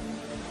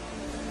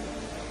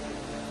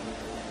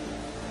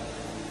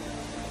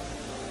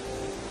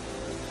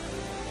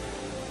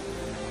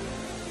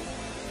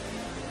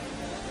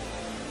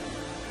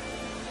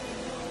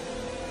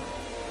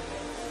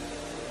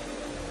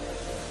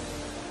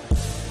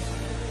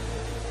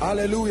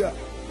 Hallelujah.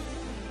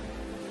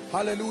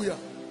 Hallelujah.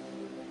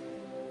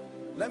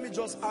 Let me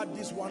just add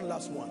this one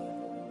last one.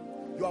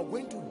 You are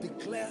going to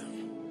declare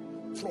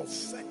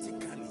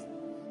prophetically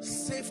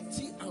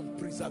safety and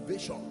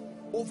preservation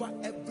over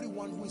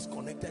everyone who is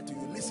connected to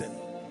you. Listen,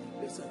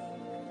 listen.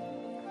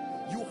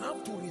 You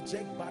have to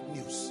reject bad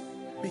news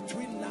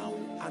between now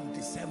and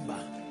December.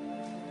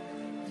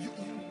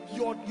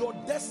 Your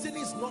destiny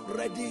is not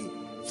ready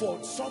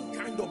for some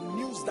kind of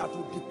news that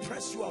will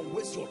depress you and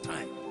waste your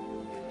time.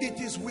 It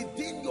is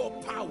within your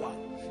power.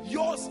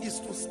 Yours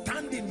is to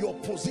stand in your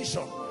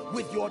position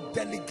with your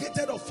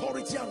delegated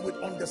authority and with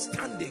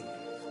understanding,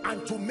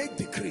 and to make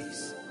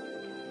decrees.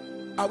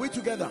 Are we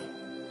together?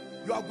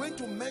 You are going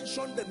to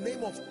mention the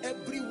name of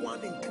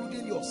everyone,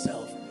 including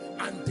yourself,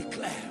 and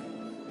declare.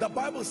 The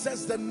Bible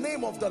says the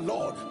name of the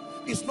Lord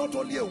is not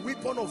only a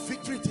weapon of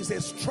victory, it is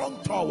a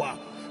strong tower.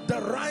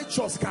 The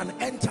righteous can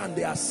enter and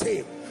they are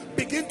saved.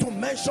 Begin to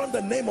mention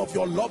the name of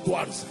your loved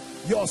ones,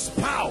 your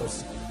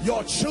spouse,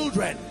 your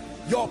children,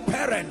 your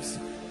parents.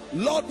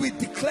 Lord, we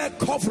declare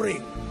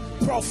covering,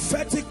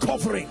 prophetic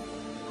covering.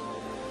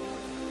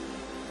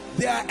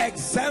 They are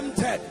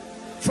exempted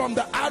from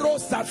the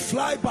arrows that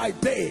fly by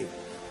day,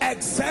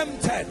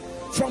 exempted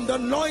from the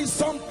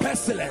noisome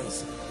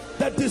pestilence,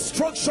 the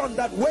destruction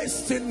that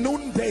wastes in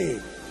noonday.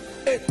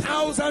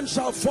 1,000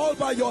 shall fall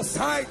by your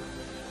side,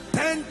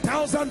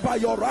 10,000 by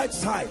your right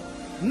side,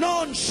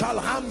 none shall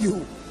harm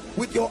you.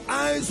 With your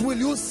eyes will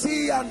you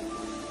see and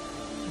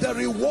the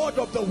reward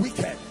of the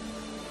wicked.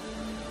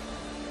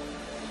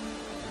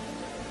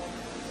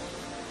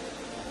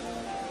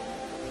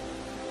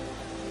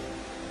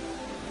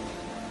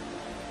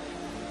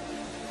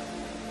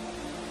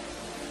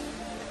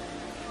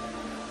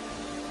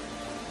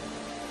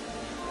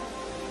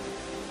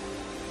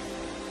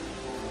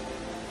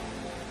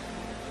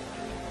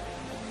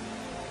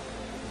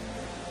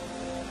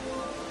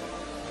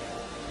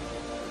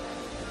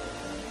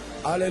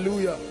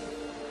 Hallelujah.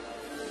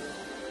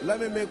 Let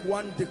me make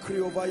one decree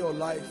over your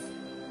life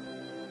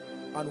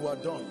and we're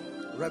done.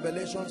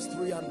 Revelations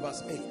 3 and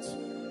verse 8.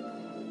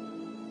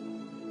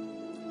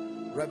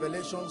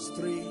 Revelations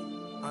 3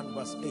 and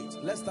verse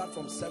 8. Let's start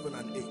from 7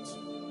 and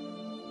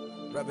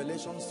 8.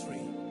 Revelations 3.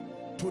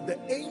 To the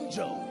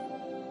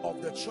angel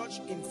of the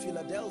church in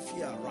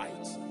Philadelphia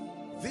write,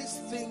 these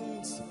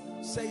things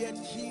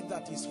saith he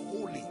that is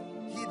holy,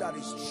 he that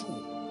is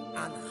true,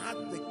 and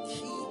hath the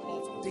key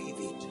of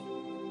David.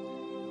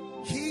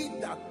 He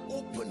that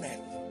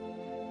openeth,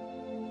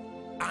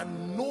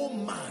 and no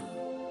man.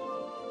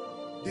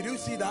 Did you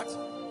see that?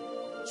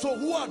 So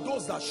who are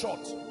those that shut?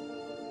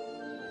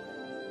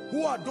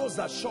 Who are those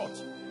that shut?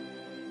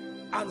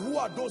 And who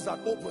are those that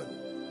open?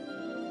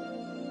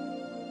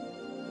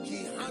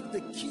 He had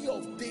the key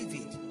of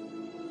David.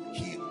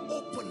 He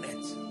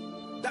openeth.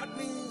 That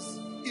means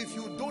if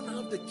you don't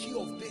have the key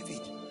of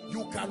David,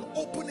 you can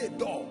open a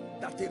door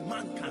that a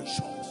man can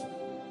shut.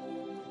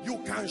 You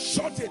can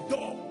shut a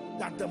door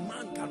that the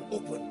man can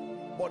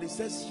open. But it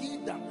says he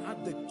that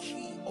had the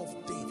key of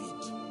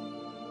David,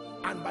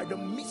 and by the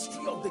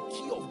mystery of the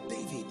key of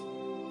David,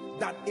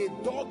 that a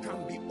door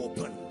can be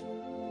opened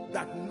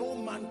that no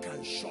man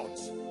can shut,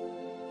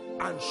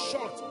 and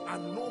shut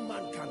and no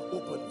man can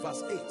open.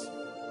 Verse 8,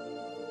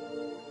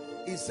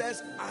 it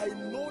says, I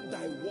know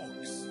thy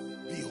works,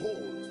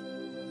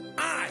 behold,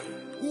 I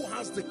who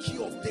has the key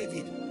of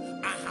David,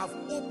 I have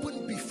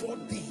opened before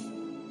thee.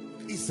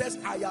 He says,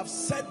 I have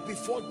set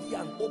before thee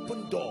an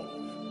open door,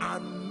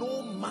 and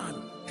no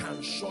man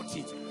can shut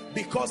it.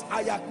 Because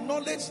I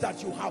acknowledge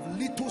that you have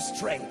little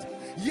strength,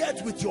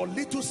 yet with your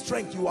little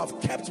strength you have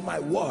kept my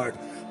word,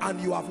 and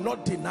you have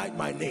not denied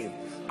my name.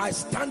 I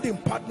stand in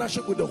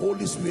partnership with the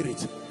Holy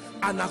Spirit,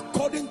 and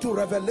according to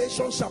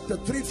Revelation chapter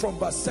 3 from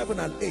verse 7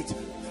 and 8,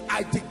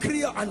 I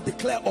decree and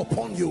declare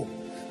upon you,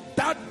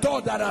 that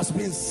door that has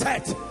been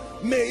set,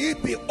 may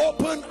it be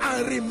open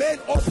and remain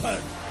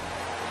open.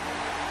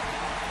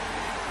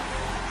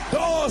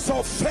 Doors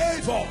of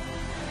favor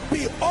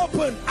be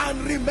open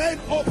and remain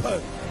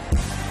open.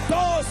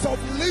 Doors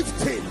of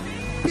lifting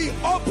be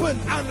open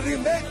and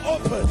remain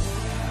open.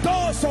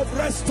 Doors of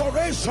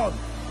restoration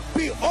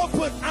be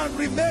open and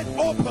remain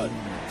open.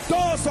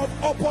 Doors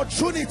of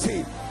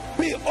opportunity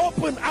be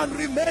open and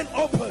remain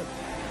open.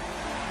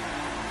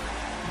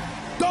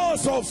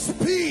 Doors of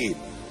speed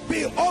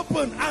be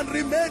open and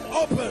remain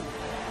open.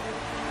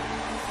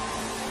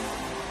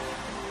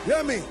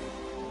 Hear me.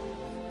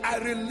 I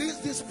release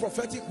this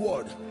prophetic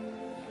word.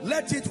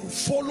 Let it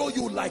follow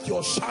you like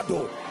your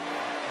shadow,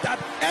 that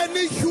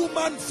any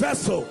human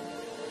vessel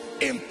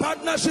in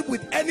partnership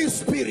with any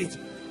spirit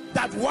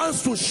that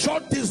wants to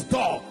shut this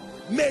door,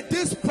 may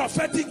this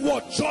prophetic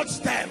word judge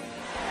them.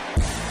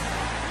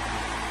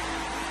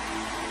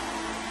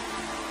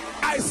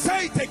 I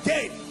say it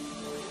again.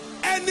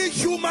 Any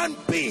human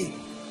being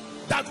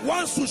that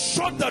wants to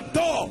shut the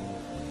door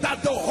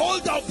that the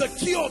holder of the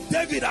key of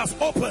David has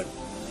opened,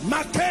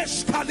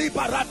 Makesh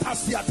Kalibarata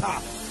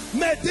Siata,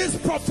 may this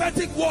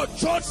prophetic word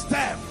judge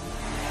them.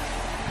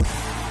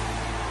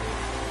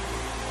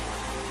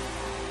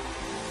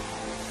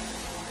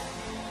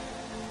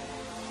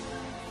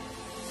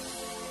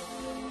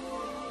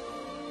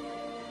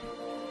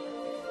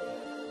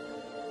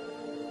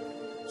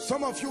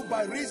 Some of you,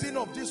 by reason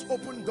of these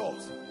open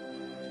doors,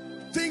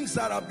 things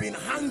that have been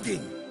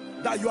hanging,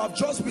 that you have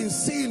just been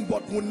seeing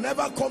but will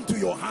never come to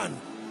your hand,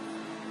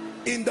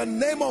 in the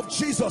name of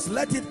Jesus,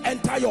 let it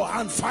enter your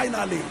hand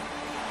finally.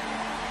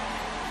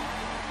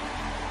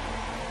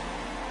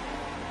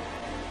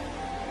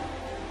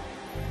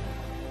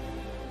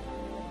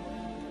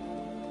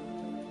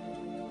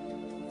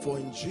 For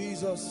in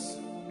Jesus'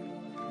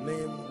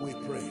 name we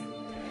pray.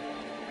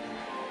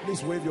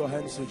 Please wave your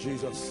hands to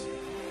Jesus.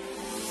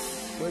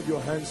 Wave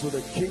your hands to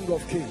the King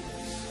of Kings,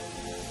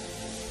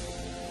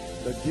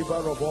 the giver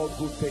of all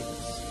good things.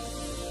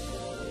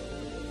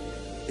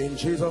 In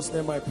Jesus'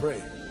 name I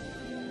pray.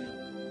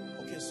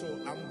 Okay, so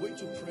I'm going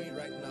to pray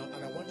right now,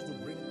 and I want you to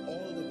bring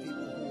all the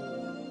people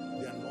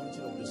who the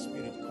anointing of the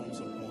Spirit comes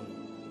upon.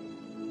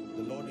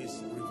 The Lord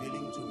is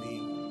revealing to me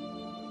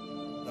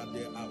that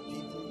there are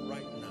people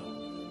right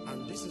now,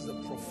 and this is the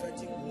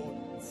prophetic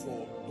word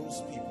for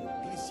those people.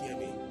 Please hear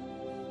me.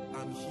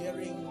 I'm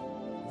hearing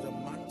the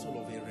mantle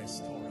of a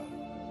restorer.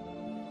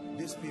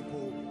 These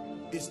people,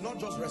 it's not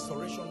just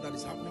restoration that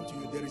is happening to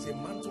you. There is a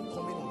mantle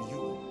coming on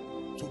you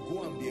to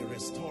go and be a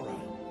restorer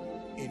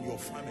in your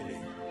family.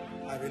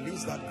 I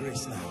release that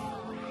grace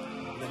now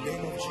in the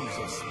name of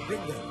Jesus.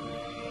 Bring them.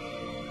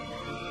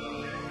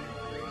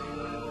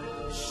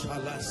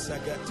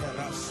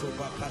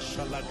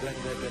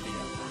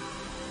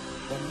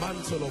 The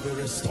mantle of a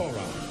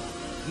restorer.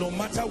 No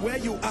matter where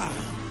you are,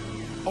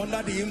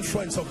 under the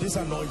influence of this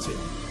anointing.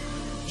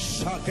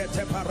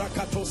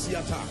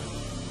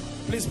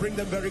 Please bring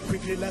them very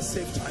quickly. Let's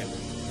save time.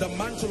 The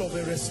mantle of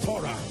a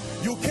restorer.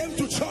 You came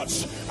to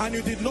church and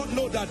you did not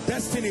know that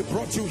destiny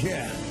brought you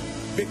here,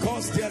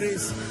 because there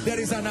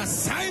is an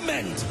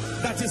assignment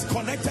that is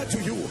connected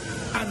to you,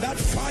 and that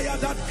fire,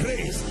 that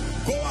grace,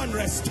 go and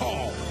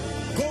restore.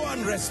 Go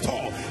and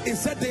restore.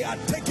 Instead, they are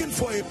taken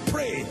for a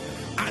prey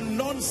and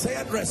none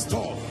said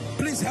restore.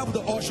 Please help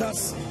the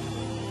ushers.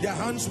 Their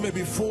hands may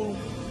be full.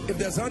 If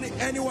there's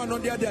anyone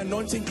under the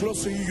anointing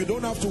close to you, you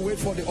don't have to wait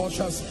for the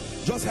ushers.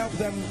 Just help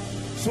them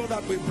so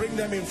that we bring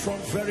them in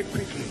front very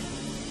quickly.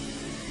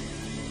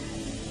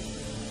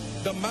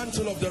 The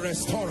mantle of the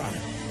restorer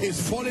is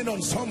falling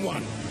on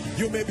someone.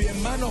 You may be a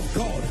man of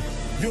God.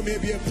 You may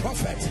be a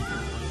prophet.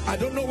 I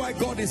don't know why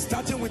God is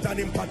starting with an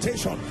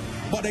impartation.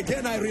 But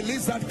again, I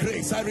release that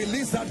grace. I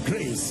release that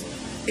grace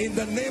in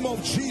the name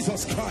of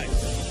Jesus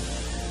Christ.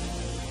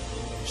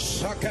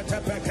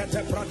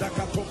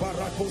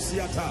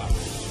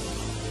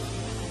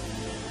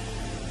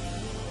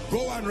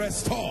 Go and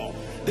restore.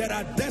 There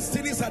are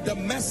destinies at the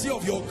mercy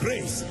of your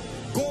grace.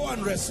 Go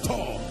and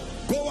restore.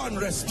 Go and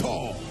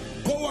restore.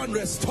 Go and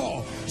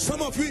restore.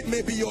 Some of you, it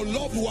may be your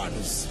loved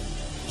ones.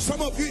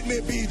 Some of you, it may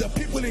be the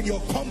people in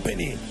your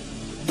company.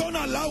 Don't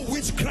allow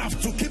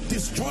witchcraft to keep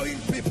destroying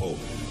people,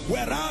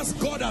 whereas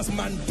God has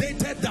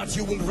mandated that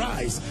you will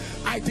rise.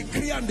 I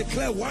decree and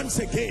declare once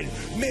again,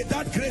 may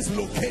that grace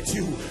locate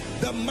you.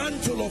 The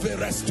mantle of a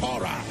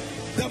restorer.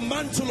 The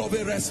mantle of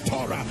a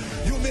restorer.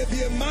 You may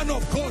be a man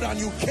of God and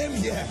you came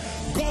here.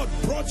 God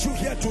brought you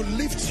here to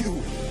lift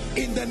you.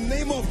 In the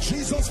name of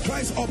Jesus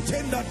Christ,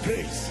 obtain that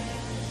grace.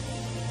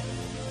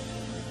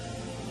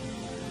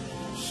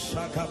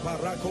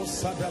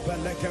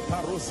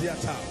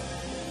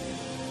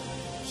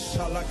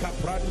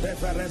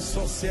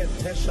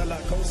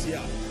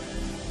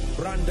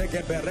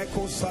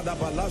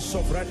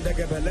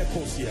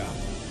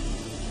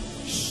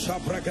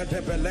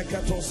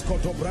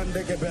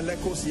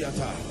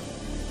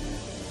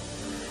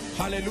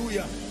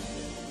 Hallelujah.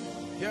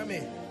 Hear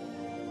me.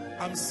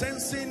 I'm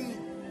sensing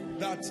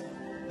that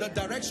the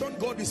direction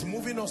God is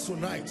moving us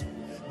tonight,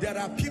 there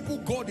are people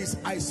God is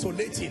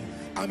isolating.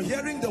 I'm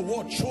hearing the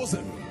word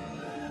chosen,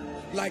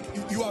 like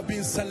you have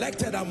been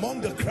selected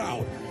among the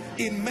crowd.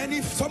 In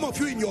many, some of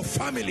you in your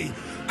family,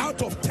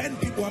 out of 10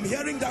 people, I'm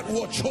hearing that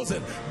word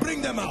chosen.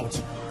 Bring them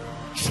out.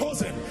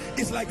 Chosen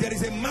is like there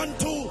is a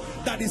mantle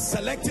that is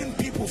selecting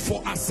people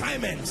for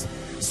assignments.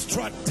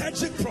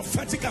 Strategic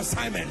prophetic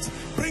assignments.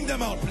 Bring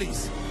them out,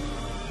 please.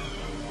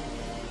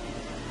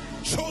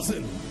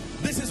 Chosen.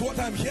 This is what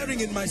I'm hearing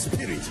in my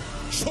spirit.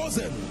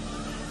 Chosen.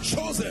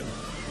 Chosen.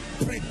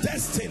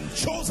 Predestined.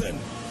 Chosen.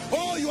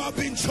 Oh, you have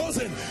been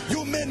chosen.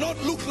 You may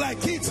not look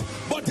like it,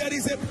 but there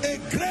is a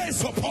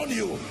grace upon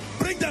you.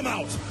 Bring them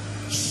out.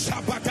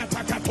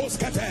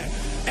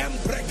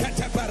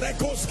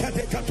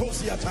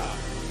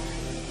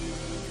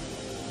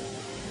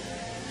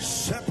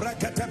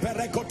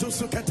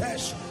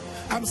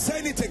 I'm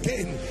saying it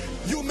again.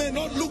 You may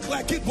not look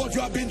like it, but you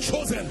have been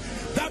chosen.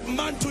 That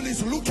mantle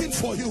is looking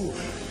for you.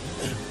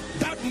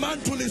 That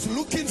mantle is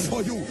looking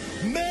for you,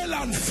 male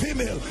and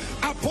female.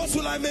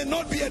 Apostle, I may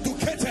not be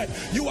educated.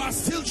 You are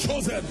still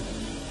chosen.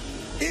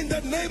 In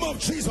the name of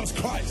Jesus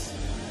Christ.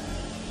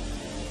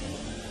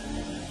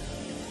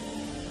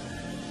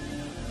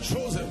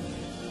 Chosen.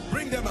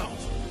 Bring them out.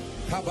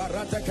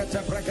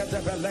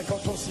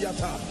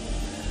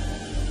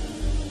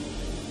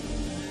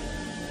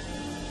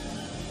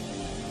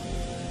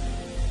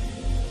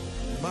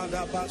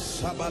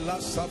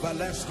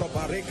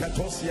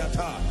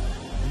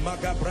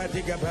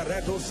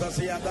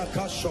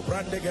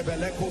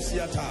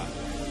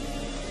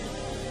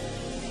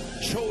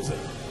 Chosen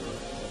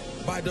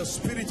by the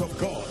Spirit of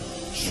God,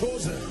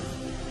 chosen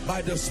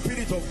by the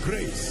Spirit of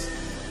grace,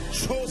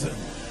 chosen.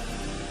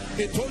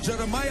 He told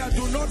Jeremiah,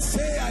 do not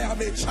say I am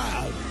a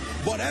child,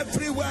 but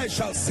everywhere I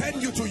shall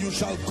send you to, you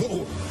shall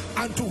go,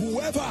 and to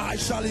whoever I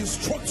shall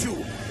instruct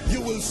you,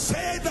 you will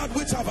say that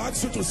which I've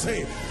asked you to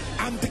say.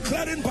 I'm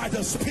declaring by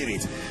the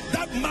Spirit,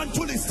 that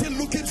mantle is still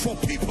looking for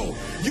people.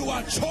 You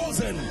are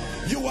chosen.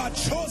 You are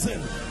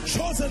chosen.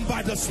 Chosen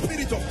by the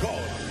Spirit of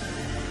God.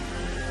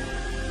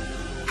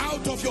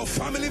 Out of your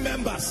family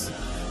members,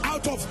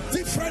 out of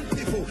different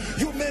people,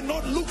 you may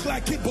not look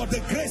like it, but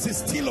the grace is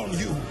still on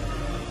you.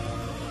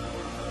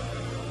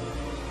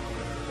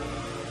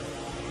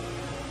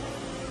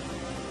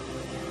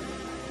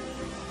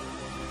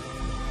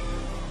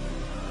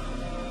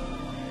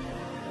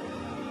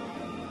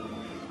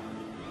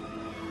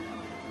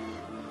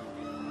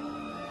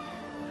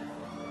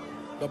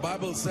 The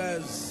Bible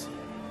says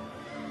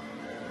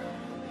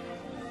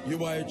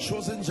you are a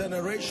chosen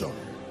generation.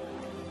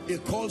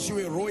 It calls you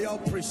a royal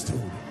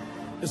priesthood.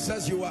 It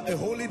says you are a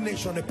holy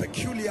nation, a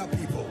peculiar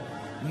people,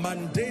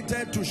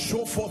 mandated to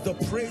show forth the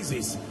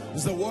praises,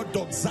 is the word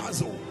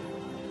doxazo,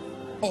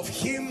 of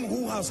him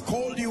who has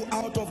called you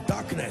out of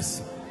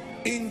darkness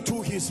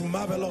into his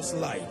marvelous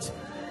light.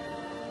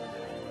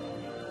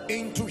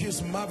 Into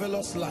his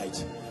marvelous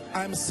light.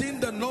 I'm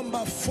seeing the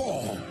number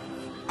 4.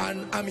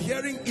 And I'm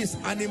hearing is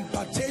an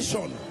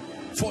impartation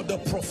for the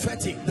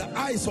prophetic, the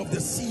eyes of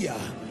the seer.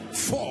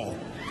 4,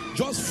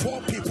 just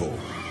 4 people.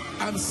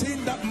 I'm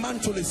seeing that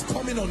mantle is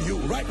coming on you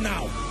right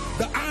now.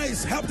 The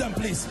eyes, help them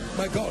please,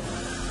 my God.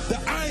 The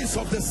eyes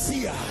of the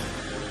seer.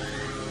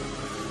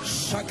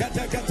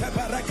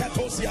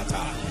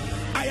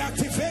 I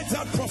activate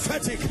that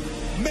prophetic.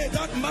 May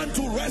that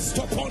mantle rest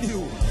upon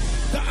you.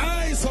 The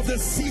eyes of the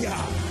seer.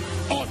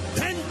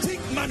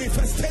 Authentic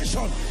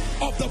manifestation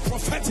of the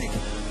prophetic.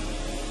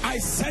 I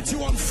set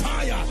you on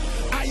fire.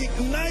 I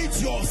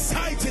ignite your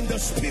sight in the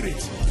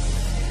spirit.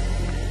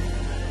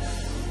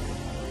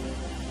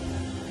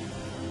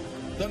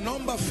 The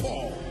number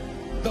 4,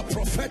 the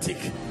prophetic.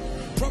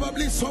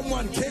 Probably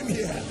someone came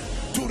here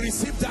to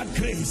receive that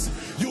grace.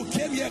 You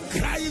came here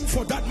crying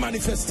for that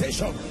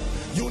manifestation.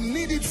 You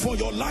need it for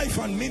your life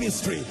and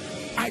ministry.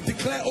 I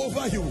declare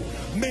over you,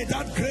 may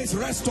that grace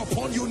rest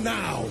upon you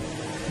now.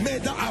 May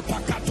the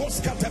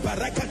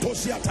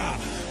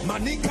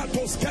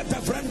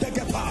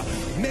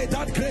may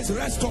that grace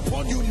rest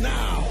upon you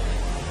now.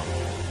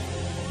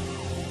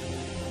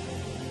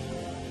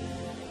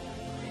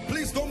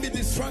 Please don't be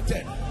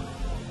distracted.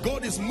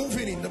 God is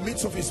moving in the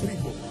midst of his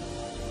people.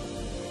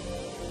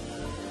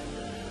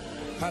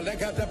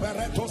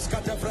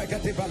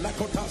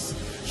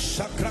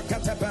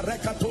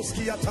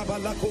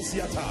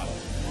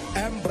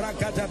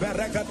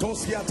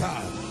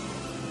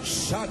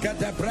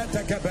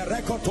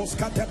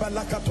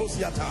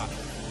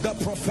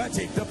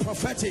 The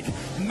prophetic,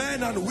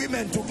 men and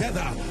women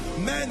together,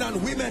 men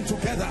and women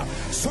together.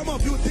 Some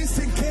of you, this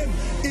thing came,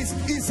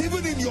 is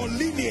even in your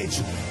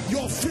lineage,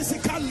 your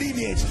physical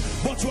lineage,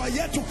 but you are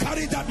yet to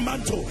carry that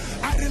mantle.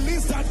 I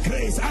release that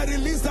grace. I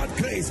release that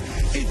grace.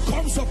 It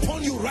comes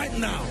upon you right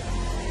now.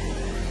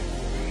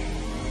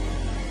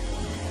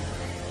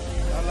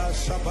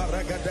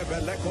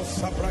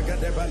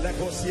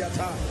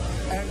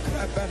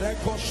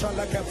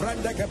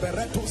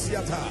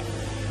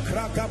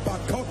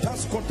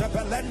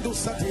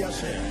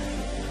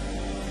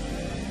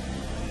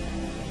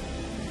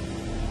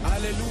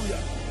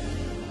 Hallelujah.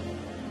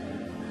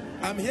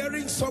 I'm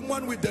hearing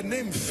someone with the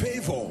name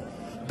Favor.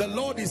 The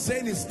Lord is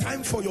saying it's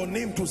time for your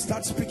name to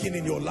start speaking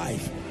in your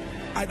life.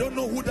 I don't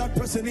know who that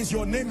person is.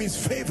 Your name is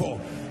Favor.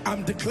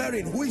 I'm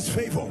declaring, who is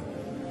Favor?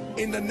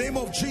 In the name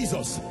of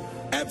Jesus,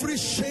 every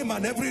shame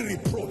and every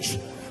reproach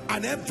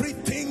and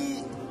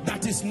everything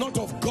that is not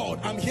of God.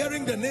 I'm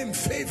hearing the name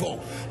favor,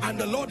 and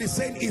the Lord is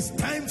saying it's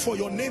time for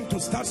your name to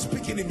start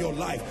speaking in your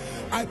life.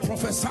 I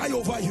prophesy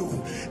over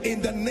you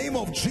in the name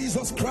of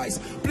Jesus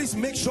Christ. Please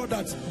make sure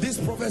that this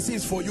prophecy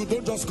is for you.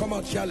 Don't just come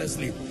out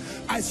carelessly.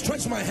 I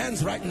stretch my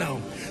hands right now.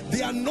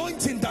 The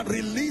anointing that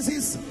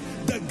releases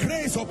the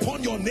grace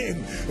upon your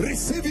name,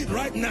 receive it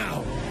right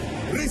now.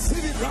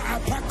 Receive it right.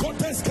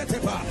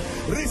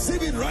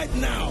 Receive it right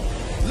now.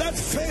 Let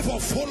favor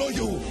follow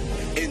you.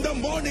 In the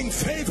morning,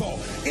 favor.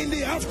 In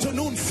the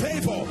afternoon,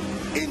 favor.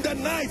 In the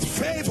night,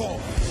 favor.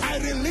 I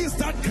release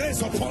that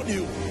grace upon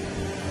you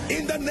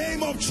in the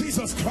name of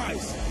Jesus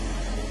Christ.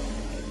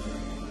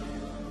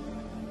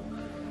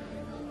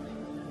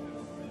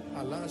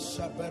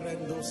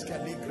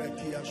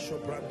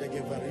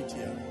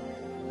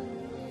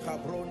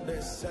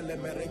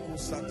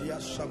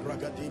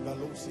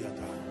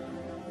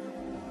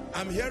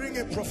 I'm hearing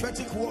a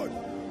prophetic word,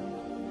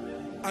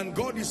 and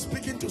God is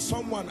speaking to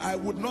someone. I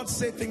would not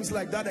say things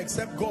like that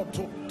except God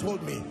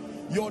told me.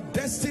 Your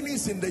destiny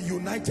is in the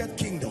United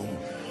Kingdom.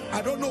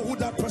 I don't know who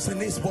that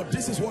person is, but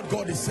this is what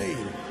God is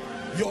saying.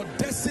 Your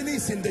destiny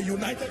is in the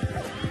United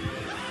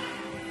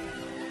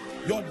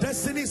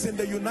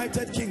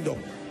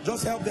Kingdom.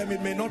 Just help them.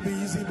 It may not be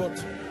easy,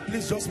 but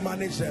please just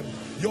manage them.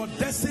 Your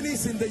destiny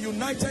is in the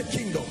United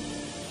Kingdom.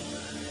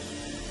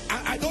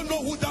 I don't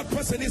know who that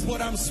person is,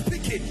 but I'm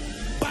speaking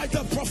by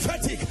the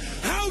prophetic.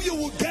 How you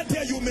will get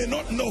there you may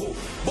not know,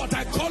 but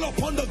I call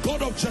upon the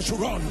God of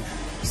Jeshurun.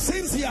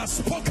 Since he has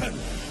spoken,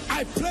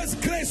 I place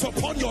grace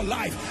upon your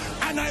life,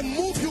 and I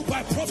move you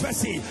by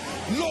prophecy.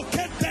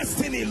 Locate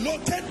destiny,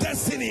 locate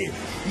destiny,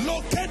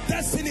 locate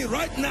destiny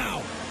right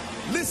now.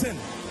 Listen,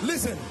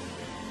 listen.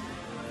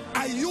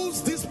 I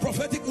use this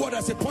prophetic word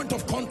as a point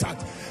of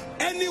contact.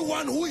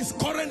 Anyone who is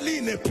currently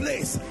in a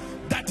place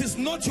that is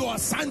not your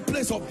assigned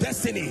place of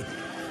destiny,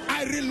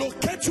 I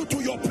relocate you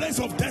to your place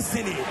of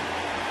destiny.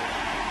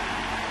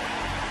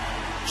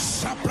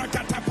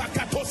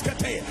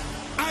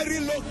 I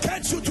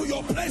relocate you to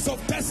your place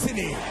of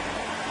destiny.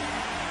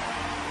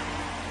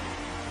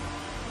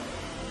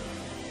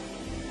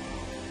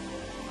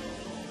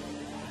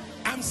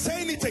 I'm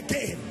saying it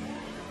again.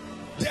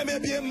 There may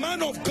be a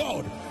man of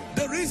God.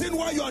 The reason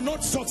why you are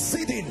not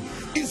succeeding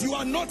is you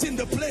are not in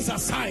the place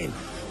assigned.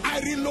 I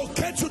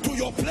relocate you to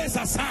your place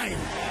assigned.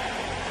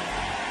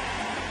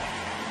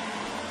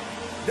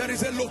 There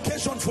is a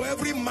location for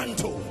every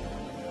mantle.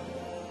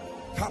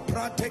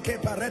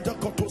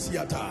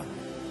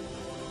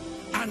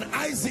 And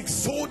Isaac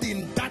sowed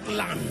in that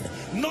land,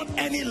 not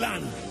any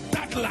land,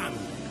 that land.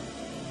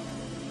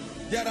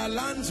 There are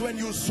lands when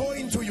you sow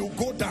into, you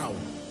go down.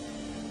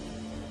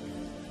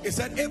 It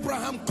said,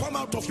 Abraham, come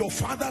out of your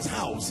father's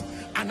house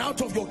and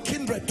out of your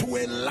kindred to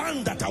a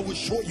land that I will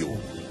show you.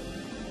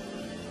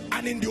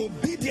 And in the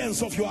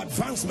obedience of your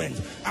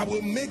advancement, I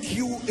will make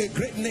you a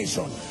great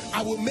nation.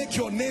 I will make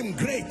your name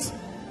great.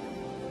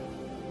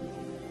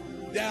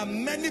 There are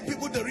many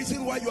people, the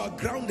reason why you are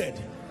grounded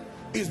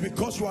is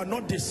because you are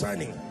not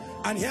discerning.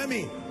 And hear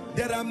me,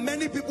 there are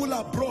many people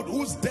abroad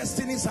whose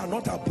destinies are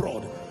not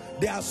abroad.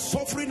 They are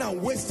suffering and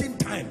wasting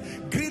time.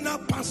 Greener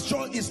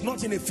pasture is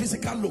not in a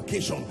physical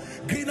location.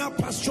 Greener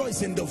pasture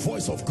is in the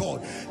voice of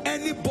God.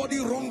 Anybody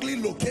wrongly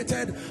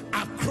located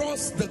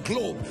across the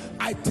globe,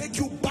 I take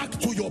you back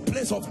to your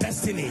place of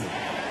destiny.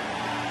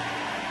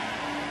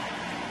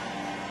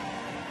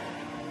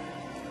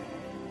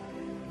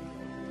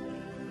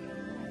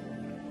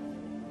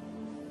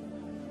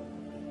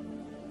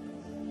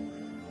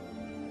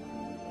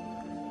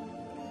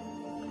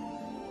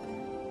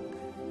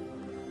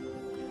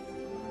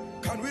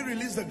 Can we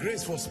release the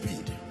grace for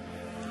speed?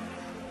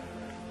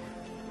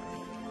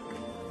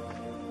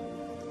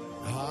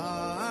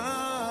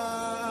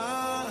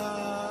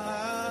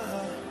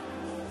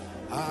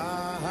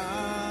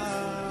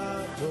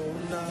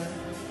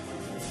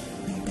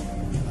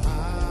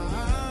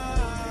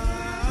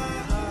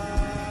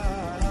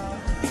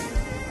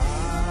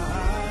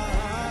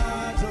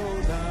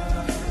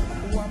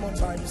 One more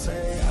time,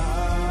 say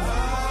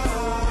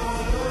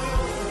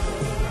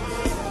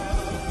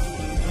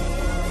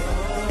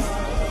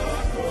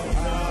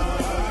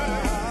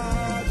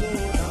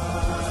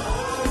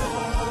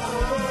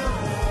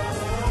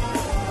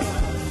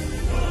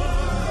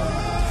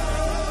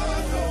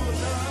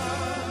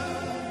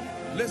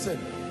Listen,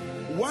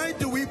 why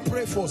do we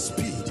pray for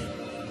speed?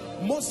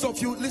 Most of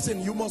you,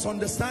 listen, you must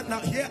understand. Now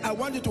here, I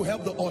want you to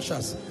help the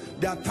ushers.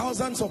 There are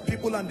thousands of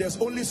people and there's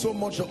only so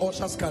much the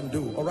ushers can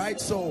do. All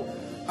right, so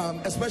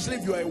especially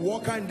if you are a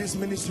worker in this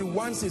ministry,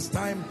 once it's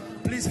time,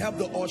 please help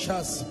the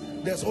ushers.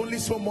 There's only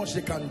so much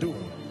they can do.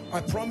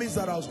 I promised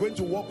that I was going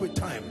to work with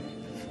time.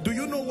 Do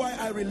you know why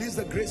I release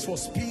the grace for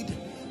speed?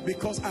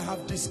 Because I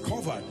have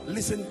discovered,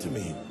 listen to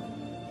me,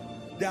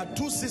 there are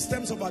two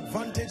systems of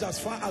advantage as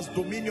far as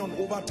dominion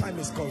over time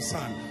is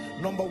concerned.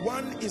 Number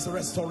one is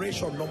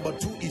restoration. Number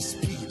two is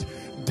speed.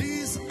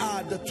 These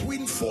are the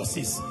twin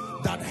forces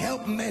that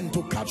help men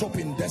to catch up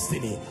in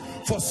destiny.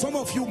 For some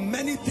of you,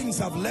 many things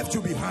have left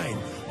you behind,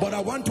 but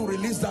I want to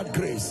release that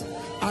grace.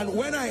 And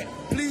when I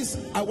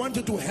want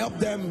you to help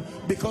them,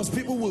 because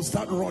people will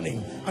start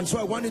running, and so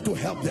I wanted to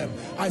help them.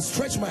 I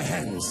stretch my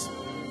hands.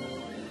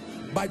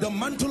 By the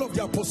mantle of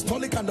the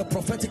apostolic and the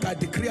prophetic, I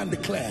decree and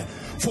declare,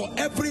 for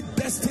every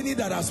destiny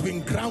that has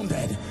been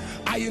grounded,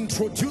 I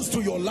introduce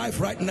to your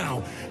life right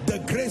now the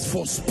grace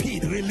for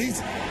speed.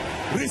 Release,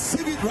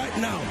 receive it right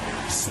now.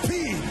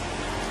 Speed,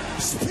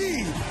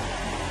 speed,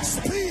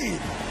 speed,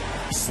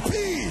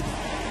 speed.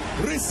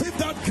 Receive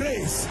that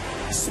grace.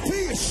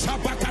 Speed,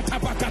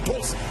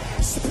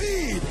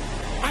 speed.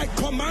 I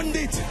command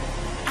it,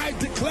 I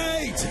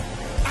declare it,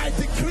 I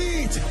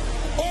decree it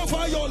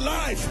over your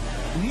life.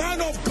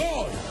 Man of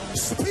God,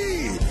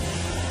 speed.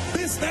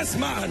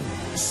 Businessman,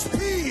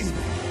 speed.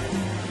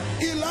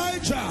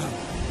 Elijah,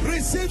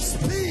 receive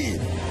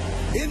speed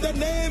in the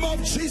name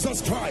of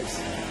Jesus Christ.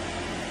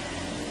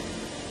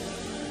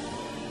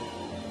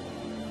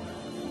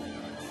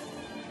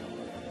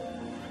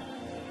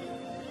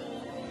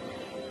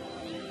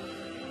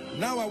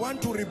 Now I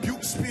want to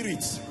rebuke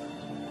spirits.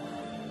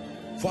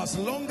 For as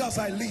long as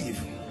I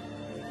live,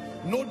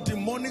 no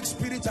demonic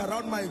spirit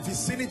around my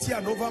vicinity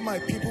and over my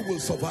people will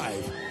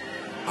survive.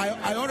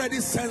 I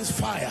already sense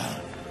fire.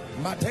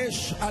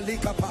 Matesh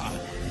Alikapa.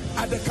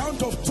 At the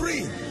count of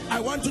 3, I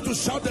want you to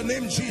shout the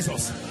name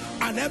Jesus.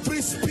 And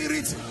every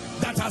spirit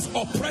that has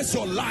oppressed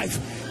your life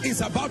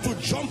is about to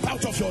jump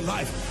out of your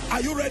life.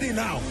 Are you ready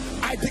now?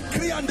 I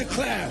decree and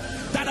declare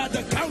that at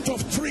the count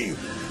of 3,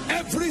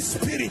 every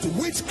spirit,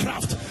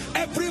 witchcraft,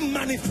 every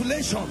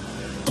manipulation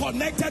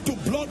connected to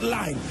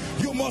bloodline,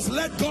 you must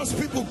let God's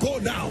people go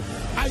now.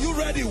 Are you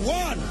ready?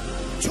 1,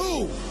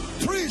 2,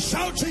 3.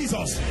 Shout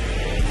Jesus.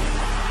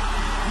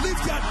 Live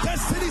their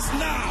destinies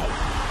now.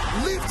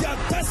 Live their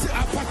destiny.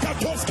 Out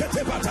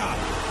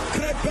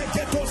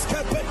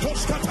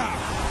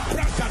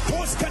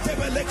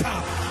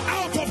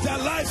of their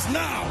lives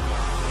now.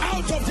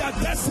 Out of their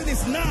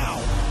destinies now.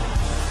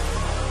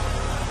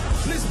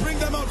 Please bring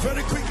them out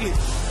very quickly.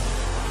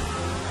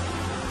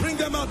 Bring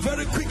them out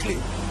very quickly.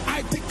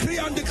 I decree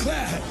and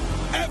declare,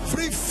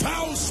 every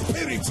foul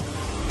spirit,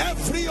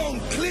 every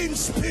unclean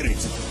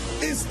spirit,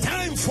 it's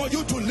time for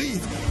you to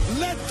leave.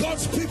 Let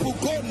God's people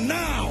go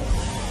now.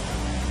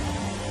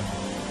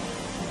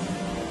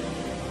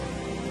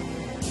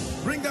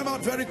 Bring them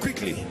out very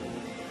quickly.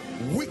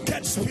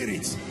 Wicked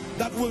spirits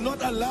that will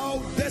not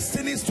allow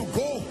destinies to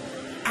go.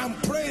 I'm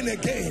praying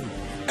again.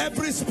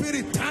 Every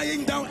spirit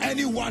tying down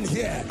anyone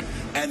here,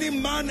 any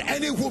man,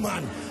 any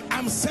woman,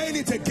 I'm saying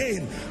it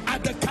again.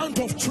 At the count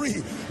of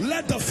 3,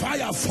 let the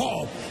fire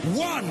fall.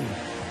 1,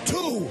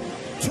 2,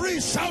 3.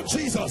 Shout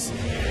Jesus.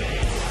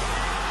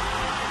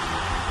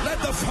 Let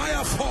the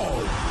fire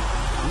fall.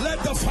 Let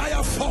the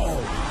fire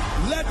fall.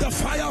 Let the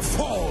fire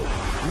fall.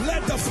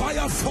 Let the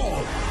fire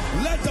fall.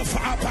 Let the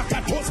fire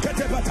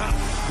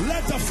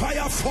let the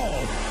fire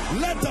fall.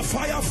 Let the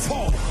fire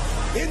fall.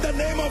 In the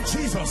name of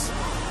Jesus.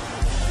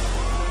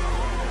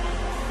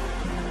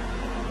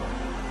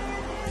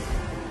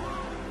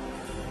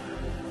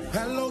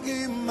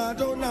 Elohim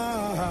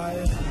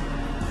Adonai.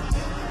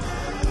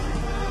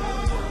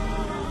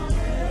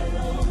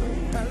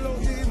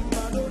 Elohim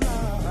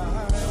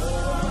Adonai.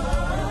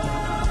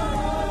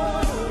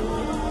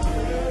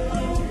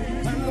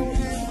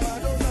 Elohim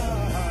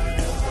Adonai.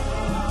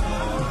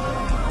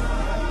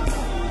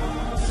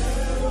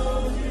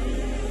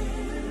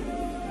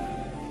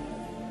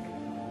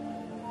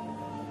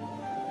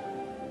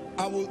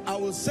 I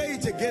will say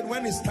it again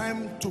when it's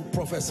time to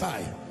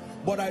prophesy,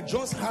 but I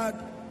just had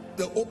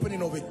the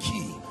opening of a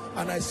key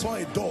and I saw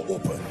a door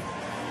open,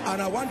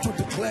 and I want to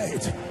declare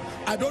it.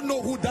 I don't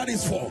know who that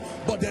is for,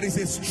 but there is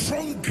a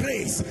strong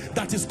grace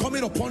that is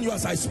coming upon you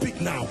as I speak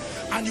now,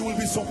 and you will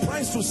be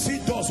surprised to see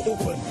doors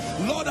open.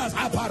 Lord, as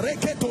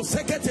apareke to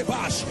sekete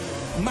bash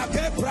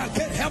mage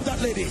bracket, help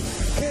that lady.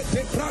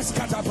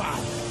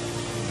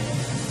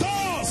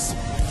 Doors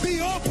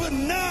be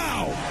open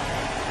now.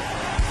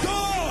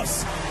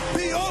 Doors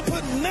be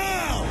open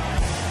now.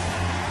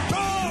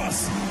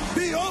 Doors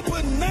be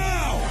open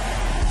now.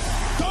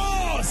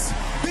 Doors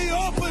be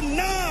open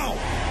now.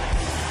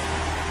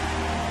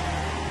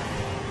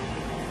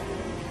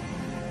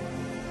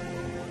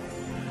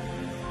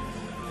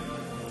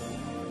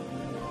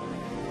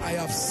 I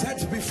have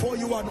set before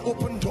you an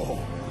open door,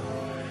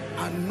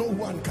 and no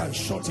one can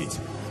shut it.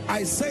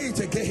 I say it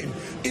again,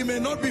 it may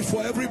not be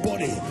for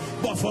everybody,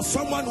 but for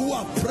someone who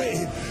have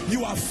prayed,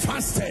 you have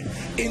fasted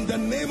in the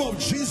name of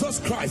Jesus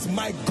Christ,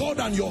 my God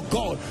and your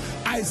God.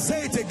 I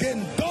say it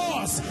again,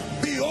 doors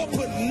be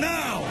open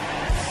now.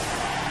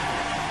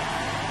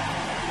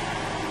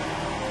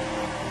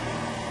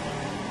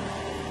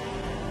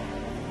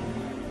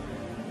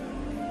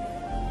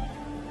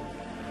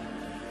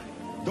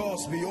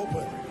 Doors be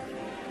open.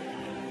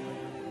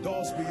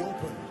 Doors be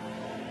open.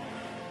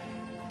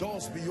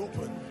 Doors be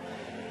open.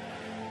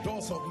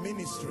 Doors of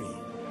ministry,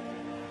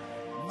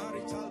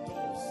 marital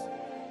doors.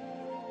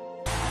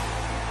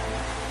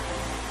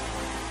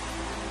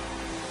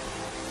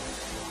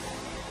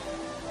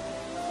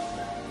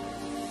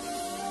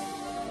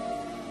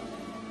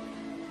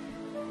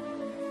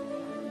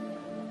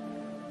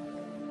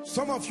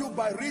 Some of you,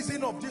 by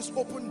reason of these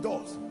open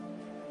doors,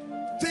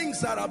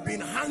 things that have been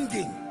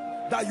hanging,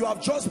 that you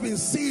have just been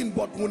seeing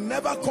but will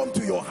never come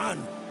to your hand,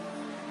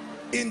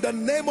 in the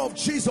name of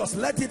Jesus,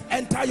 let it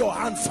enter your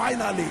hand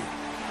finally.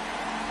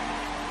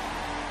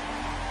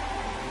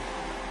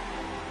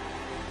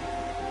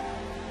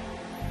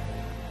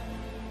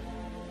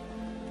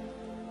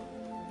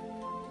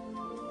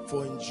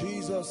 For in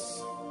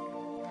Jesus'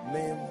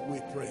 name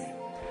we pray.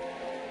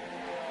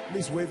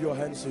 Please wave your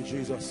hands to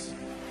Jesus.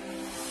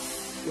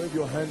 Wave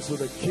your hands to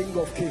the King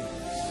of Kings,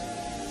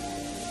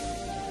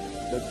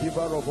 the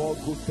giver of all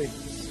good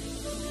things.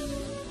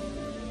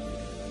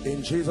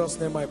 In Jesus'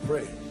 name I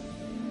pray.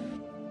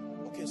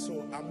 Okay,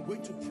 so I'm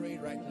going to pray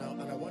right now,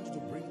 and I want you to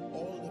bring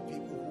all the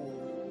people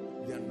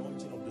who the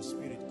anointing of the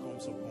Spirit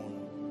comes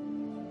upon.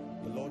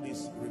 The Lord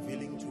is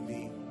revealing to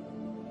me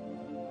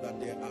that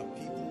there are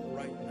people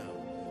right now,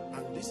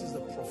 and this is the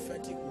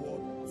prophetic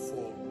word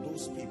for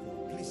those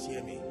people. Please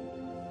hear me.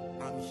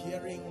 I'm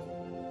hearing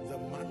the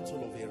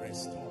mantle of a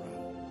restorer.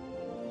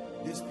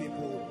 These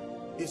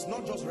people, it's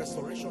not just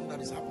restoration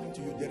that is happening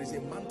to you. There is a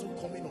mantle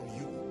coming on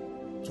you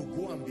to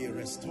go and be a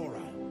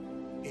restorer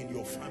in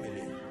your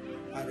family.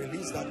 I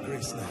release that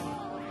grace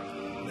now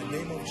in the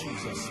name of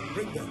Jesus.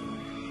 Bring them.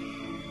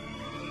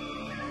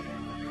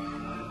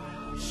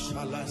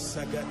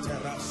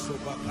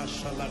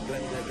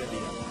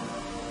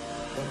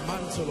 The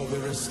mantle of a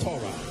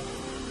restorer.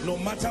 No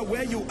matter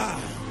where you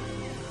are,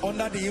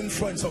 under the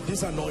influence of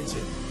this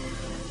anointing.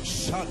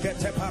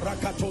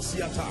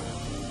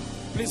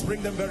 Please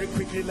bring them very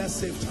quickly. Let's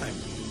save time.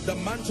 The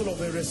mantle of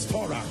a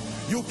restorer.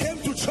 You came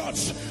to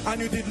church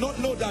and you did not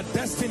know that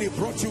destiny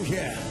brought you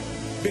here,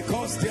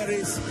 because there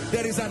is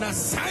an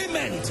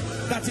assignment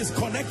that is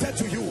connected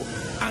to you,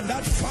 and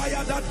that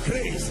fire, that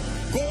grace,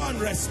 go and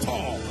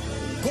restore.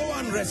 Go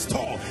and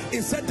restore.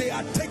 It said they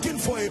are taken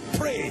for a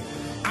prey,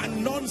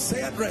 and none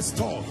said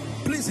restore.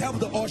 Please help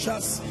the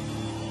ushers.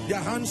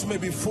 Their hands may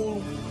be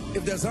full.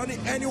 If there's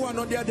anyone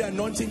under the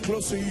anointing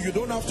close to you, you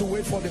don't have to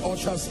wait for the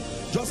ushers.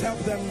 Just help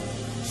them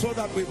so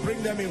that we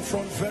bring them in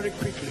front very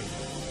quickly.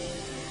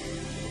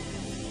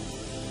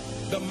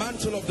 The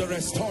mantle of the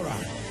restorer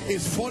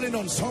is falling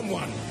on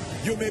someone.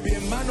 You may be a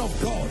man of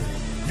God.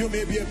 You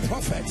may be a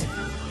prophet.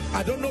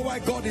 I don't know why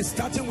God is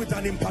starting with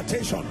an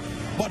impartation.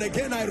 But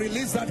again, I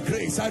release that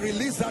grace. I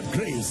release that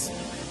grace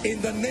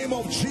in the name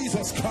of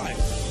Jesus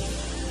Christ.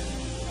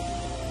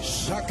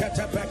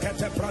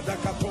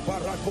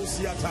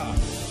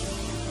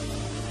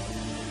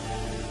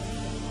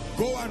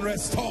 Go and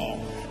restore.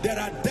 There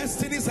are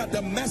destinies at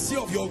the mercy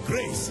of your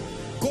grace.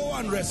 Go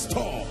and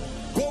restore.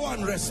 Go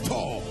and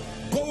restore.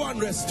 Go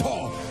and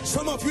restore.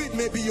 Some of you, it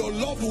may be your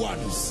loved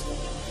ones.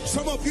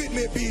 Some of you, it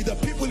may be the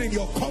people in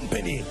your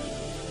company.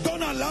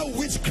 Don't allow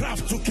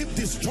witchcraft to keep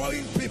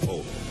destroying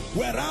people,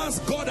 whereas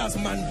God has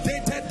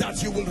mandated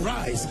that you will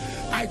rise.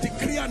 I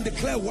decree and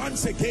declare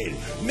once again,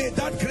 may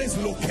that grace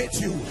locate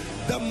you.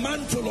 The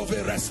mantle of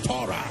a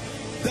restorer.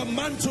 The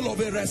mantle of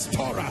a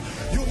restorer.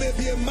 You may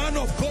be a man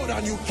of God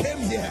and you came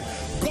here.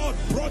 God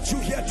brought you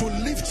here to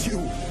lift you.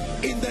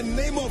 In the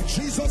name of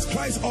Jesus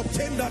Christ,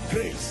 obtain that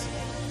grace.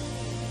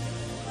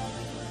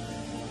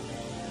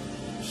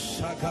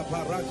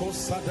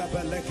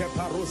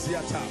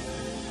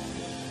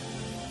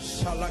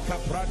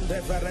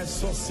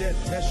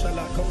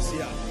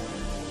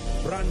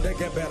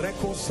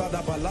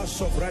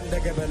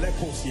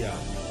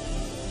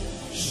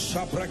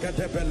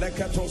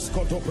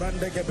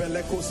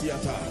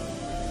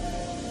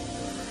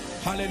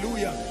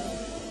 Hallelujah.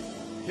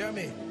 Hear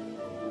me.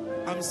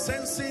 I'm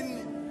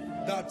sensing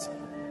that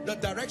the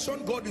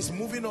direction God is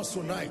moving us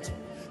tonight,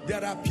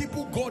 there are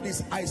people God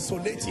is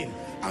isolating.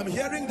 I'm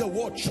hearing the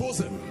word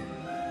chosen,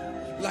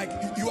 like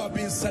you have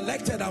been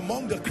selected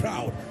among the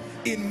crowd.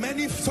 In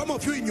many, some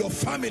of you in your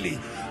family,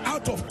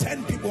 out of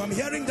 10 people, I'm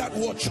hearing that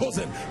word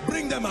chosen.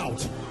 Bring them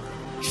out.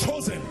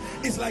 Chosen.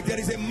 It's like there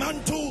is a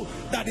mantle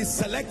that is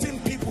selecting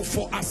people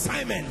for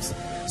assignments,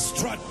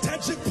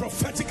 strategic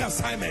prophetic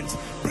assignments.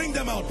 Bring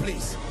them out,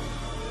 please.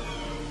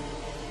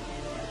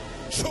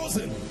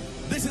 Chosen.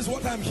 This is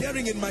what I'm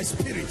hearing in my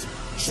spirit.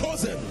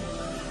 Chosen.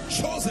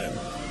 Chosen.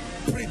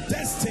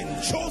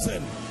 Predestined.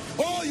 Chosen.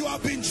 Oh, you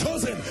have been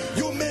chosen.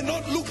 You may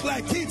not look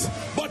like it,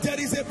 but there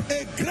is a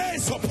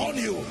grace upon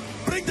you.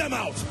 Bring them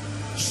out.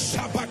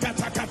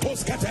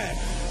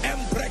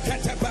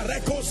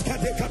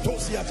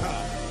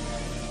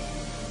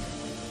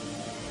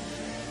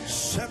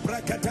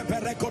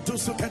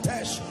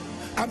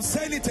 I'm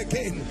saying it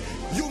again.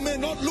 You may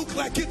not look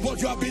like it, but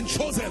you have been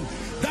chosen.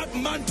 That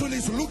mantle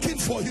is looking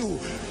for you.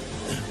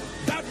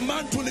 That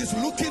mantle is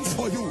looking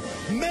for you,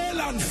 male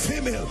and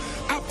female.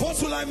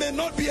 Apostle, I may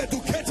not be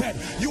educated.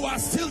 You are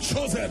still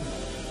chosen.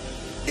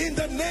 In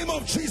the name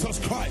of Jesus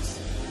Christ.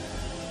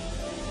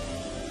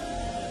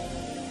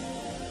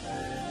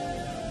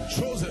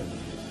 Chosen.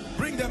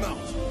 Bring them out.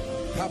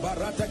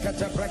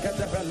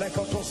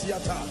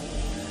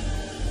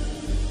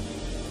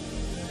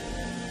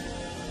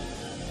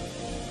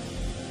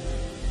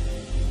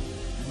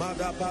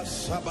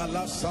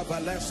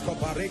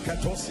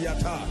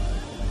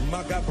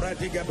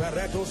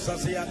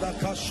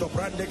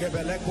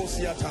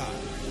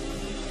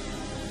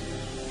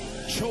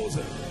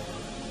 Chosen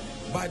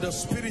by the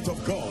Spirit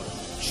of God,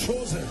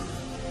 chosen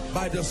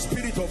by the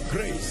Spirit of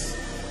grace,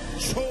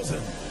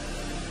 chosen.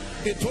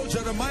 He told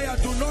Jeremiah,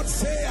 do not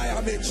say I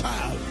am a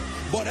child,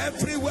 but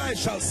everywhere I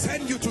shall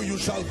send you to, you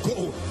shall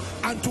go,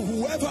 and to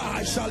whoever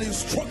I shall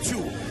instruct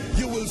you,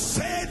 you will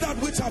say that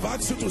which I've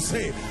asked you to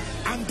say.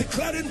 I'm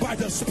declaring by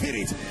the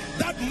Spirit,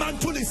 that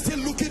mantle is still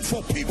looking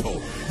for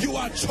people. You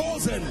are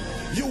chosen,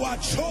 you are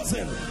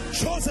chosen,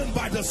 chosen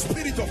by the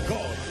Spirit of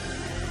God.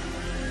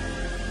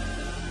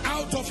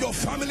 Out of your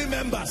family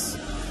members,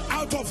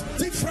 out of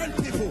different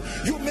people,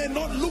 you may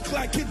not look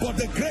like it, but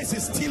the grace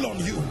is still on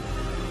you.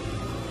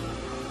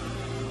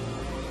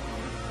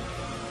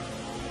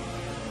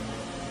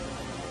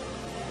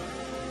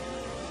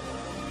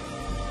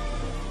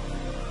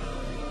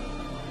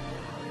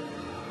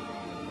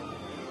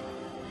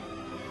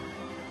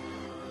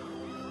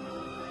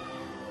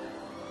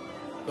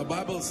 The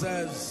Bible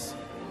says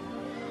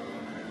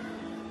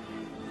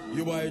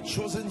you are a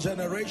chosen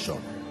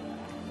generation.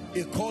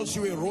 It calls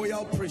you a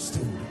royal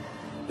priesthood.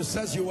 It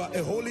says you are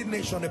a holy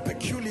nation, a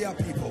peculiar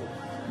people,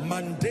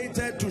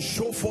 mandated to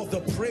show forth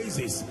the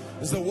praises,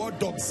 is the word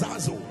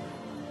doxazo,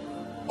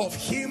 of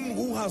him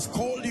who has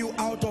called you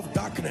out of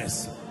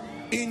darkness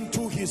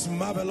into his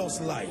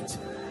marvelous light.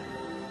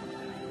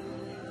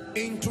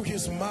 Into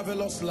his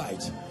marvelous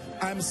light.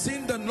 I'm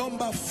seeing the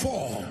number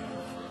 4,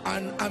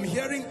 and I'm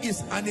hearing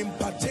is an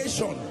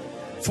impartation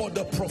for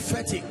the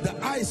prophetic,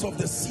 the eyes of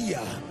the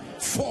seer.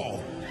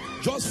 4,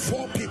 just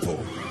 4 people.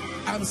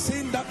 I'm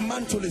seeing that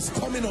mantle is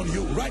coming on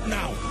you right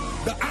now.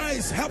 The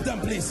eyes, help them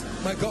please,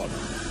 my God.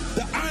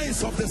 The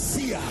eyes of the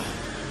seer.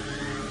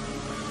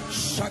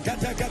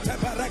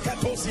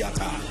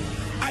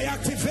 I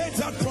activate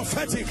that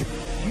prophetic.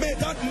 May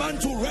that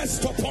mantle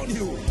rest upon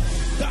you.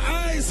 The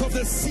eyes of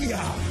the seer.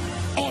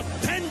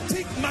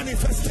 Authentic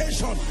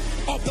manifestation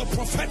of the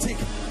prophetic.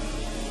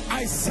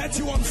 I set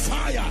you on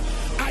fire.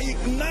 I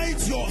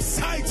ignite your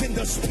sight in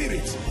the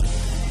spirit.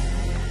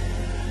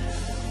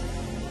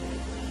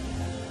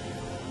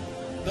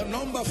 The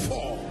number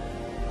 4,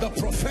 the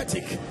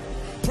prophetic.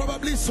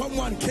 Probably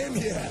someone came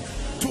here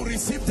to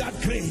receive that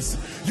grace.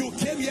 You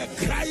came here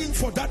crying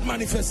for that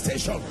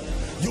manifestation.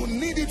 You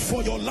need it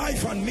for your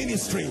life and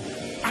ministry.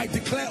 I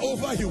declare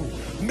over you,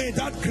 may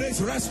that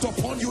grace rest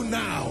upon you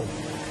now.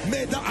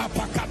 May the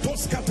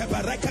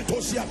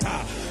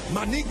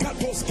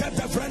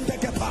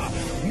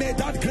may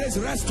that grace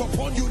rest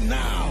upon you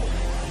now.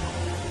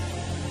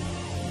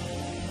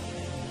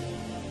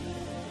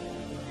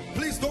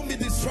 Please don't be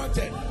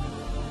distracted.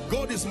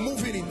 God is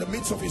moving in the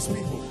midst of his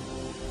people.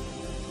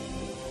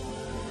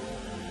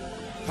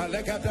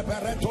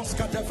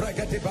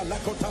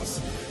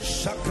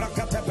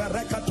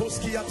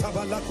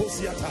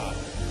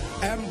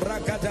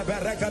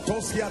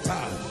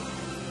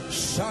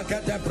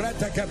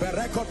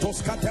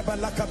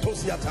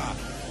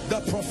 The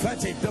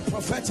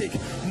prophetic,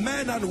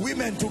 men and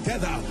women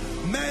together,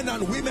 men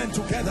and women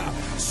together.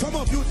 Some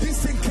of you,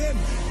 this thing came,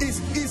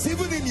 is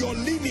even in your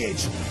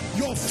lineage,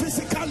 your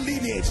physical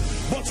lineage,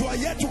 but you are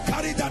yet to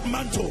carry that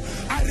mantle.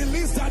 I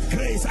release that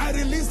grace, I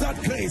release that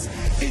grace.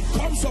 It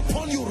comes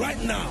upon you right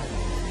now.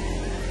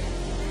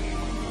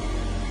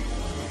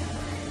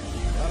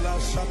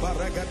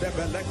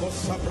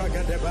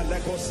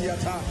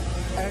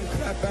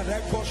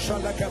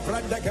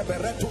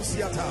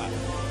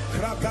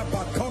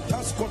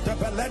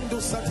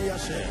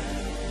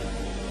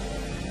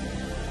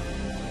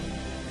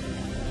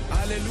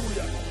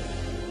 Hallelujah.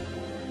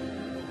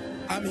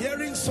 I'm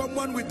hearing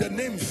someone with the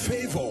name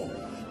Favor.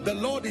 The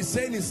Lord is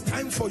saying it's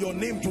time for your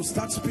name to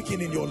start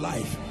speaking in your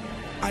life.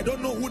 I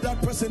don't know who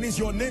that person is.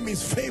 Your name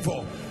is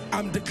Favor.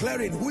 I'm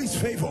declaring, who is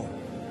Favor?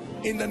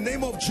 In the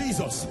name of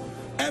Jesus,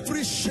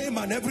 every shame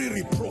and every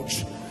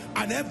reproach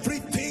and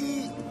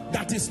everything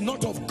that is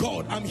not of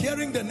God, I'm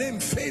hearing the name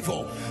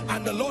Favor,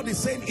 and the Lord is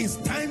saying it's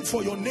time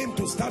for your name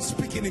to start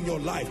speaking in your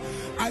life.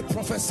 I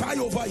prophesy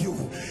over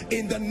you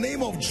in the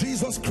name of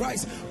Jesus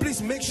Christ. Please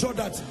make sure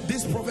that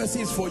this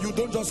prophecy is for you.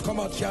 Don't just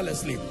come out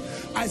carelessly.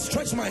 I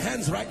stretch my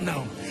hands right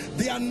now.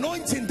 The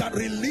anointing that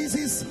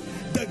releases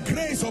the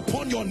grace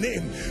upon your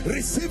name,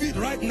 receive it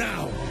right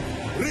now.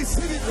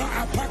 Receive it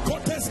right.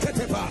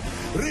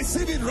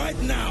 Receive it right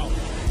now.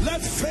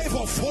 Let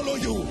favor follow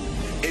you.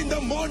 In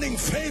the morning,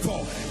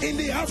 favor. In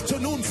the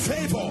afternoon,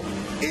 favor.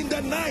 In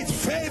the night,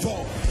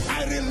 favor.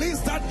 I release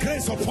that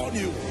grace upon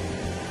you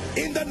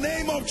in the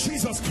name of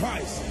Jesus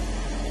Christ.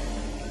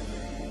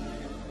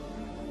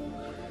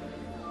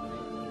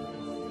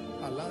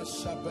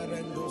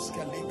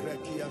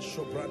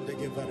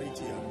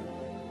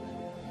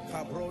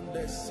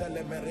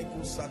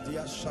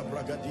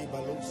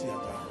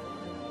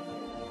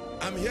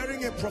 I'm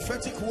hearing a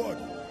prophetic word,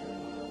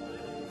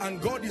 and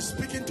God is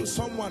speaking to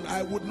someone.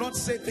 I would not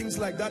say things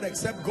like that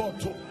except God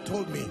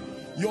told me.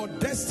 Your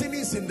destiny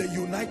is in the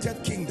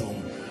United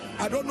Kingdom.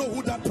 I don't know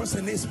who that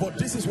person is, but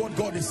this is what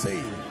God is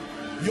saying.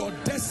 Your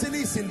destiny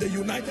is in the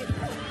United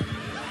Kingdom.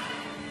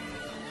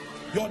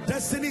 Your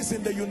destiny is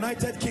in the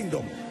United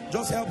Kingdom.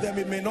 Just help them.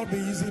 It may not be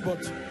easy, but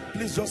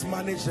please just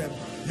manage them.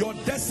 Your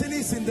destiny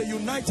is in the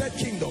United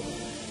Kingdom.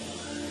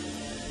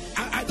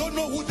 I don't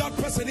know who that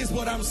person is,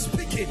 but I'm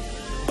speaking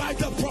by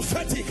the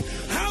prophetic.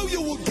 How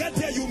you will get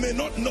there, you may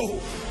not know,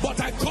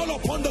 but I call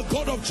upon the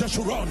God of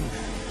Jeshurun.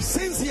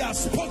 Since he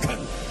has spoken,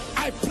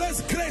 I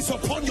place grace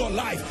upon your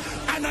life,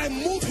 and I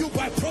move you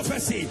by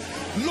prophecy.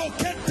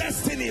 Locate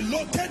destiny,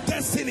 locate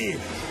destiny,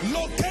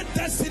 locate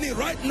destiny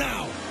right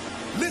now.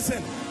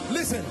 Listen,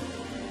 listen.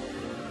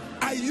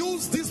 I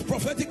use this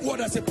prophetic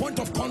word as a point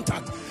of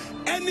contact.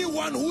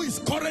 Anyone who is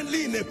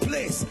currently in a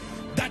place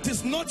that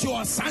is not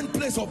your assigned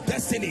place of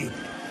destiny,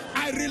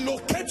 I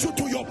relocate you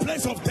to your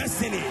place of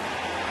destiny.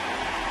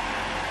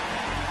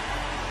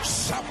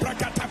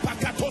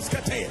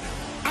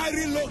 I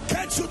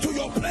relocate you to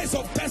your place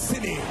of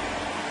destiny.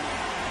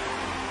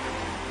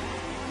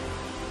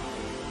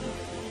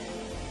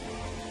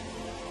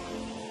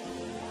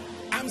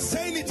 I'm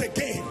saying it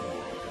again.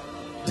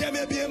 There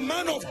may be a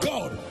man of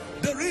God.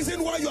 The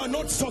reason why you are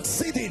not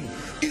succeeding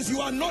is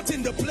you are not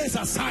in the place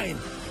assigned.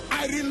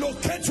 I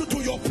relocate you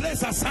to your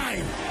place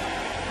assigned.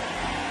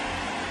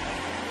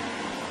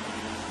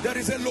 There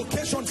is a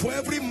location for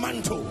every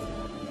mantle.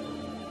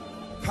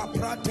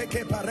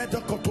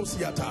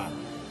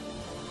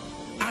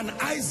 And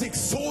Isaac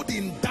sowed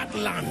in that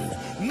land,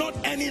 not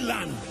any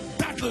land,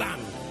 that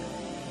land.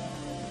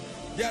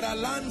 There are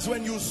lands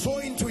when you sow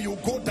into, you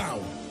go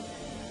down.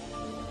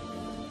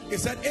 He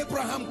said,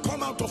 Abraham,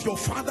 come out of your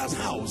father's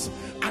house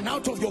and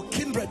out of your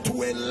kindred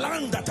to a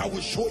land that I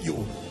will show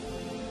you.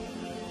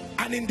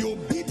 And in the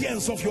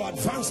obedience of your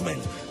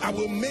advancement, I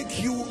will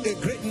make you a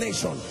great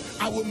nation.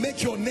 I will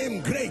make your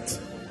name great.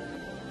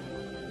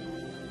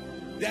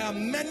 There are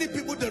many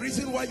people, the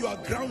reason why you are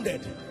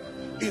grounded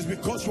is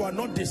because you are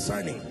not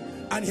discerning.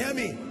 And hear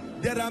me,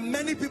 there are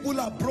many people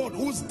abroad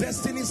whose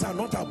destinies are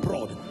not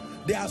abroad.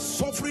 They are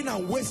suffering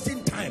and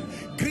wasting time.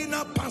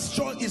 Greener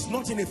pasture is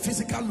not in a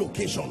physical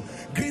location.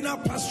 Greener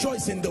pasture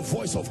is in the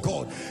voice of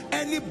God.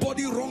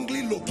 Anybody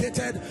wrongly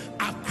located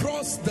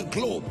across the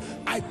globe,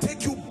 I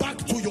take you back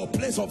to your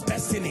place of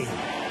destiny.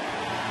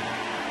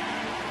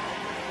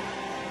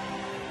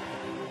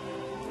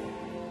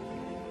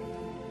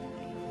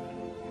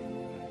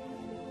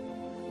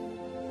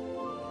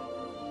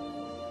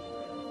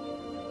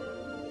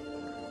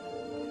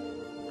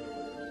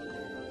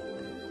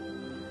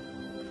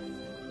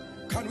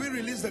 Can we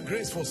release the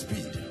grace for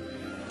speed?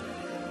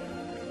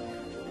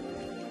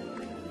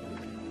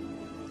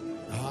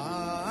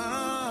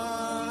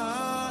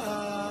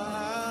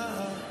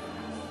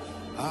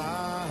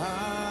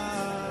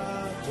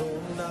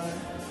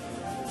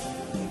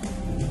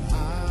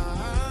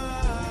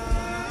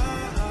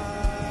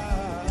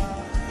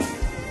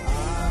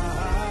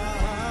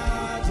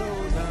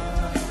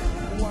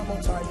 One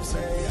more time,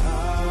 say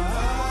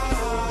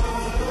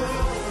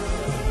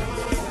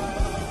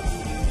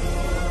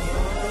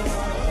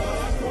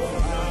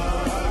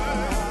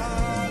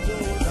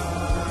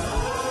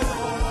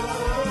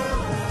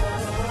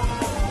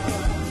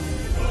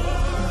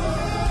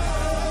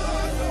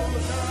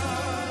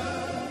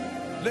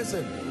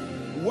listen,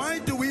 why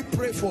do we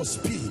pray for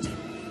speed?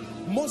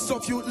 Most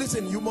of you,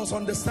 listen, you must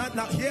understand.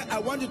 Now here, I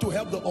want you to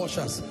help the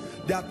ushers.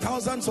 There are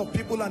thousands of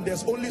people and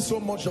there's only so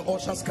much the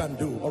ushers can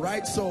do. All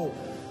right, so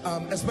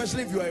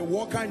especially if you are a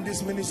worker in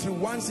this ministry,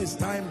 once it's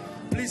time,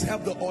 please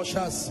help the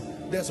ushers.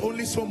 There's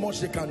only so much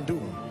they can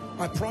do.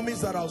 I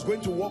promised that I was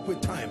going to work with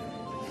time.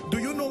 Do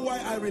you know why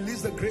I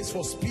release the grace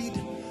for speed?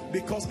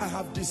 Because I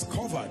have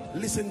discovered,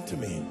 listen to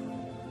me,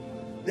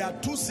 there are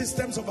two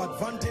systems of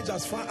advantage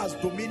as far as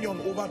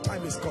dominion over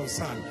time is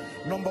concerned.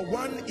 Number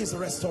one is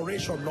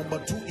restoration. Number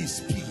two is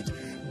speed.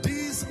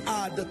 These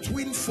are the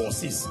twin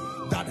forces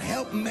that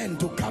help men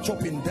to catch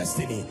up in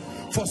destiny.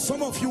 For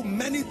some of you,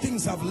 many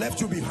things have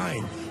left you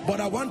behind, but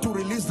I want to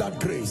release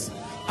that grace.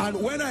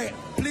 And when I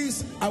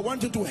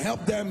want you to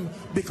help them,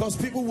 because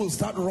people will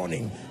start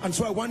running, and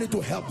so I wanted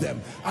to help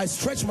them. I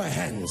stretch my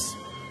hands.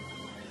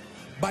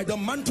 By the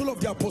mantle of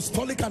the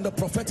apostolic and the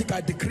prophetic,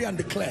 I decree and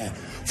declare,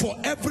 for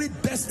every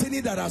destiny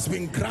that has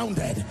been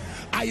grounded,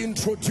 I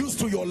introduce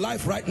to your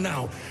life right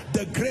now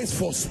the grace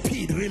for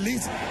speed.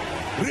 Release,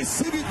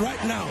 receive it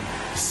right now.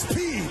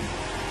 Speed,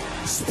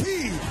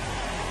 speed,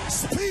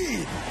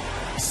 speed,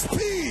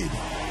 speed.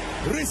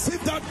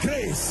 Receive that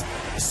grace.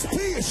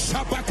 Speed,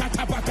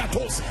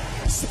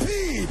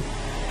 speed.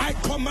 I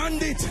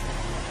command it,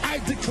 I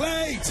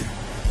declare it,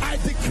 I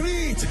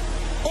decree it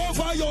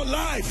over your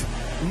life.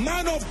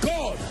 Man of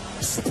God,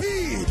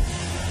 speed.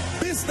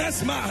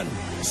 Businessman,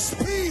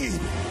 speed.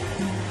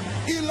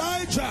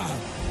 Elijah,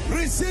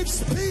 receive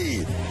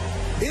speed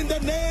in the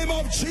name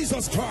of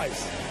Jesus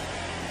Christ.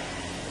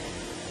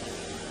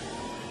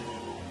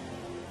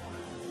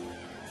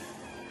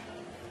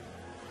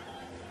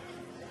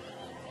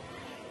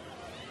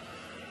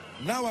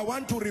 Now I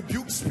want to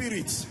rebuke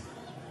spirits.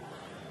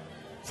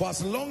 For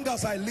as long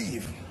as I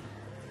live,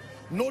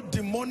 no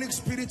demonic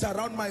spirit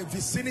around my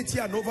vicinity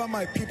and over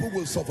my people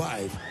will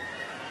survive.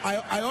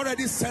 I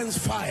already sense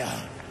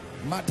fire.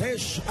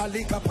 Matesh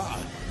Alikapa.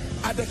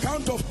 At the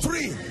count of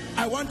 3,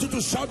 I want you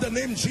to shout the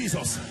name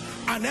Jesus.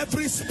 And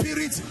every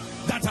spirit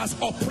that has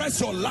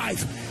oppressed your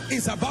life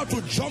is about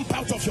to jump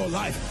out of your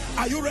life.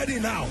 Are you ready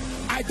now?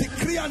 I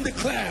decree and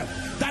declare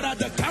that at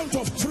the count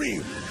of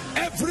 3,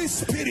 every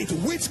spirit,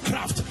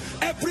 witchcraft,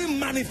 every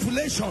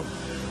manipulation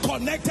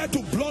connected to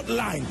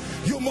bloodline,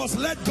 you must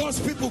let God's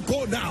people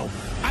go now.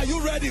 Are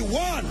you ready?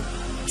 1,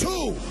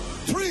 2,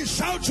 3.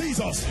 Shout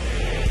Jesus.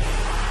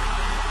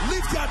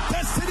 Live their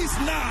destinies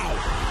now.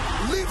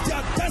 Live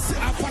their destiny.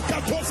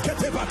 Apakatos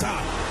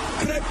ketebata.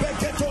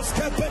 Krebeketos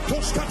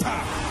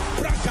kebetoskata.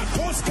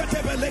 Brakatos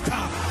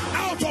ketebeleka.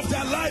 Out of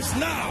their lives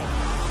now.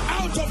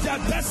 Out of their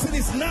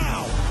destinies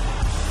now.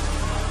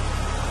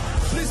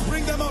 Please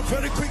bring them out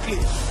very quickly.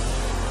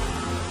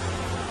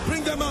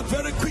 Bring them out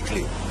very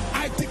quickly.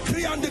 I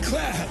decree and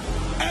declare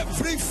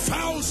every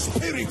foul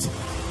spirit,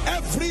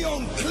 every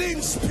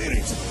unclean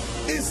spirit,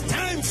 it's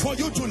time for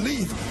you to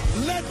leave.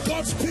 Let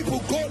God's people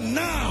go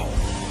now.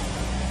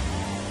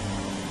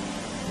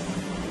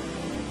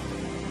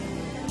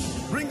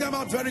 Bring them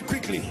out very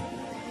quickly.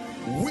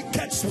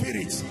 Wicked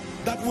spirits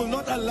that will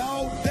not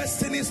allow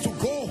destinies to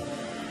go.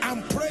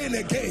 I'm praying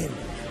again.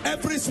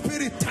 Every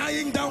spirit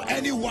tying down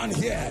anyone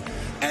here,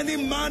 any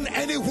man,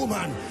 any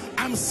woman,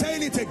 I'm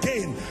saying it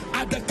again.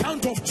 At the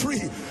count of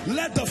 3,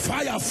 let the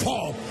fire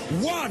fall.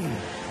 1,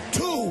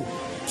 2,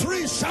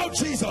 3. Shout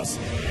Jesus.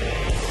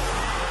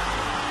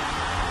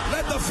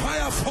 Let the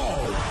fire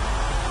fall.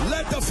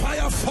 Let the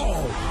fire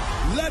fall.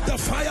 Let the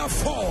fire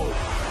fall.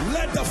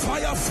 Let the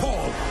fire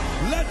fall.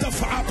 Let the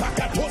fire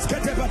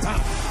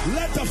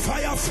Let the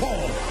fire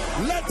fall.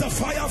 Let the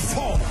fire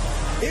fall.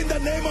 In the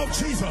name of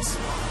Jesus.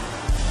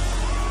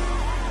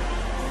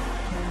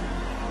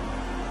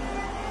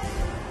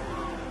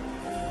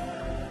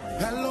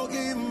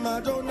 Elohim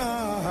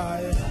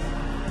Adonai.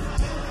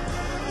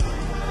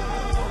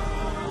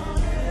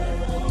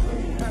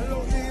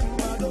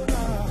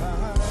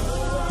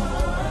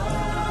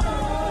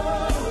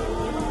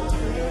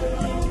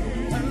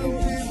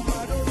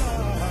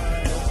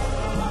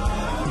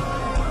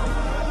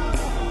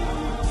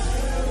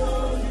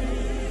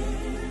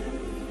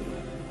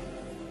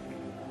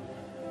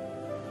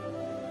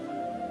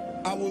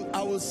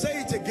 I will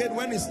say it again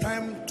when it's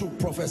time to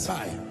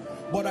prophesy,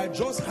 but I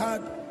just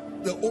had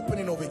the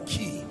opening of a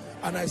key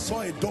and I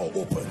saw a door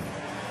open,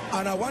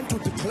 and I want to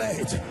declare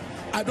it.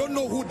 I don't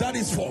know who that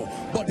is for,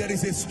 but there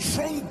is a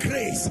strong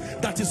grace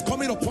that is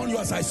coming upon you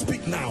as I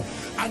speak now,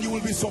 and you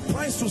will be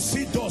surprised to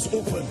see doors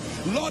open.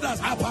 Lord,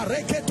 as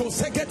apareke to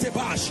sekete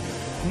bash,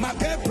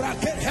 mage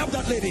bracket, help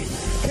that lady.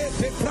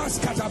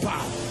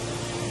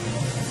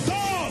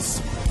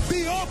 Doors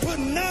be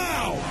open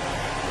now.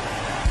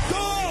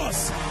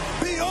 Doors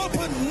be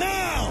open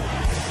now.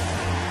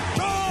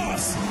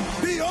 Doors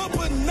be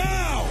open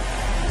now.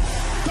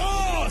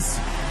 Doors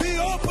be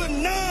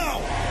open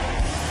now.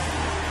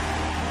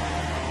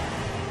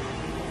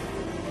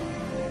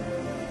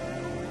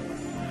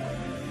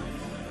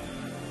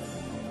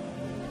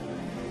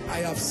 I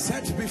have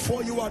set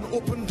before you an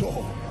open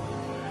door,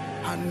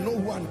 and no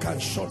one can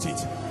shut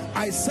it.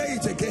 I say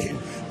it again,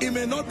 it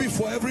may not be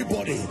for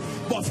everybody,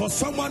 but for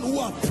someone who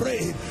have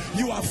prayed,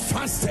 you have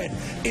fasted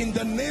in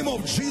the name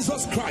of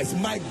Jesus Christ,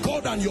 my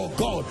God and your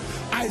God.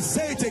 I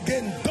say it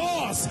again,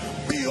 doors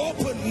be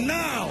open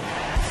now.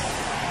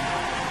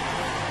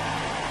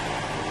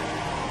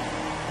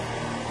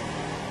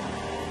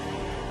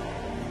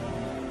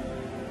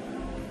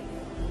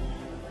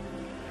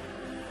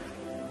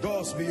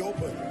 Doors be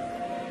open.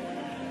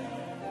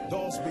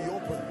 Doors be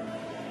open.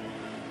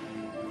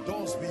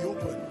 Doors be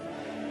open.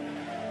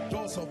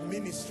 Doors of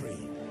ministry,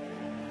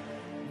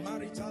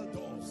 marital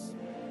doors.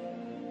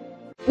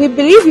 We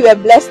believe you were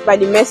blessed by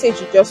the message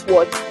you just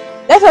watched.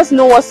 Let us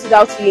know what stood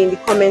out to you in the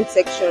comment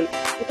section.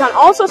 You can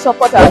also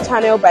support our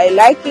channel by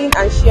liking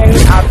and sharing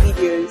our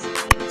videos,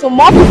 so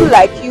more people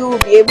like you will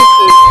be able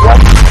to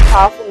watch these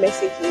powerful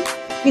messages.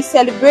 We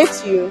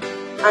celebrate you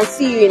and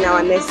see you in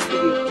our next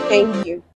video. Thank you.